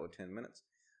the show in 10 minutes.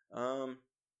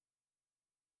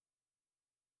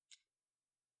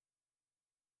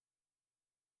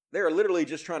 They're literally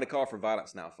just trying to call for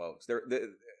violence now, folks.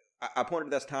 I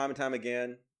pointed to this time and time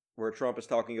again where Trump is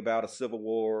talking about a civil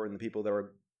war, and the people that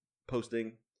are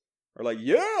posting are like,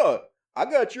 yeah, I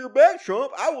got your back,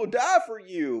 Trump. I will die for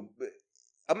you. But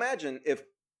imagine if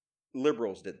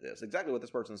liberals did this. Exactly what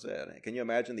this person said. Can you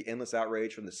imagine the endless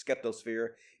outrage from the skeptosphere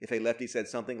if a lefty said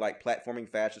something like platforming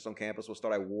fascists on campus will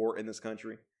start a war in this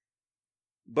country?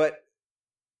 But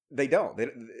they don't.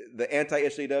 The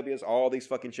anti-SJWs, all these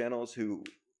fucking channels who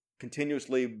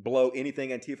continuously blow anything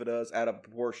Antifa does out of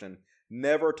proportion,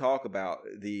 never talk about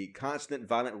the constant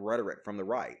violent rhetoric from the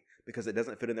right because it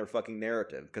doesn't fit in their fucking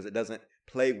narrative, because it doesn't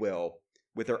play well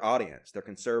with their audience, their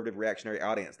conservative reactionary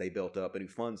audience they built up and who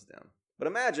funds them. But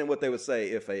imagine what they would say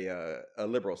if a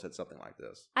liberal said something like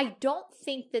this. I don't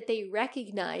think that they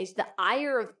recognize the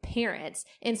ire of parents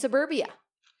in suburbia.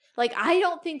 Like, I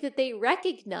don't think that they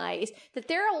recognize that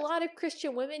there are a lot of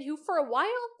Christian women who, for a while,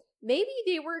 maybe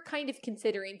they were kind of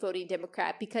considering voting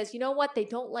Democrat because, you know what, they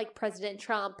don't like President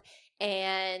Trump,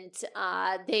 and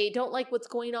they don't like what's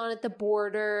going on at the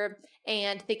border,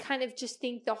 and they kind of just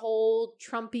think the whole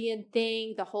Trumpian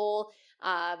thing, the whole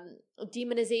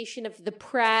demonization of the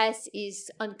press is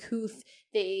uncouth.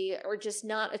 They are just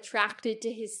not attracted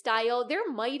to his style.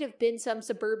 There might have been some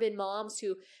suburban moms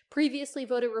who previously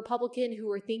voted Republican who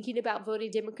were thinking about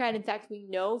voting Democrat. In fact, we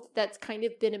know that's kind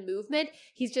of been a movement.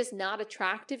 He's just not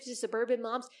attractive to suburban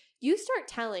moms. You start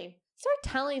telling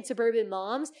suburban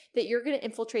moms that you're going to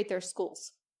infiltrate their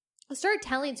schools. Start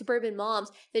telling suburban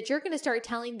moms that you're going to start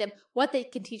telling them what they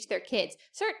can teach their kids.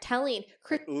 Start telling...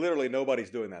 Literally nobody's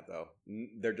doing that, though.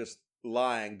 They're just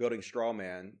lying, building straw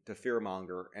man to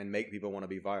fearmonger and make people want to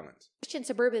be violent. Christian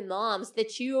suburban moms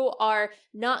that you are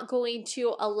not going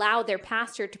to allow their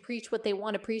pastor to preach what they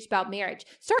want to preach about marriage.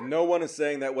 No one is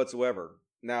saying that whatsoever.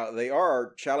 Now, they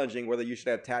are challenging whether you should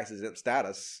have tax-exempt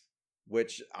status,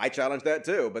 which I challenge that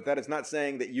too, but that is not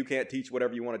saying that you can't teach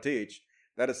whatever you want to teach.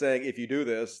 That is saying if you do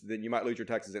this, then you might lose your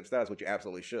tax-exempt status, which you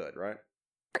absolutely should, right?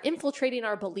 Infiltrating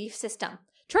our belief system.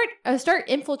 Start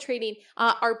infiltrating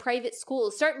our private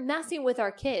schools. Start messing with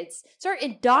our kids. Start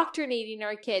indoctrinating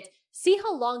our kids. See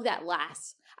how long that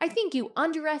lasts. I think you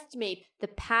underestimate the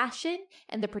passion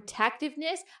and the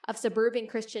protectiveness of suburban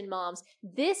Christian moms.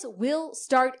 This will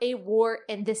start a war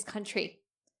in this country.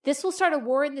 This will start a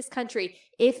war in this country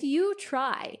if you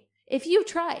try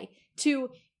to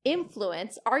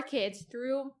influence our kids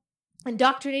through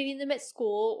indoctrinating them at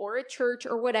school or at church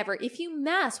or whatever. If you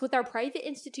mess with our private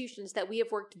institutions that we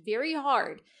have worked very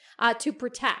hard to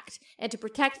protect and to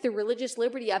protect the religious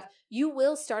liberty of, you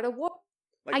will start a war.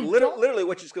 Like literally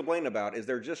what she's complaining about is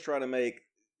they're just trying to make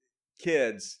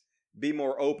kids be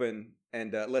more open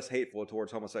and less hateful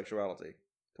towards homosexuality,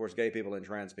 towards gay people and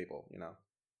trans people, you know.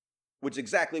 Which is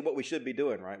exactly what we should be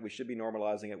doing, right? We should be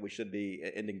normalizing it. We should be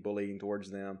ending bullying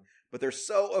towards them. But they're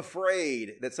so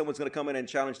afraid that someone's going to come in and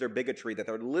challenge their bigotry that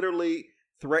they're literally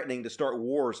threatening to start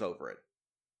wars over it.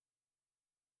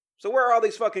 So where are all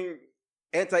these fucking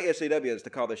anti-SJWs to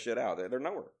call this shit out? They're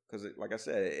nowhere. Because, like I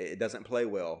said, it doesn't play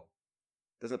well.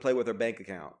 It doesn't play with their bank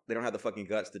account. They don't have the fucking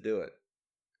guts to do it.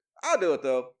 I'll do it,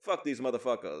 though. Fuck these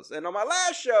motherfuckers. And on my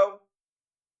last show,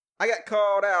 I got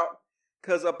called out.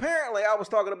 Because apparently I was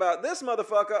talking about this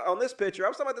motherfucker on this picture. I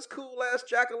was talking about this cool-ass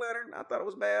jack-o'-lantern. I thought it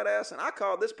was badass. And I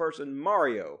called this person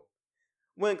Mario.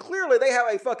 When clearly they have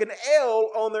a fucking L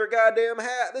on their goddamn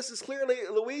hat. This is clearly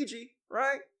Luigi,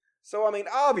 right? So, I mean,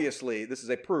 obviously, this is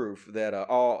a proof that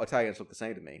all Italians look the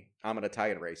same to me. I'm an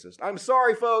Italian racist. I'm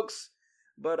sorry, folks.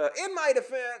 But in my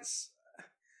defense,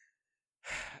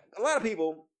 a lot of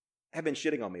people have been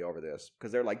shitting on me over this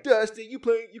because they're like, Dusty, you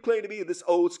claim to be this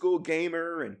old school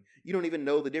gamer and you don't even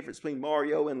know the difference between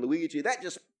Mario and Luigi. That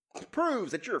just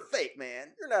proves that you're a fake, man.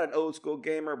 You're not an old school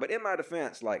gamer. But in my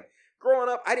defense, like growing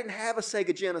up, I didn't have a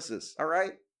Sega Genesis. All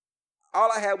right, all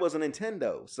I had was a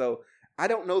Nintendo, so I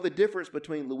don't know the difference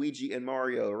between Luigi and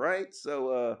Mario. Right?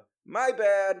 So my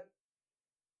bad.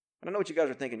 I don't know what you guys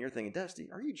are thinking. You're thinking, Dusty,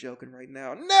 are you joking right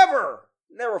now?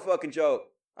 Never fucking joke.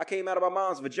 I came out of my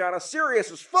mom's vagina serious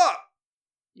as fuck.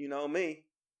 You know me.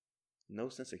 No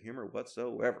sense of humor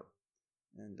whatsoever.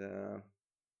 And,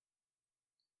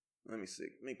 let me see.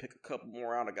 Let me pick a couple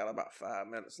more out. I got about 5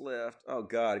 minutes left. Oh,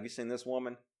 God. Have you seen this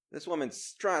woman? This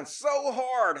woman's trying so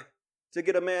hard to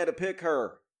get a man to pick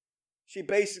her. She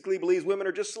basically believes women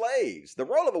are just slaves. The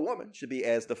role of a woman should be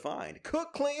as defined.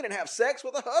 Cook, clean, and have sex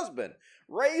with a husband.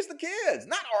 Raise the kids,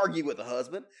 not argue with the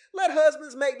husband. Let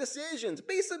husbands make decisions.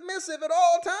 Be submissive at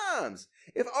all times.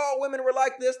 If all women were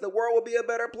like this, the world would be a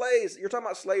better place. You're talking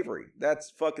about slavery. That's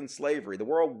fucking slavery. The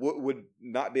world would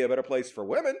not be a better place for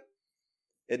women.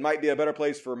 It might be a better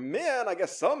place for men, I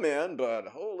guess some men, but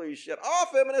holy shit. All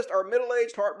feminists are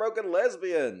middle-aged, heartbroken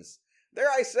lesbians. There,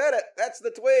 I said it. That's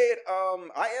the tweet.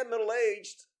 I am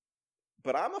middle-aged,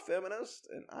 but I'm a feminist,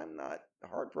 and I'm not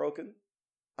heartbroken.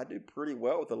 I do pretty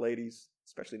well with the ladies,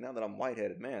 especially now that I'm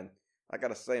white-headed. Man, I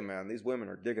gotta say, man, these women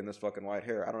are digging this fucking white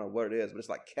hair. I don't know what it is, but it's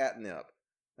like catnip.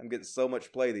 I'm getting so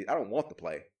much play. I don't want the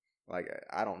play. Like,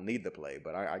 I don't need the play,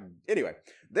 but anyway.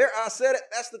 There, I said it.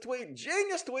 That's the tweet.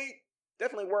 Genius tweet.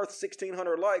 Definitely worth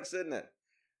 1,600 likes, isn't it?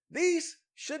 These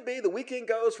should be the weekend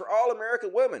goes for all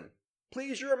American women.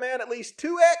 Please your man at least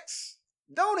 2x.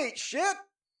 Don't eat shit.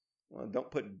 Well, don't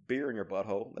put beer in your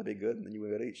butthole. That'd be good. And then you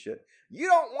would eat shit. You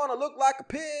don't want to look like a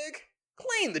pig.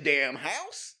 Clean the damn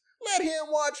house. Let him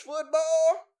watch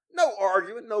football. No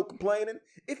arguing, no complaining.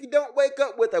 If you don't wake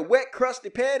up with a wet, crusty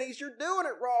panties, you're doing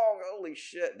it wrong. Holy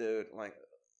shit, dude. Like,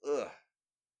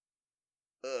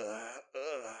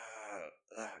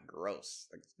 gross.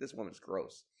 Like, this woman's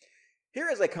gross. Here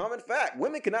is a common fact.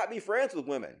 Women cannot be friends with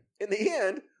women. In the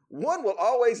end, one will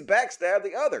always backstab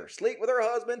the other. Sleep with her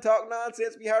husband, talk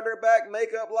nonsense behind her back,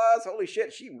 make up lies. Holy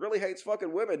shit, she really hates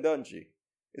fucking women, doesn't she?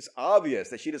 It's obvious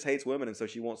that she just hates women, and so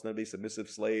she wants them to be submissive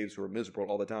slaves who are miserable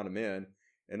all the time to men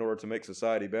in order to make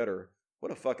society better.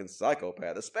 What a fucking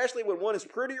psychopath. Especially when one is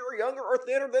prettier, younger, or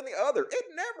thinner than the other. It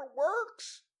never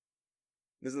works.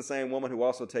 This is the same woman who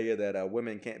also tell you that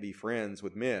women can't be friends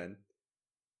with men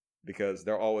because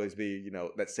there'll always be,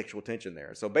 that sexual tension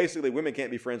there. So basically, women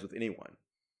can't be friends with anyone.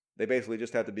 They basically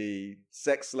just have to be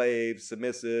sex slaves,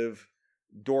 submissive,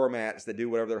 doormats that do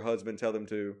whatever their husband tell them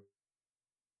to.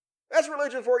 That's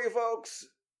religion for you, folks.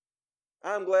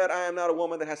 I'm glad I am not a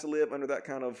woman that has to live under that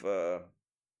kind of,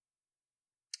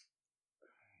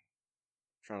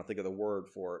 trying to think of the word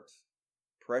for it.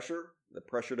 Pressure? The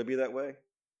pressure to be that way?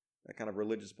 That kind of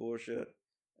religious bullshit.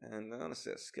 And let's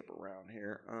just skip around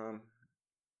here.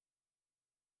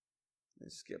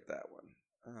 Let's skip that one.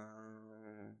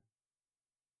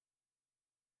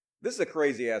 This is a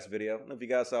crazy ass video. I don't know if you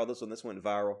guys saw this one. This went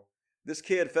viral. This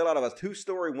kid fell out of a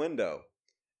 2-story window.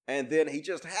 And then he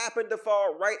just happened to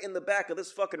fall right in the back of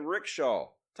this fucking rickshaw.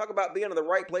 Talk about being in the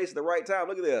right place at the right time.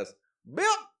 Look at this. Bip!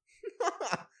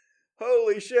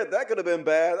 Holy shit, that could have been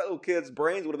bad. That little kid's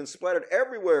brains would have been splattered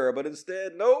everywhere. But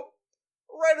instead, nope.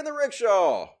 Right in the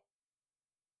rickshaw.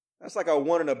 That's like a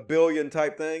 1 in a billion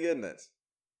type thing, isn't it?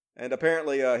 And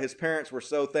apparently his parents were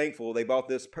so thankful they bought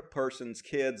this person's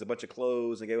kids a bunch of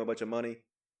clothes and gave him a bunch of money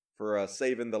for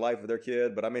saving the life of their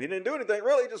kid. But I mean, he didn't do anything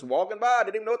really, just walking by,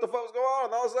 didn't even know what the fuck was going on,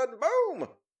 and all of a sudden, boom!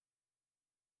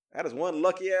 That is one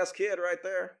lucky ass kid right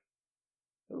there.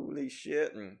 Holy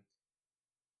shit. And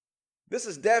this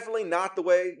is definitely not the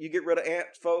way you get rid of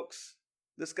ants, folks.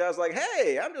 This guy's like,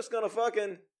 hey, I'm just gonna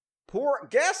fucking pour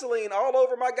gasoline all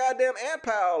over my goddamn ant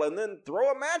pile and then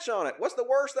throw a match on it. What's the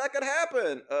worst that could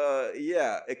happen?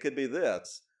 Yeah, it could be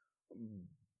this.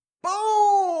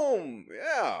 Boom!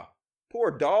 Yeah. Poor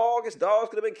dog. His dogs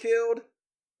could have been killed.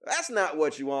 That's not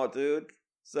what you want, dude.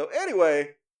 So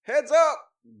anyway, heads up.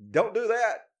 Don't do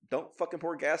that. Don't fucking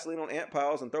pour gasoline on ant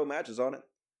piles and throw matches on it.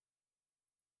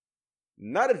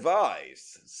 Not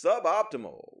advised.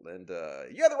 Suboptimal. And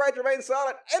you have the right to remain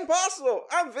silent. Impossible.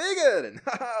 I'm vegan.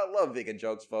 I love vegan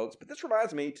jokes, folks. But this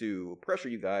reminds me to pressure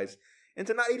you guys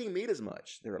into not eating meat as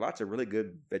much. There are lots of really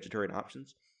good vegetarian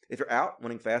options. If you're out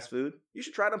wanting fast food, you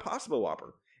should try an Impossible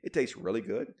Whopper. It tastes really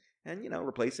good. And,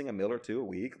 replacing a meal or two a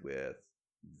week with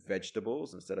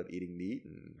vegetables instead of eating meat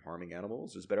and harming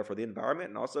animals is better for the environment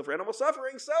and also for animal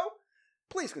suffering. So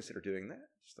please consider doing that.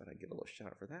 Just thought I'd get a little shout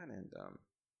out for that. And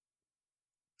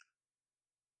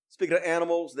speaking of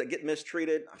animals that get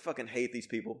mistreated, I fucking hate these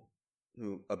people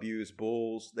who abuse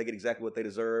bulls. They get exactly what they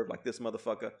deserve, like this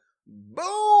motherfucker.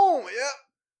 Boom! Yep.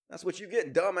 That's what you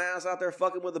get, dumbass, out there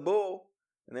fucking with a bull.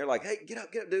 And they're like, hey, get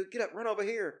up, dude. Get up, run over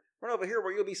here. Run over here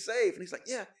where you'll be safe. And he's like,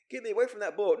 yeah, get me away from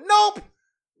that bull. Nope!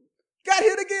 Got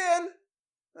hit again!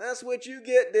 That's what you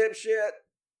get, dipshit.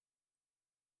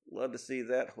 Love to see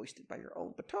that hoisted by your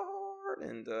own petard.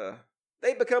 And,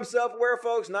 they become self-aware,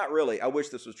 folks? Not really. I wish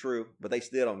this was true, but they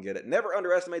still don't get it. Never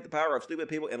underestimate the power of stupid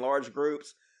people in large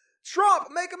groups. Trump,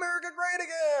 make America great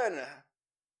again!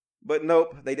 But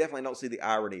nope, they definitely don't see the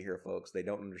irony here, folks. They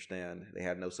don't understand. They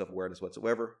have no self-awareness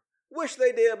whatsoever. Wish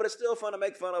they did, but it's still fun to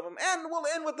make fun of them. And we'll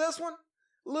end with this one.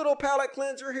 Little palate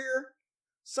cleanser here.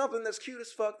 Something that's cute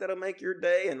as fuck that'll make your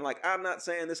day. And like, I'm not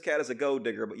saying this cat is a gold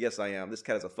digger, but yes, I am. This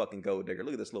cat is a fucking gold digger.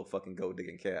 Look at this little fucking gold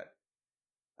digging cat.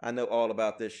 I know all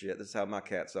about this shit. This is how my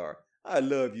cats are. I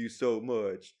love you so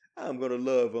much. I'm gonna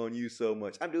love on you so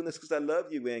much. I'm doing this because I love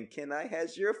you. And can I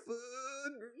have your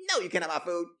food? No, you can't have my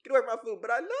food. Get away from my food.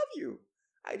 But I love you.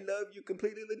 I love you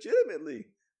completely legitimately.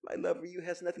 My love for you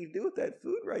has nothing to do with that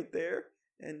food right there.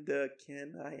 And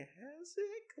can I have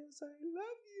it? Because I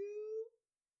love you.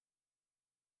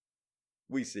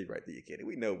 We see right through you, kitty.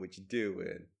 We know what you're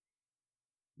doing.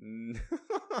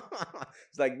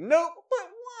 It's like, nope, but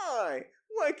why?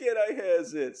 Why can't I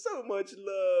have it? So much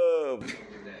love.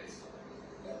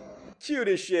 Cute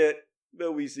as shit.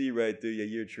 But we see right through you.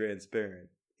 You're transparent.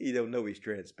 He don't know he's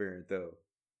transparent, though.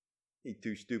 He's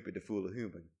too stupid to fool a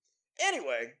human.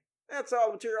 Anyway, that's all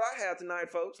the material I have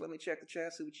tonight, folks. Let me check the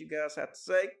chat, see what you guys have to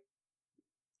say.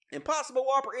 Impossible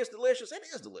Whopper is delicious. It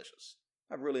is delicious.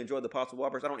 I've really enjoyed the Impossible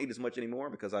Whoppers. I don't eat as much anymore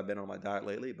because I've been on my diet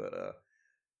lately, but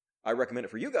I recommend it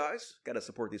for you guys. Got to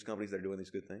support these companies that are doing these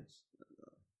good things.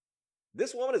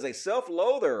 This woman is a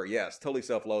self-loather. Yes, totally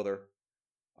self-loather.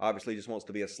 Obviously just wants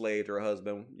to be a slave to her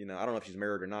husband. You know, I don't know if she's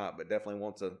married or not, but definitely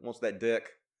wants that dick.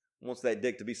 Wants that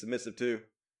dick to be submissive to. You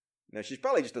know, she's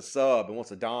probably just a sub and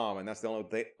wants a dom, and that's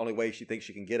the only way she thinks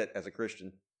she can get it as a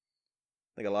Christian.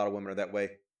 I think a lot of women are that way.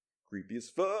 Creepy as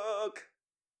fuck.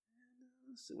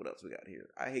 Let's see what else we got here.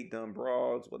 I hate dumb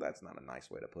broads. Well, that's not a nice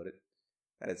way to put it.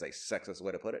 That is a sexist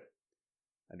way to put it.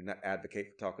 I do not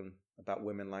advocate for talking about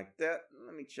women like that.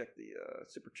 Let me check the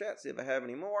super chat, see if I have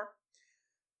any more.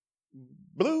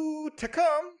 Blue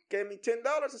Tacum gave me $10.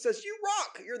 It says, you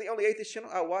rock! You're the only atheist channel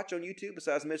I watch on YouTube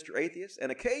besides Mr. Atheist,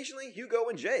 and occasionally Hugo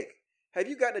and Jake. Have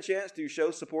you gotten a chance to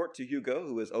show support to Hugo,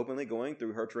 who is openly going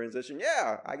through her transition?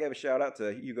 Yeah, I gave a shout out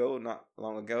to Hugo not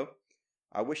long ago.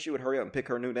 I wish she would hurry up and pick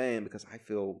her new name because I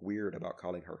feel weird about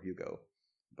calling her Hugo.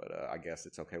 But I guess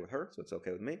it's okay with her, so it's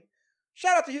okay with me.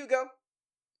 Shout out to Hugo.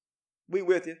 We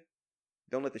with you.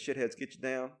 Don't let the shitheads get you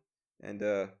down.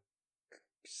 And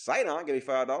Sidon gave me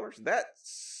 $5. That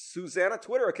Susanna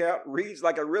Twitter account reads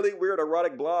like a really weird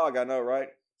erotic blog. I know, right?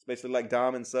 It's basically like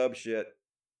Dom and Sub shit.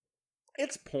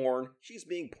 It's porn. She's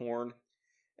being porn.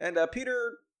 And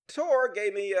Peter Tor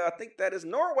gave me, I think that is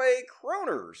Norway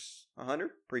Kroners.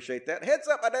 100. Appreciate that. Heads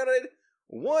up, I downloaded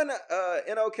one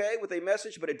NOK with a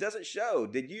message, but it doesn't show.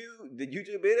 Did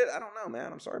YouTube beat it? I don't know,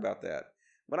 man. I'm sorry about that.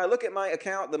 When I look at my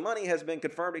account, the money has been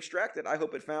confirmed extracted. I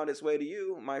hope it found its way to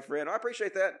you, my friend. I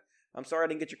appreciate that. I'm sorry I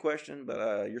didn't get your question,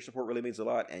 but your support really means a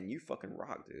lot, and you fucking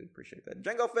rock, dude. Appreciate that.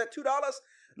 Django Fett, $2.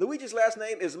 Luigi's last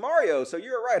name is Mario, so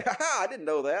you're right. Haha, I didn't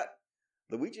know that.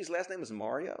 Luigi's last name is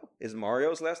Mario? Is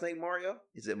Mario's last name Mario?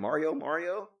 Is it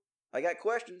Mario? I got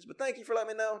questions, but thank you for letting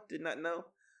me know. Did not know.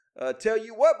 Tell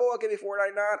you what, boy, give me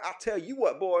 $4.99. I'll tell you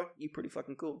what, boy. You pretty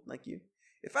fucking cool. Thank you.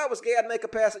 If I was gay, I'd make a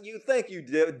pass at you. Thank you,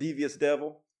 devious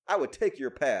devil. I would take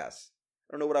your pass.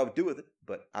 I don't know what I would do with it,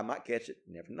 but I might catch it.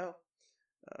 You never know.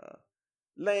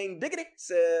 Lane Diggity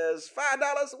says, $5.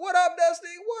 What up, Dusty?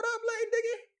 What up, Lane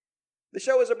Diggity? The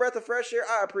show is a breath of fresh air.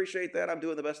 I appreciate that. I'm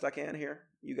doing the best I can here.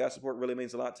 You guys' support really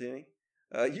means a lot to me.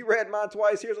 You read mine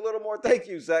twice. Here's a little more. Thank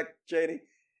you, Zach Cheney.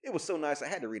 It was so nice. I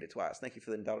had to read it twice. Thank you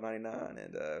for the $1.99.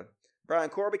 And Brian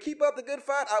Corby, keep up the good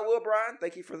fight. I will, Brian.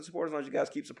 Thank you for the support. As long as you guys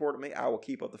keep supporting me, I will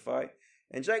keep up the fight.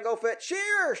 And Django Fett,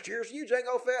 cheers! Cheers to you,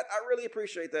 Django Fett. I really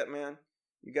appreciate that, man.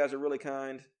 You guys are really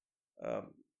kind.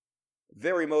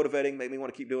 Very motivating. Make me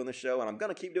want to keep doing the show. And I'm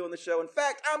going to keep doing the show. In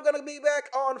fact, I'm going to be back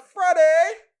on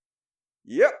Friday.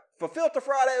 Yep. For Filter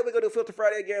Friday, we're going to do Filter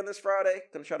Friday again this Friday.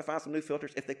 Going to try to find some new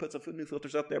filters if they put some new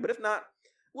filters up there. But if not,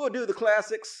 we'll do the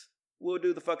classics. We'll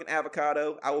do the fucking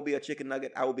avocado. I will be a chicken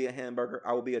nugget. I will be a hamburger.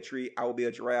 I will be a tree. I will be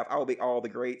a giraffe. I will be all the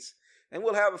greats. And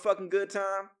we'll have a fucking good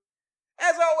time.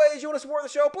 As always, you want to support the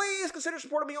show, please consider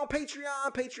supporting me on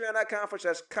Patreon.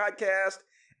 Patreon.com/Codcast.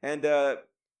 And $1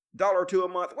 or $2 a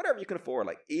month. Whatever you can afford.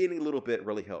 Like any little bit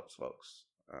really helps, folks.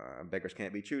 Beggars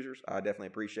can't be choosers. I definitely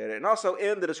appreciate it. And also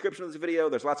in the description of this video,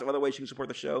 there's lots of other ways you can support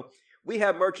the show. We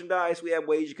have merchandise. We have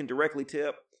ways you can directly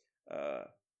tip.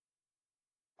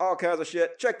 All kinds of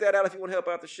shit. Check that out if you want to help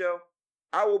out the show.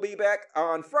 I will be back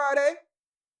on Friday.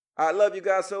 I love you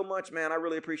guys so much, man. I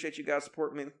really appreciate you guys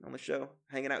supporting me on the show.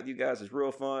 Hanging out with you guys is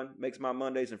real fun. Makes my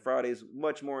Mondays and Fridays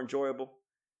much more enjoyable.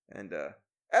 And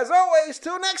as always,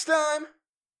 till next time,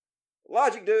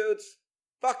 Logic Dudes.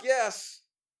 Fuck yes.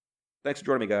 Thanks for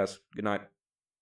joining me, guys. Good night.